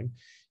sort of thing.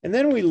 And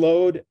then we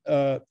load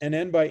an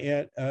N by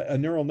N, a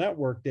neural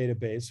network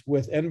database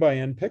with N by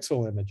N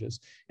pixel images.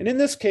 And in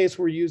this case,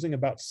 we're using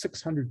about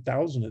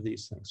 600,000 of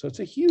these things. So it's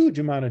a huge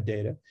amount of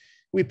data.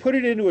 We put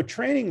it into a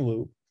training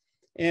loop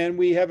and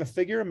we have a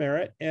figure of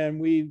merit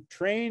and we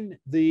train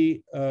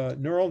the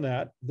neural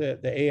net, the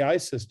AI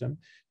system,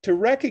 to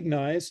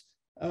recognize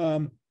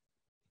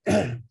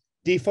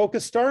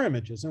defocused star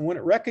images. And when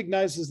it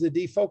recognizes the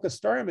defocused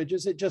star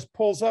images, it just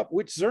pulls up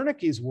which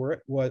Zernikes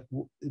were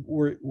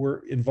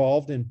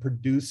involved in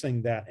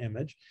producing that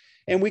image.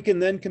 And we can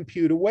then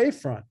compute a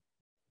wavefront,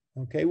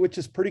 okay, which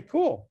is pretty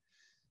cool.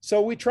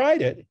 So we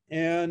tried it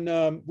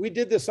and we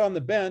did this on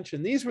the bench.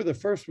 And these were the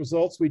first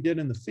results we did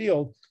in the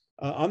field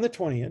on the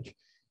 20-inch.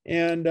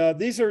 And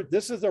this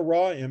is a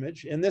raw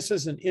image, and this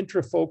is an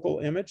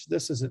intrafocal image.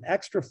 This is an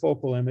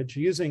extrafocal image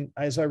using,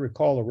 as I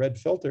recall, a red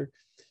filter.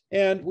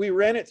 And we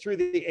ran it through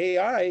the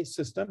AI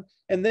system,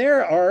 and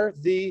there are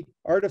the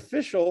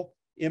artificial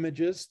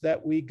images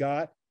that we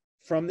got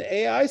from the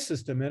AI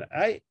system. And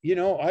I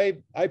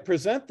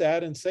present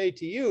that and say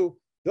to you,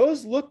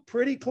 those look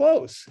pretty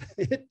close.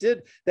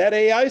 That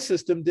AI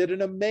system did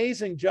an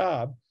amazing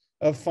job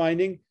of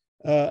finding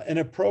an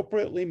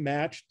appropriately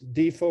matched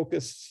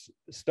defocused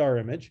star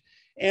image.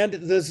 And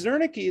the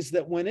Zernikes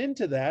that went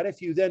into that,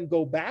 if you then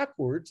go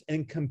backwards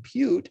and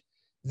compute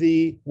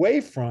the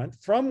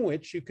wavefront from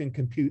which you can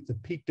compute the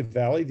peak to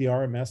valley, the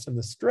RMS and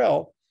the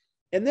Strel,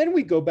 and then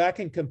we go back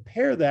and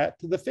compare that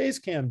to the phase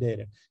cam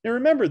data. Now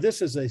remember,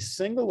 this is a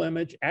single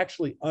image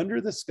actually under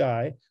the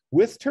sky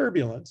with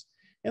turbulence.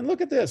 And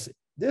look at this.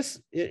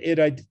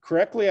 It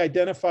correctly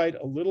identified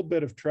a little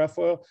bit of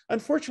trefoil.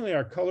 Unfortunately,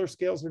 our color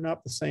scales are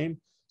not the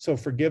same, so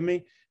forgive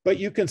me, but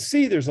you can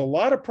see there's a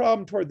lot of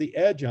problem toward the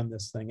edge on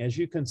this thing. As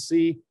you can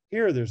see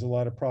here, there's a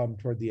lot of problem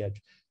toward the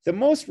edge. The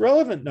most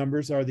relevant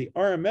numbers are the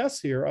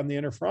RMS here on the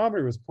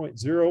interferometer was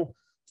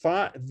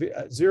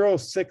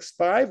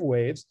 0.065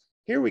 waves,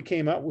 Here we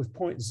came out with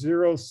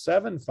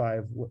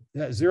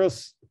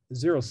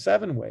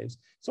 0.007 waves.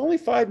 It's only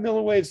 5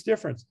 milliwaves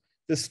difference.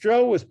 The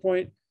SJAA was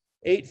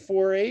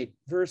 0.848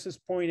 versus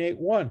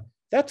 0.81.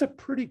 That's a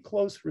pretty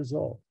close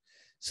result.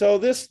 So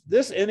this,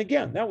 and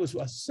again, that was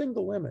a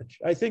single image.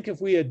 I think if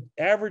we had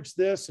averaged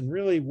this and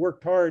really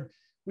worked hard,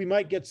 we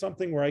might get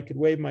something where I could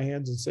wave my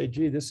hands and say,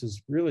 gee, this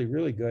is really,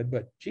 really good.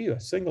 But gee,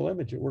 a single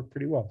image, it worked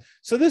pretty well.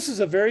 So this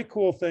is a very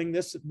cool thing.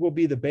 This will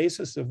be the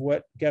basis of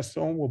what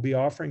Gaston will be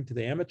offering to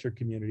the amateur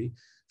community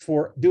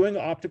for doing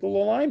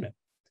optical alignment,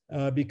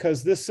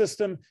 because this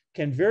system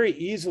can very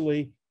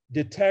easily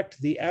detect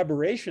the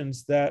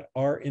aberrations that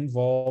are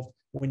involved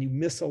when you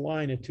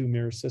misalign a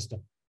two-mirror system.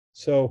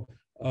 So,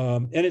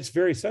 and it's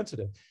very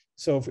sensitive.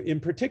 So in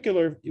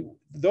particular,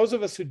 those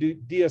of us who do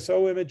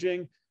DSO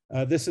imaging,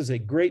 this is a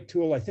great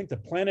tool. I think the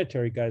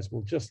planetary guys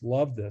will just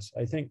love this,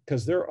 I think,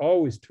 because they're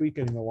always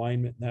tweaking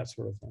alignment and that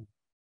sort of thing.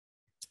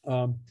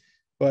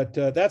 But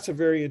that's a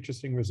very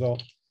interesting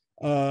result.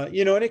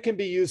 You know, and it can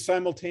be used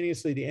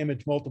simultaneously to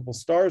image multiple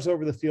stars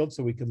over the field,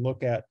 so we can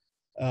look at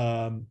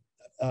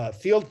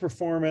field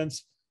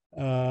performance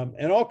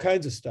and all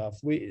kinds of stuff.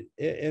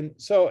 And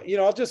so, you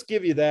know, I'll just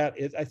give you that.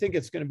 I think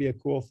it's going to be a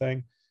cool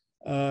thing.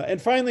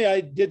 And finally,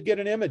 I did get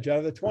an image out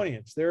of the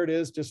 20-inch. There it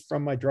is, just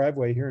from my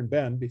driveway here in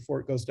Bend before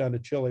it goes down to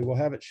Chile. We'll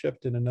have it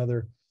shipped in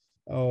another,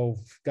 oh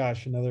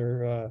gosh,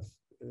 another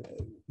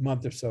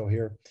month or so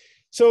here.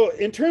 So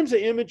in terms of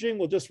imaging,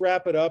 we'll just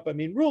wrap it up. I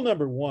mean, rule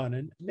number one,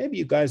 and maybe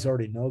you guys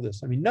already know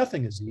this. I mean,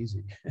 nothing is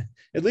easy,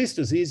 at least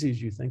as easy as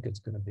you think it's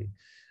going to be.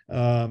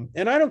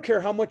 And I don't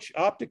care how much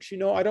optics you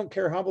know. I don't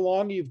care how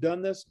long you've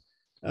done this.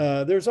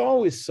 There's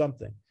always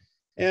something.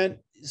 And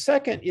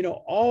second, you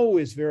know,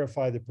 always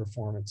verify the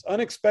performance.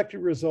 Unexpected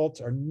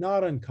results are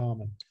not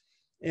uncommon.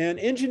 And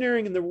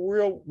engineering in the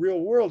real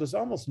world is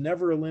almost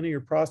never a linear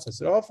process.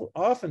 It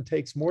often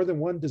takes more than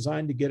one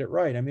design to get it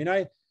right. I mean,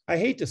 I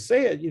hate to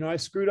say it, you know, I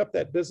screwed up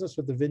that business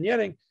with the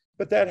vignetting,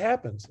 but that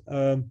happens.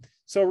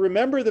 So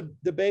remember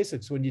the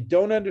basics. When you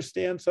don't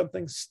understand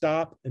something,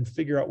 stop and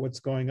figure out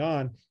what's going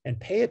on and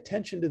pay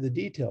attention to the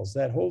details.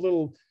 That whole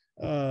little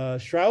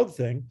shroud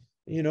thing,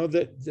 you know,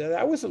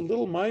 that was a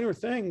little minor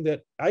thing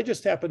that I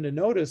just happened to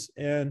notice,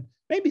 and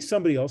maybe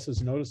somebody else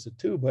has noticed it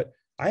too, but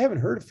I haven't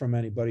heard from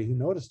anybody who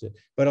noticed it.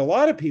 But a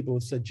lot of people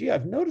have said, gee,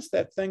 I've noticed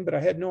that thing, but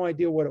I had no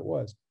idea what it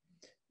was.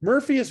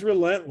 Murphy is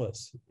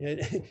relentless.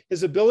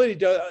 His ability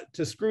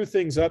to screw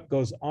things up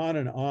goes on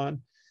and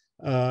on.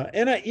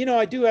 And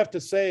I do have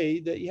to say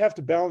that you have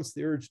to balance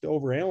the urge to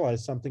overanalyze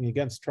something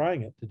against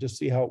trying it to just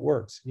see how it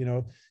works, you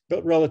know,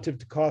 but relative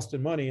to cost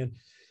and money. And,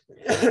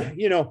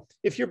 you know,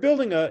 if you're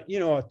building a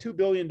 $2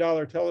 billion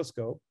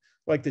telescope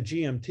like the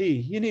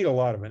GMT, you need a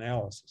lot of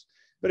analysis.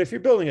 But if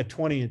you're building a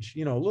 20-inch,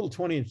 you know, a little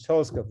 20-inch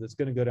telescope that's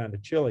going to go down to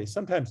Chile,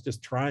 sometimes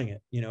just trying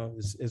it, you know,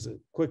 is a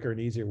quicker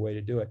and easier way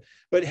to do it.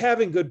 But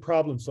having good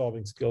problem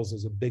solving skills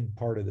is a big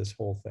part of this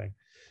whole thing.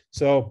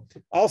 So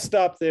I'll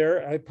stop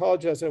there. I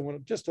apologize, I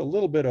went just a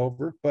little bit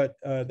over, but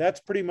that's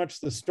pretty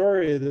much the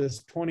story of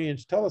this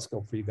 20-inch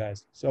telescope for you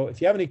guys. So if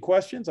you have any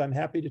questions, I'm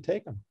happy to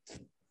take them.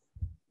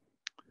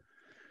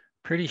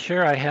 Pretty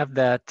sure I have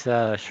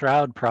that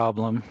shroud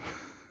problem.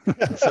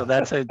 So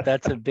that's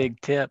a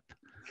big tip.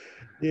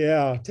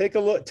 Yeah, take a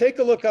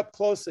look up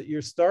close at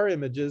your star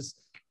images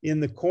in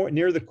the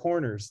near the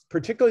corners,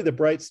 particularly the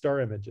bright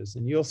star images,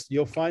 and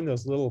you'll find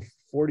those little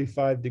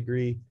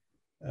 45-degree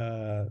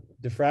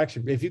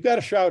diffraction. If you've got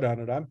a shroud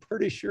on it, I'm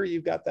pretty sure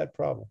you've got that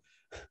problem.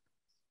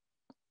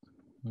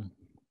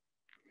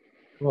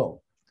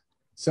 Cool.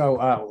 So,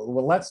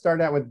 well, let's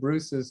start out with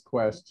Bruce's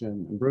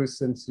question. Bruce,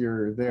 since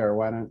you're there,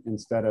 why don't,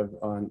 instead of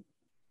on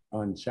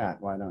chat,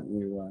 why don't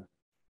you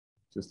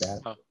just add?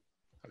 Oh,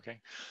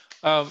 okay.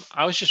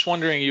 I was just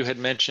wondering, you had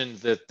mentioned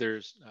that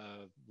there's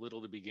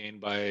little to be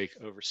gained by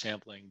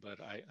oversampling,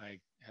 but I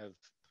have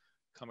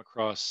come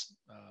across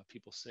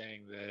people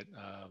saying that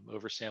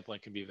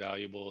oversampling can be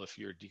valuable if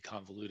you're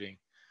deconvoluting,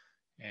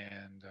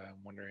 and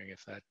I'm wondering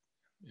if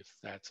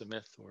that's a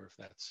myth or if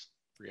that's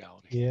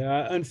reality.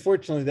 Yeah,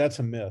 unfortunately, that's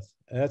a myth.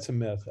 That's a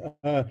myth.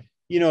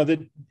 You know,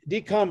 the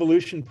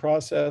deconvolution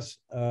process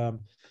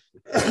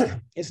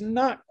is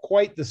not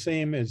quite the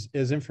same as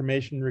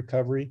information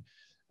recovery.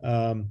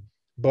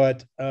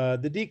 But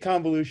the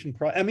deconvolution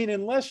I mean,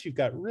 unless you've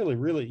got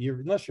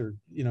unless you're,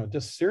 you know,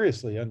 just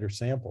seriously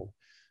undersampled,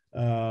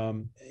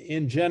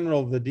 in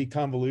general, the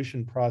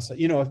deconvolution process,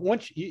 you know,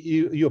 once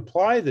you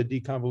apply the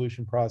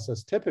deconvolution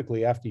process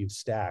typically after you've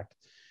stacked,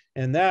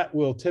 and that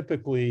will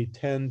typically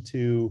tend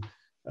to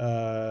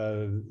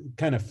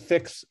kind of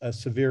fix a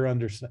severe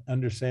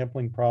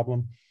undersampling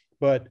problem.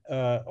 But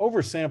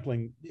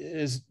oversampling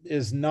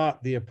is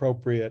not the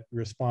appropriate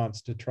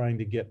response to trying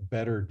to get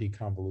better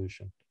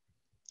deconvolution.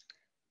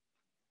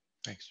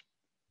 Thanks.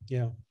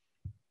 Yeah.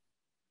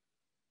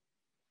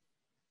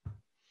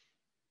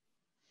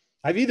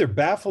 I've either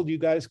baffled you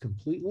guys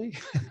completely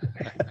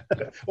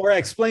or I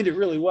explained it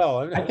really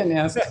well. I can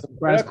ask some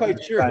I'm not questions.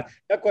 quite sure.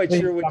 Not quite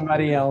Please, sure what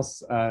somebody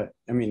else, I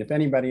mean, if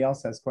anybody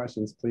else has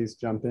questions, please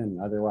jump in.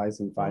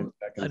 Otherwise, in 5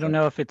 seconds. I don't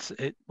know if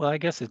well, I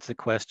guess it's a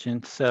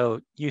question.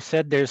 So you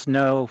said there's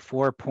no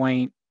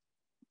 4.8,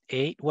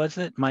 was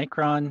it,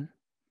 micron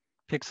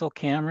pixel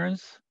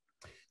cameras?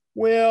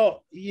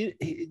 Well,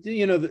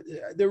 you know,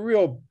 the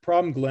real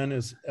problem, Glenn,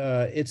 is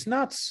it's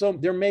not so,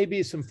 there may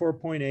be some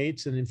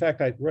 4.8s. And in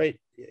fact, right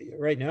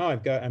now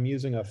I'm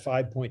using a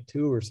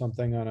 5.2 or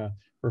something on a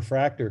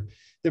refractor.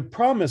 The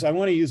problem is I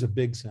want to use a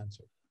big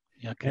sensor.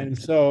 Okay. And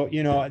so,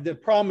 you know, the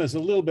problem is a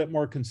little bit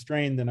more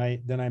constrained than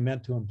I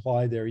meant to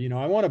imply there. You know,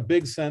 I want a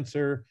big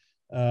sensor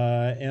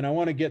and I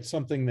want to get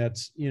something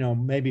that's, you know,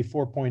 maybe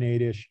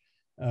 4.8-ish.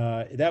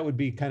 That would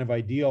be kind of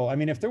ideal. I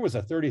mean, if there was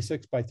a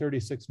 36 by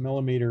 36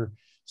 millimeter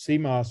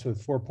CMOS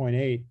with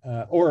 4.8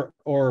 or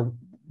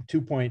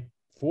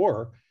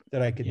 2.4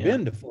 that I could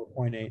bend to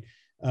 4.8.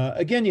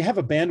 Again, you have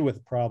a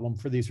bandwidth problem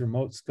for these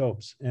remote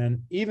scopes.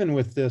 And even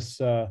with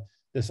this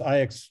this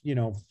IX, you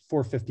know,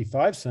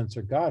 455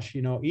 sensor, gosh,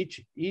 you know,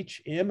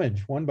 each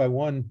image one by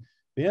one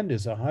bend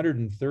is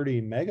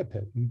 130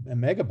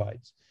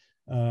 megabytes.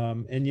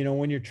 And, you know,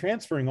 when you're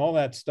transferring all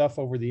that stuff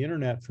over the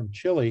internet from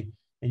Chile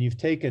and you've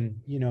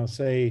taken, you know,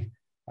 say,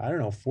 I don't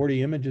know,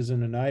 40 images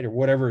in a night or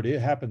whatever it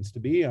happens to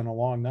be on a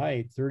long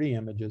night, 30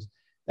 images,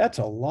 that's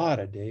a lot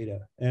of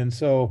data. And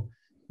so,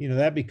 you know,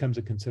 that becomes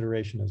a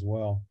consideration as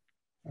well.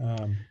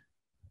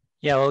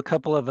 Yeah, well, a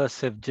couple of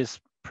us have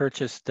just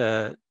purchased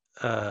a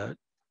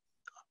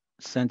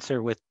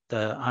sensor with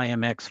the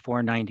IMX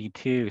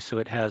 492. So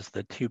it has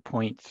the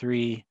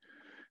 2.3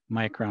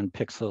 micron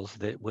pixels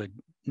that would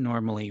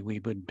normally we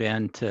would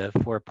bend to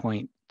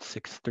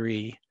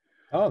 4.63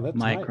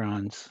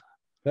 microns. Nice.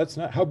 That's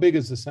not, how big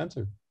is the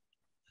sensor?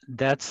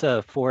 That's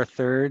a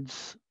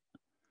 4/3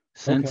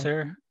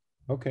 sensor.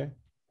 Okay.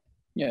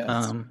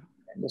 Yeah,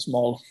 it's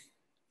small.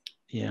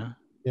 Yeah.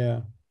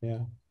 Yeah.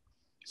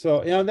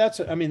 So, you know, that's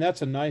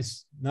a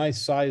nice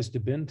size to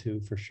bend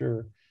to for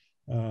sure.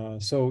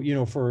 So, you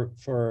know, for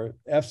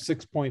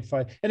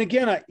f6.5, and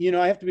again, I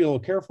have to be a little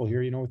careful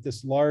here, you know, with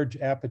this large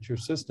aperture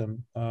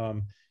system,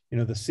 you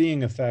know, the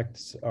seeing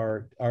effects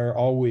are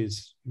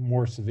always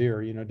more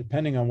severe, you know,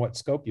 depending on what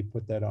scope you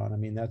put that on. I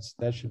mean,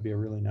 that should be a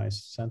really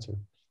nice sensor.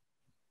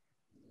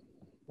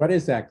 What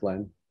is that,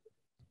 Glenn?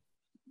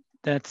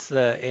 That's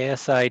the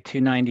ASI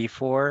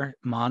 294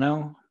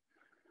 mono.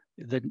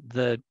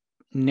 The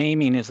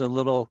naming is a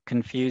little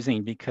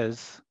confusing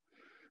because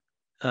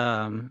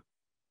you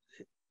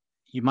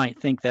might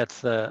think that's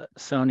the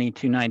Sony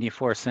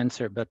 294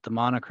 sensor, but the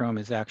monochrome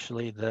is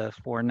actually the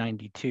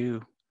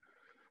 492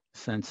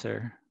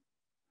 sensor.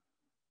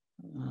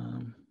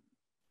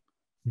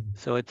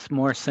 So it's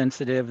more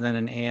sensitive than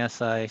an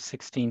ASI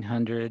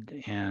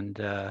 1600, and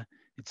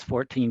it's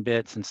 14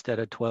 bits instead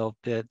of 12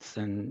 bits,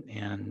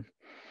 and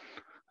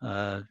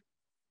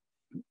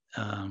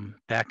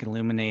back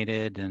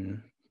illuminated,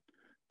 and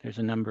there's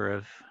a number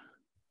of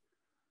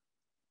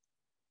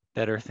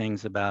better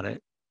things about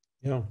it.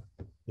 Yeah.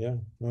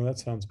 Well, that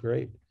sounds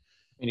great.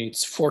 And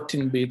it's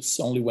 14 bits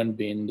only when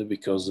binned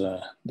because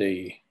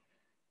they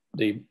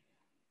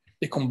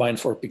combine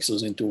 4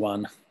 pixels into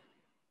one.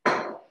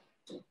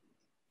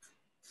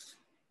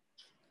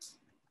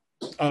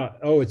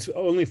 It's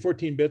only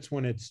 14 bits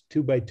when it's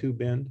 2 by 2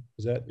 bend.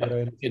 Is that what I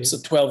understand? It's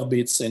a 12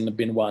 bits in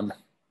bin 1.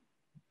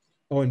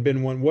 Oh, in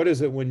bin 1. What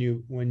is it when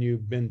you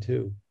bin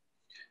 2?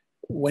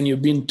 When you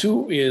bin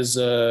 2 is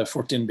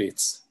 14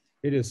 bits.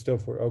 It is still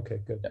 4. Okay,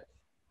 good.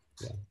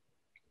 Yeah.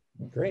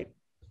 Great.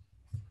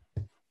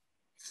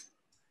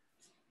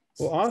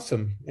 Well,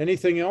 awesome.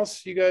 Anything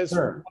else you guys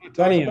want to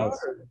talk about?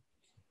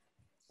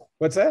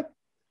 What's that?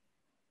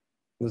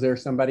 Was there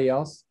somebody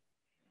else?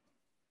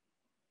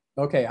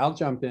 Okay, I'll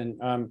jump in.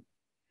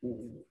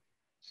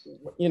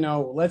 You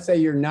know, let's say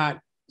you're not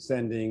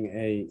sending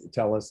a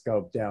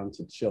telescope down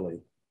to Chile.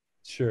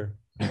 Sure.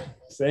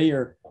 Say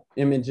you're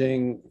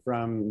imaging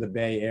from the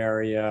Bay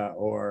Area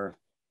or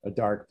a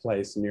dark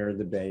place near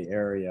the Bay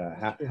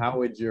Area. How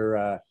would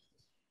your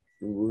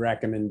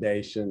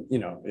recommendation, you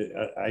know,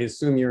 I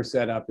assume your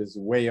setup is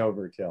way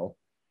overkill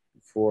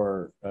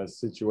for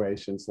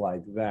situations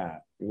like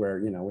that, where,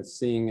 you know, with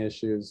seeing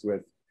issues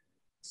with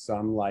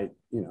some light,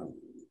 you know,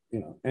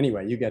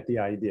 anyway, you get the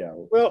idea.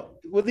 Well,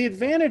 the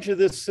advantage of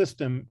this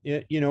system,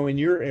 you know, in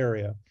your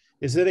area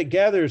is that it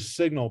gathers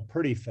signal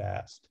pretty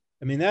fast.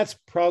 I mean, that's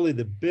probably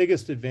the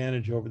biggest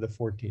advantage over the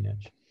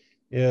 14-inch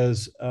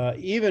is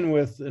even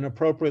with an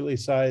appropriately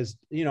sized,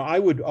 you know, I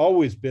would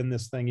always bin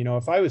this thing. You know,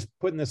 if I was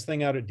putting this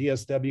thing out at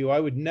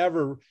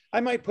DSW,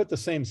 I might put the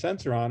same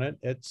sensor on it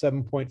at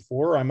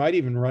 7.4. I might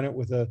even run it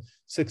with a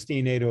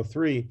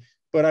 16803,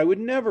 but I would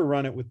never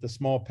run it with the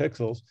small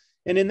pixels.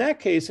 And in that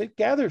case, it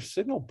gathers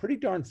signal pretty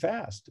darn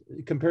fast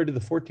compared to the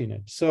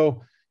 14-inch.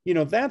 So, you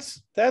know,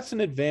 that's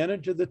an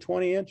advantage of the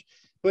 20-inch.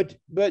 But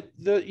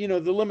the, you know,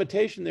 the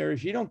limitation there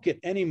is you don't get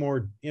any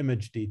more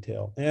image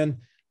detail. And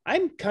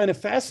I'm kind of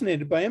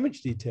fascinated by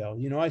image detail.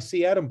 You know, I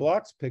see Adam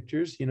Bloch's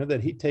pictures, you know,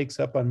 that he takes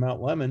up on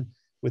Mount Lemmon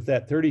with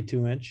that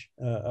 32-inch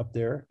up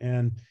there.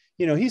 And,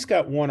 you know, he's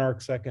got 1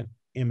 arc-second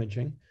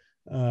imaging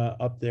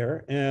up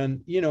there.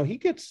 And, you know, he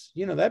gets,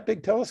 you know, that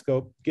big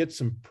telescope gets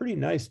some pretty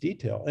nice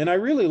detail. And I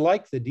really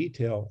like the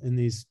detail in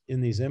these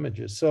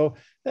images. So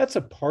that's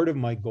a part of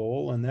my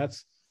goal. And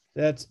that's,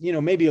 you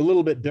know, maybe a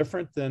little bit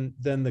different than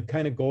the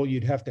kind of goal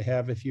you'd have to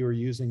have if you were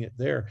using it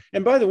there.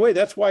 And by the way,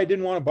 that's why I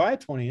didn't want to buy a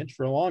 20-inch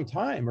for a long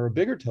time, or a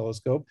bigger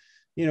telescope,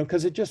 you know,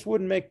 because it just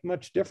wouldn't make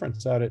much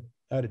difference out at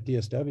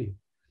DSW.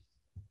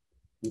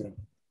 Yeah.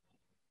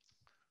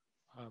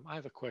 I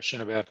have a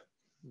question about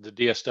the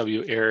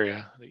DSW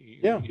area.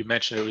 You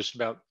mentioned it was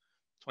about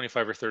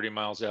 25 or 30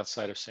 miles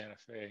outside of Santa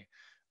Fe.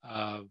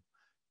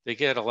 They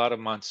get a lot of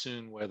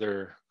monsoon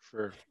weather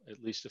for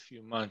at least a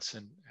few months,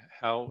 and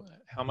how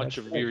much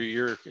of your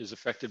year is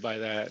affected by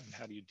that, and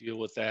how do you deal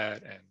with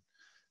that?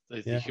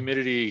 And the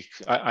humidity,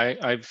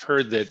 I've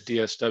heard that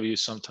DSW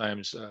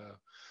sometimes,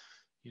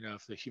 you know,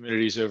 if the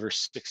humidity is over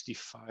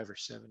 65 or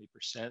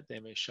 70%, they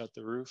may shut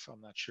the roof.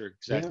 I'm not sure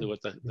exactly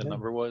what the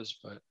number was,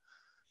 but.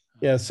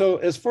 Yeah, so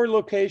as for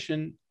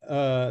location,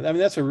 I mean,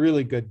 that's a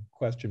really good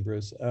question,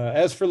 Bruce.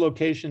 As for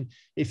location,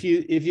 if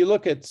you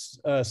look at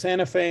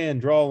Santa Fe and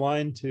draw a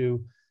line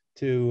to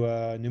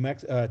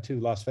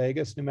Las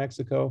Vegas, New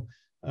Mexico,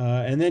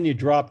 and then you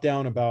drop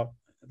down about,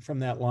 from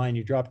that line,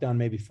 you drop down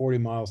maybe 40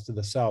 miles to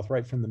the south,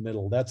 right from the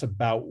middle. That's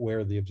about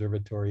where the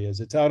observatory is.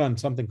 It's out on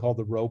something called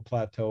the Roe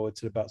Plateau.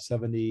 It's at about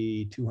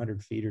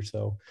 7,200 feet or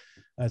so.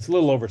 It's a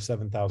little over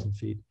 7,000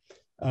 feet.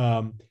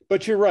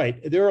 But you're right.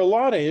 There are a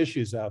lot of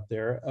issues out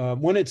there.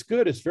 When it's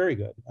good, it's very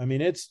good. I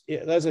mean, as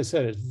I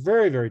said, it's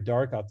very, very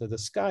dark out there. The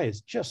sky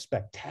is just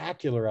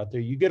spectacular out there.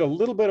 You get a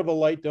little bit of a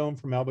light dome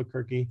from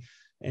Albuquerque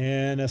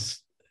and a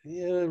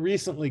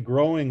recently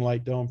growing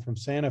light dome from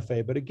Santa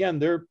Fe. But again,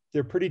 they're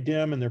pretty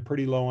dim and they're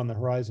pretty low on the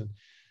horizon.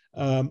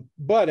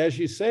 But as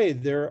you say,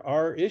 there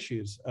are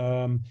issues.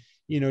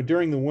 You know,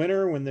 during the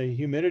winter when the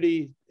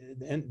humidity,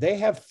 and they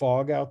have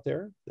fog out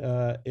there,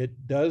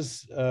 it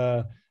does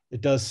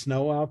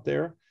snow out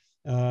there.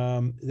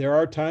 There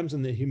are times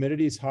when the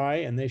humidity is high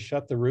and they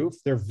shut the roof.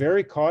 They're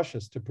very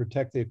cautious to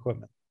protect the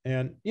equipment.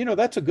 And, you know,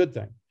 that's a good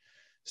thing.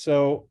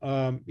 So,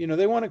 you know,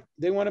 they want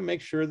to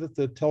make sure that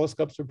the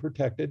telescopes are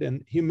protected,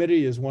 and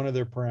humidity is one of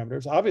their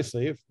parameters.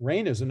 Obviously, if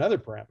rain is another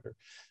parameter,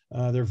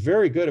 they're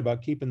very good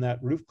about keeping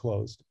that roof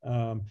closed,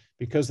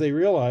 because they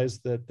realize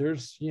that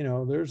there's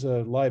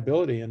a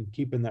liability in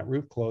keeping that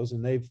roof closed,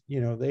 and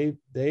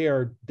they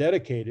are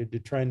dedicated to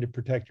trying to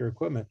protect your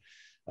equipment.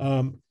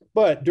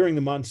 But during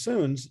the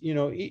monsoons, you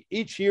know,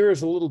 each year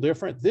is a little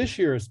different. This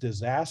year is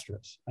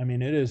disastrous. I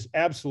mean, it is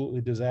absolutely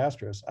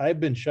disastrous.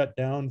 I've been shut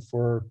down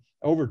for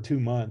over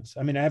 2 months.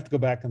 I mean, I have to go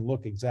back and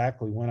look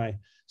exactly when I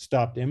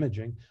stopped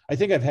imaging. I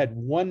think I've had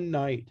 1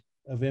 night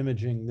of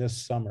imaging this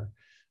summer.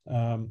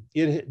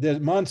 The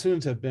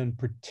monsoons have been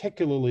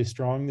particularly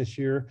strong this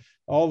year,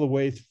 all the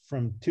way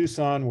from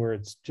Tucson, where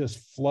it's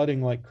just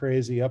flooding like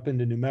crazy, up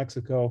into New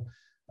Mexico.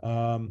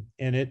 And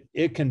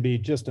it can be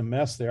just a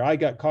mess there. I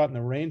got caught in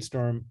a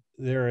rainstorm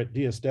there at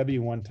DSW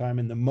one time,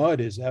 and the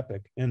mud is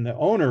epic. And the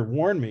owner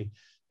warned me,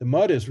 the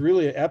mud is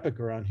really epic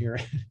around here.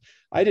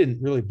 I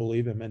didn't really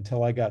believe him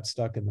until I got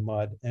stuck in the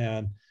mud,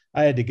 and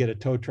I had to get a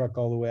tow truck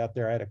all the way out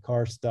there. I had a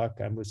car stuck.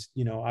 I was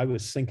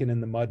sinking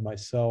in the mud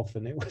myself,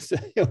 and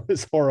it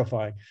was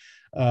horrifying.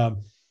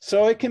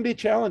 So it can be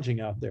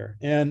challenging out there.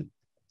 And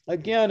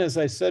again, as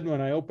I said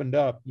when I opened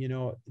up, you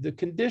know, the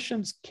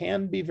conditions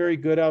can be very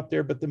good out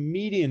there, but the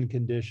median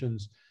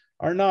conditions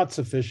are not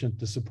sufficient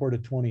to support a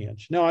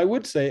 20-inch. Now, I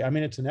would say, I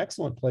mean, it's an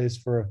excellent place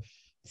for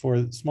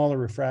smaller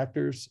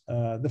refractors.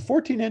 The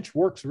 14-inch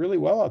works really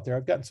well out there.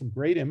 I've gotten some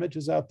great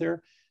images out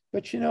there,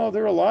 but, you know,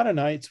 there are a lot of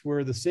nights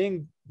where the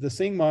seeing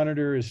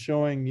monitor is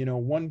showing, you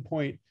know,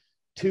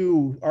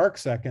 1.2 arc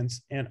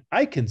seconds, and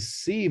I can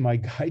see my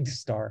guide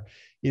star.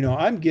 You know,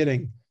 I'm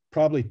getting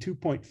probably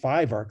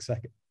 2.5 arc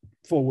second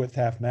full width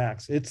half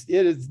max. It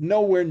is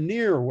nowhere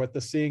near what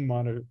the seeing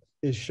monitor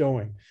is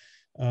showing.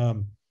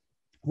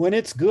 When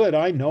it's good,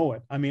 I know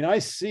it. I mean, I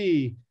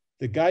see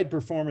the guide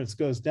performance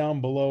goes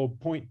down below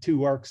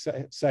 0.2 arc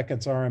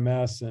seconds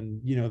RMS, and,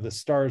 you know, the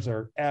stars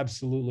are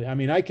absolutely, I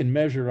mean, I can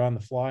measure it on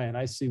the fly and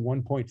I see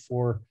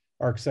 1.4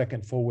 arc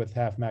second full width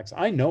half max.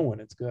 I know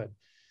when it's good.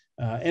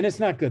 And it's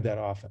not good that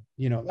often,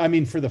 you know, I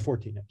mean, for the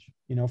 14-inch,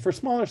 you know, for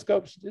smaller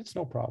scopes, it's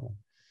no problem.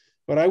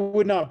 But I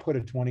would not put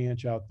a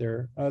 20-inch out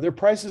there. Their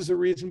prices are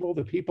reasonable.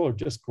 The people are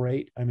just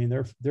great. I mean,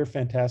 they're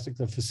fantastic.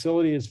 The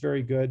facility is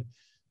very good,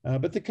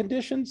 but the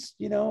conditions,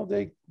 you know,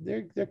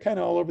 they're kind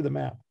of all over the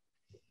map.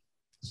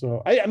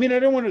 So I mean, I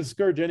don't want to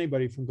discourage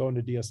anybody from going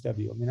to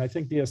DSW. I mean, I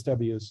think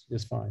DSW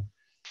is fine.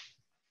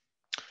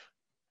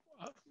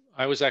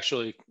 I was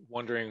actually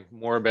wondering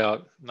more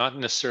about not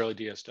necessarily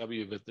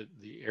DSW, but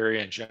the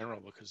area in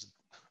general, because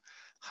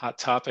hot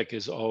topic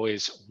is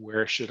always,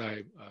 where should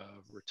I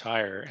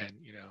retire? And,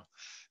 you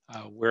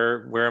know,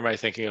 where am I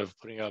thinking of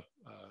putting up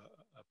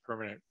a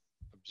permanent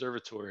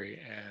observatory?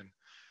 And,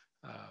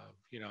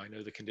 you know, I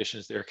know the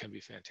conditions there can be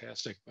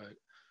fantastic, but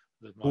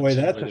the Boy,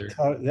 monsoon that's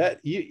weather.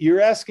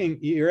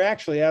 you're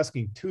actually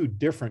asking two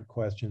different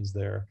questions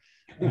there.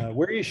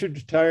 Where you should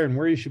retire and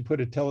where you should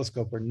put a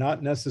telescope are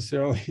not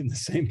necessarily in the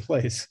same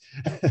place.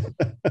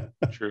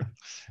 True.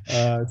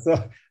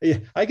 So yeah,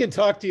 I can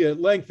talk to you at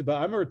length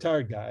about, I'm a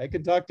retired guy. I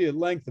can talk to you at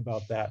length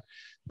about that,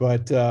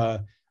 but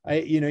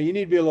you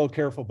need to be a little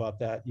careful about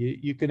that.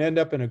 You can end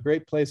up in a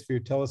great place for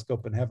your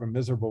telescope and have a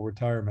miserable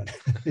retirement.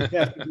 You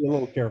have to be a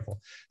little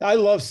careful. I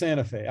love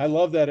Santa Fe. I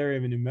love that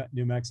area of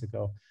New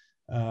Mexico.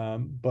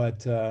 And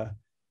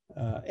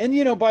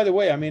by the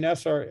way, I mean,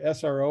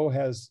 SRO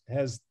has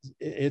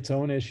its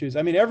own issues.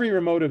 I mean, every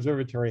remote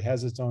observatory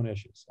has its own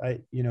issues.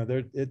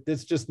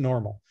 It's just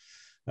normal.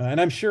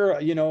 And I'm sure,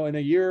 in a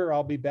year,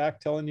 I'll be back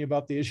telling you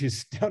about the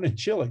issues down in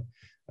Chile,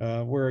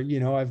 where, I'm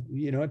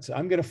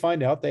going to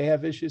find out they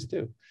have issues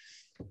too.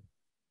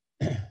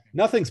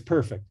 Nothing's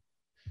perfect.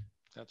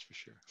 That's for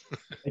sure.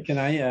 Can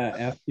I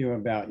ask you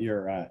about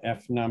your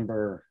F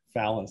number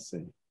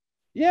fallacy?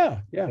 Yeah.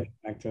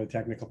 Back to the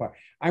technical part.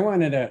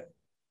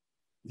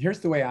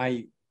 Here's the way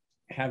I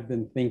have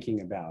been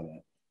thinking about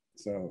it.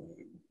 So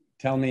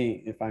tell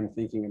me if I'm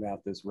thinking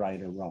about this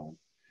right or wrong.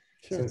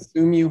 Sure. So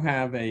assume you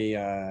have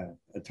a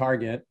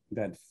target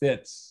that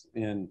fits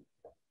in,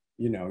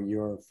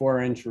 your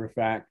 4-inch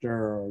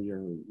refractor or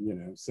your,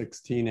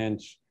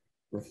 16-inch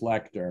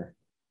reflector,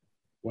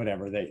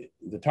 whatever.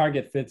 The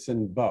target fits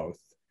in both.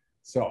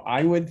 So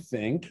I would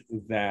think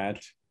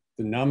that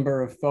the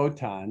number of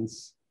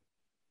photons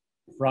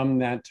from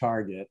that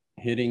target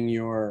hitting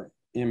your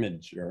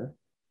imager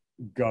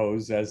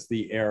goes as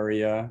the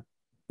area,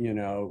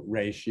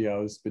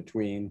 ratios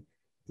between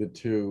the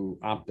two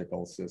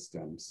optical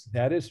systems.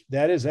 That is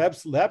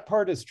absolutely, that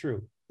part is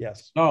true.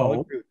 Yes. I'll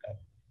agree with that.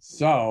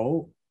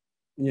 So,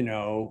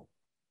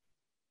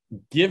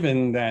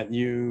 given that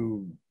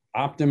you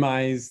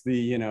optimize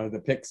the, the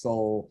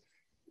pixel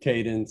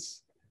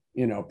cadence,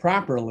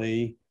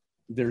 properly,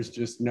 there's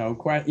just no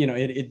question,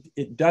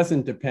 it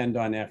doesn't depend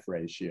on F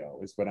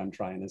ratio is what I'm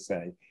trying to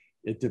say.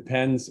 It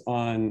depends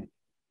on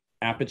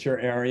aperture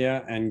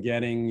area and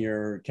getting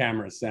your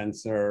camera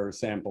sensor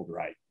sampled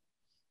right.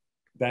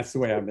 That's the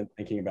way I've been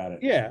thinking about it.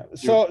 Yeah.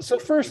 So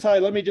first, Ty,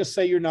 let me just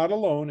say you're not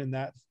alone in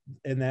that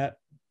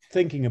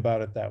thinking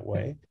about it that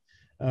way.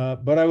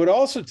 But I would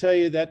also tell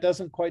you that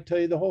doesn't quite tell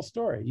you the whole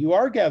story. You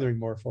are gathering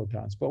more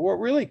photons, but what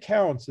really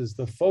counts is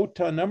the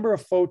number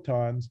of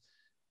photons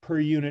per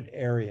unit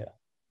area.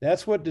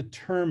 That's what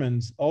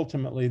determines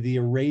ultimately the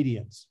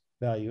irradiance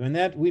value, and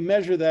that we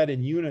measure that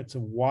in units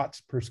of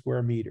watts per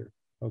square meter.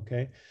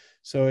 Okay,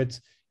 so it's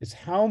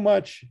how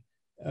much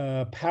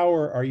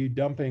power are you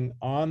dumping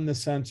on the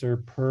sensor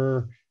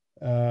per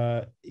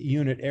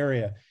unit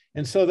area.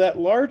 And so that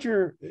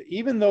larger,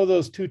 even though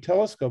those two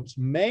telescopes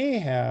may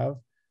have,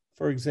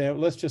 for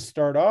example, let's just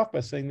start off by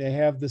saying they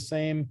have the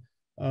same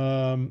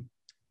focal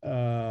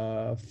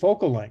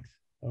length.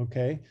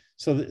 Okay,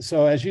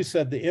 so as you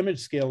said, the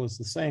image scale is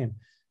the same.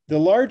 The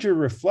larger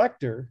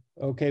reflector,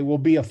 okay, will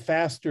be a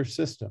faster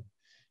system,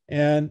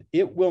 and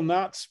it will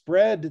not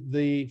spread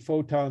the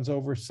photons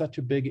over such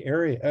a big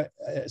area,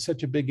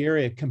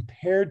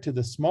 compared to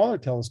the smaller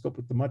telescope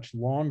with the much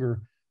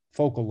longer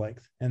focal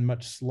length and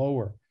much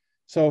slower.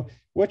 So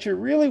what you're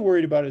really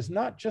worried about is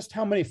not just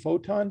how many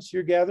photons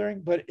you're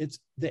gathering, but it's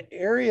the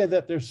area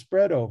that they're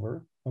spread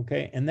over,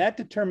 okay? And that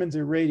determines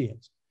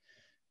irradiance.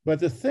 But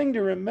the thing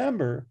to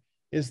remember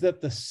is that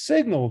the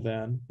signal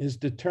then is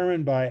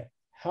determined by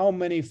how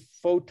many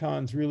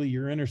photons really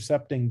you're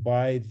intercepting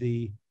by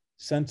the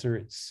sensor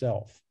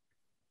itself.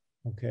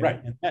 Okay,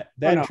 right. And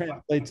that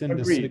translates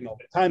into signal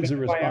times the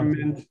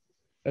response.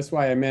 That's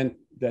why I meant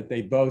that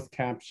they both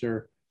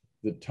capture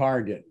the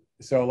target.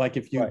 So like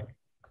if you,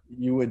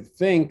 you would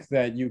think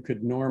that you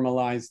could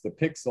normalize the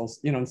pixels,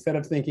 instead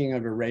of thinking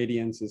of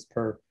irradiance as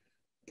per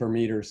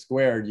meter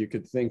squared, you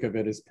could think of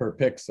it as per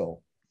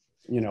pixel,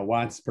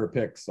 watts per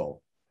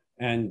pixel.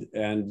 And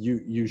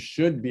you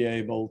should be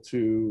able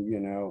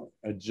to,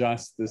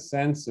 adjust the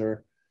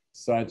sensor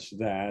such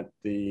that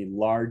the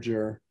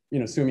larger,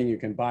 assuming you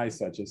can buy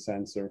such a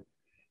sensor,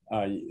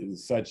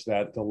 such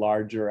that the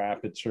larger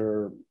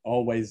aperture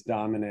always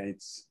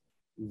dominates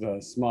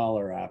the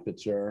smaller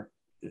aperture,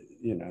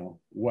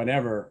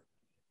 whatever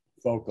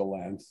focal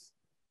length,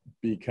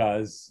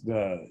 because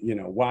the,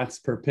 watts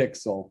per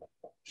pixel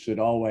should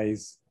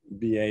always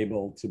be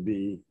able to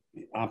be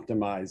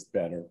optimized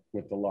better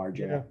with the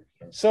larger aperture.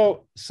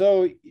 So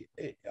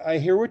I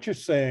hear what you're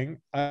saying.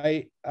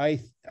 I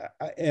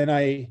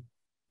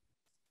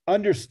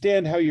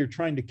understand how you're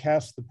trying to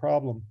cast the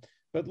problem,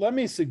 but let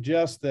me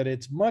suggest that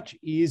it's much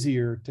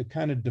easier to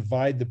kind of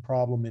divide the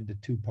problem into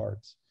two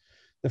parts.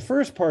 The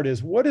first part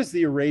is, what is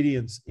the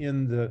irradiance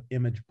in the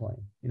image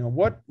plane?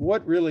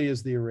 What really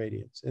is the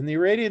irradiance? And the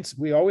irradiance,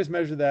 we always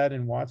measure that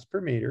in watts per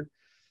meter,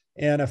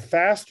 and a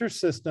faster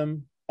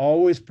system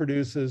always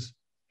produces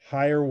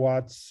higher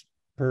watts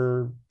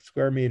per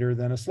square meter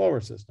than a slower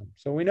system.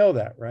 So we know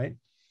that, right?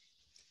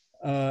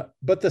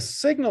 But the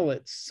signal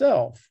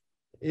itself,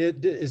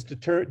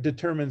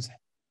 determines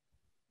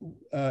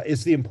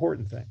is the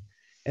important thing.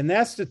 And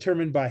that's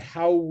determined by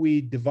how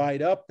we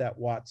divide up that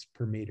watts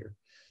per meter.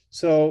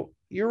 So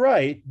you're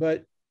right,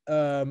 but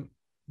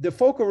the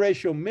focal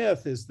ratio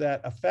myth is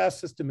that a fast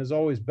system is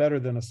always better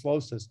than a slow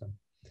system.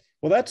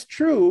 Well, that's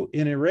true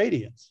in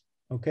irradiance.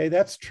 Okay,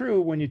 that's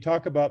true when you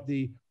talk about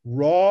the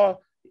raw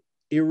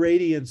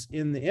irradiance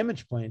in the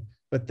image plane,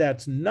 but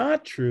that's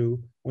not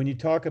true when you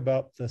talk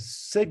about the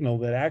signal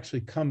that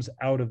actually comes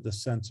out of the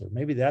sensor.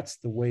 Maybe that's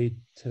the way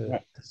to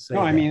say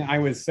No, that. I mean, I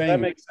was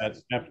saying makes that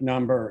F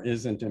number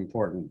isn't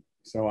important.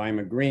 So I'm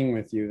agreeing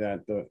with you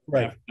that the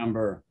F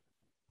number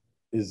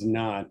is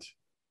not,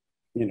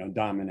 you know,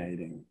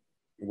 dominating.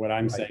 What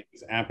I'm saying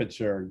is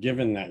aperture,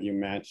 given that you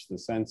match the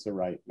sensor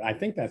right. I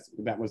think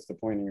that was the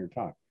point of your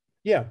talk.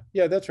 Yeah,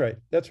 that's right.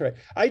 That's right.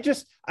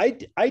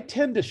 I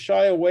tend to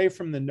shy away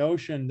from the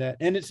notion that,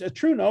 and it's a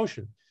true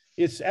notion.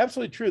 It's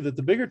absolutely true that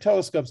the bigger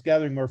telescope's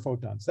gathering more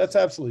photons. That's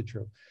absolutely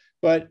true.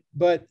 But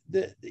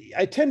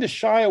I tend to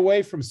shy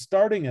away from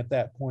starting at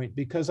that point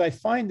because I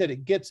find that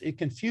it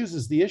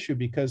confuses the issue,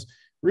 because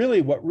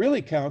really what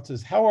really counts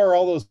is how are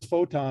all those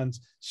photons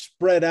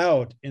spread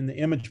out in the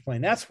image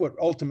plane. That's what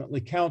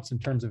ultimately counts in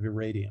terms of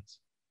irradiance.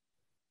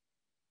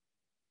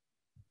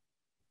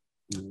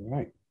 All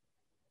right.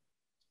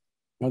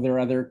 Are there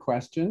other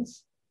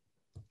questions?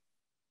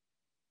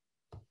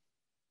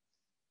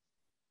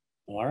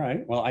 All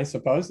right. Well, I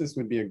suppose this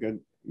would be a good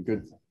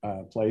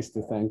place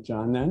to thank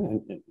John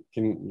then. And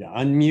can you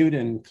unmute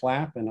and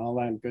clap and all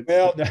that good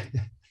stuff? Well,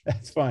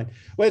 that's fine.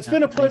 Well, it's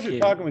been a pleasure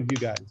talking with you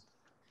guys.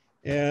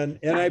 And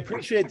I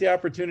appreciate the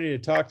opportunity to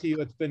talk to you.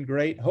 It's been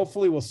great.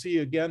 Hopefully we'll see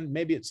you again,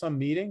 maybe at some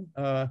meeting,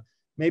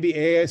 maybe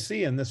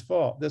AIC in this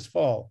fall.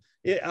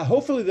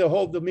 Hopefully they'll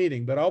hold the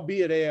meeting, but I'll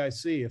be at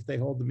AIC if they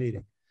hold the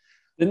meeting.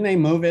 Didn't they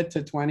move it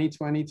to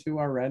 2022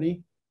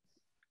 already?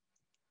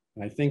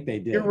 I think they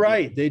did. You're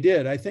right. They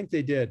did. I think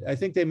they did. I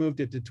think they moved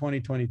it to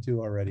 2022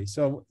 already.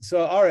 So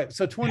all right.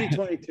 So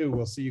 2022,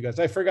 we'll see you guys.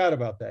 I forgot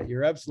about that.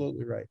 You're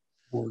absolutely right.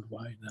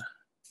 Worldwide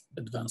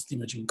Advanced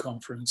Imaging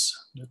Conference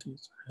that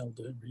is held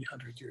every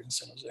 100 years in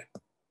San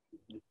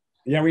Jose.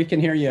 Yeah, we can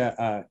hear you,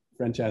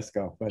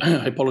 Francesco. But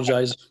I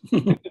apologize.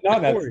 No,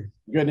 that's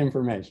good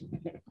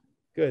information.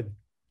 Good.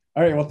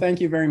 All right. Well,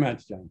 thank you very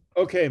much, John.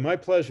 Okay, my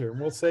pleasure.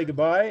 We'll say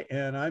goodbye,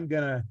 and I'm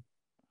going to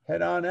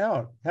head on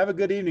out. Have a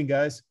good evening,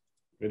 guys.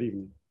 Good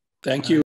evening. Thank you.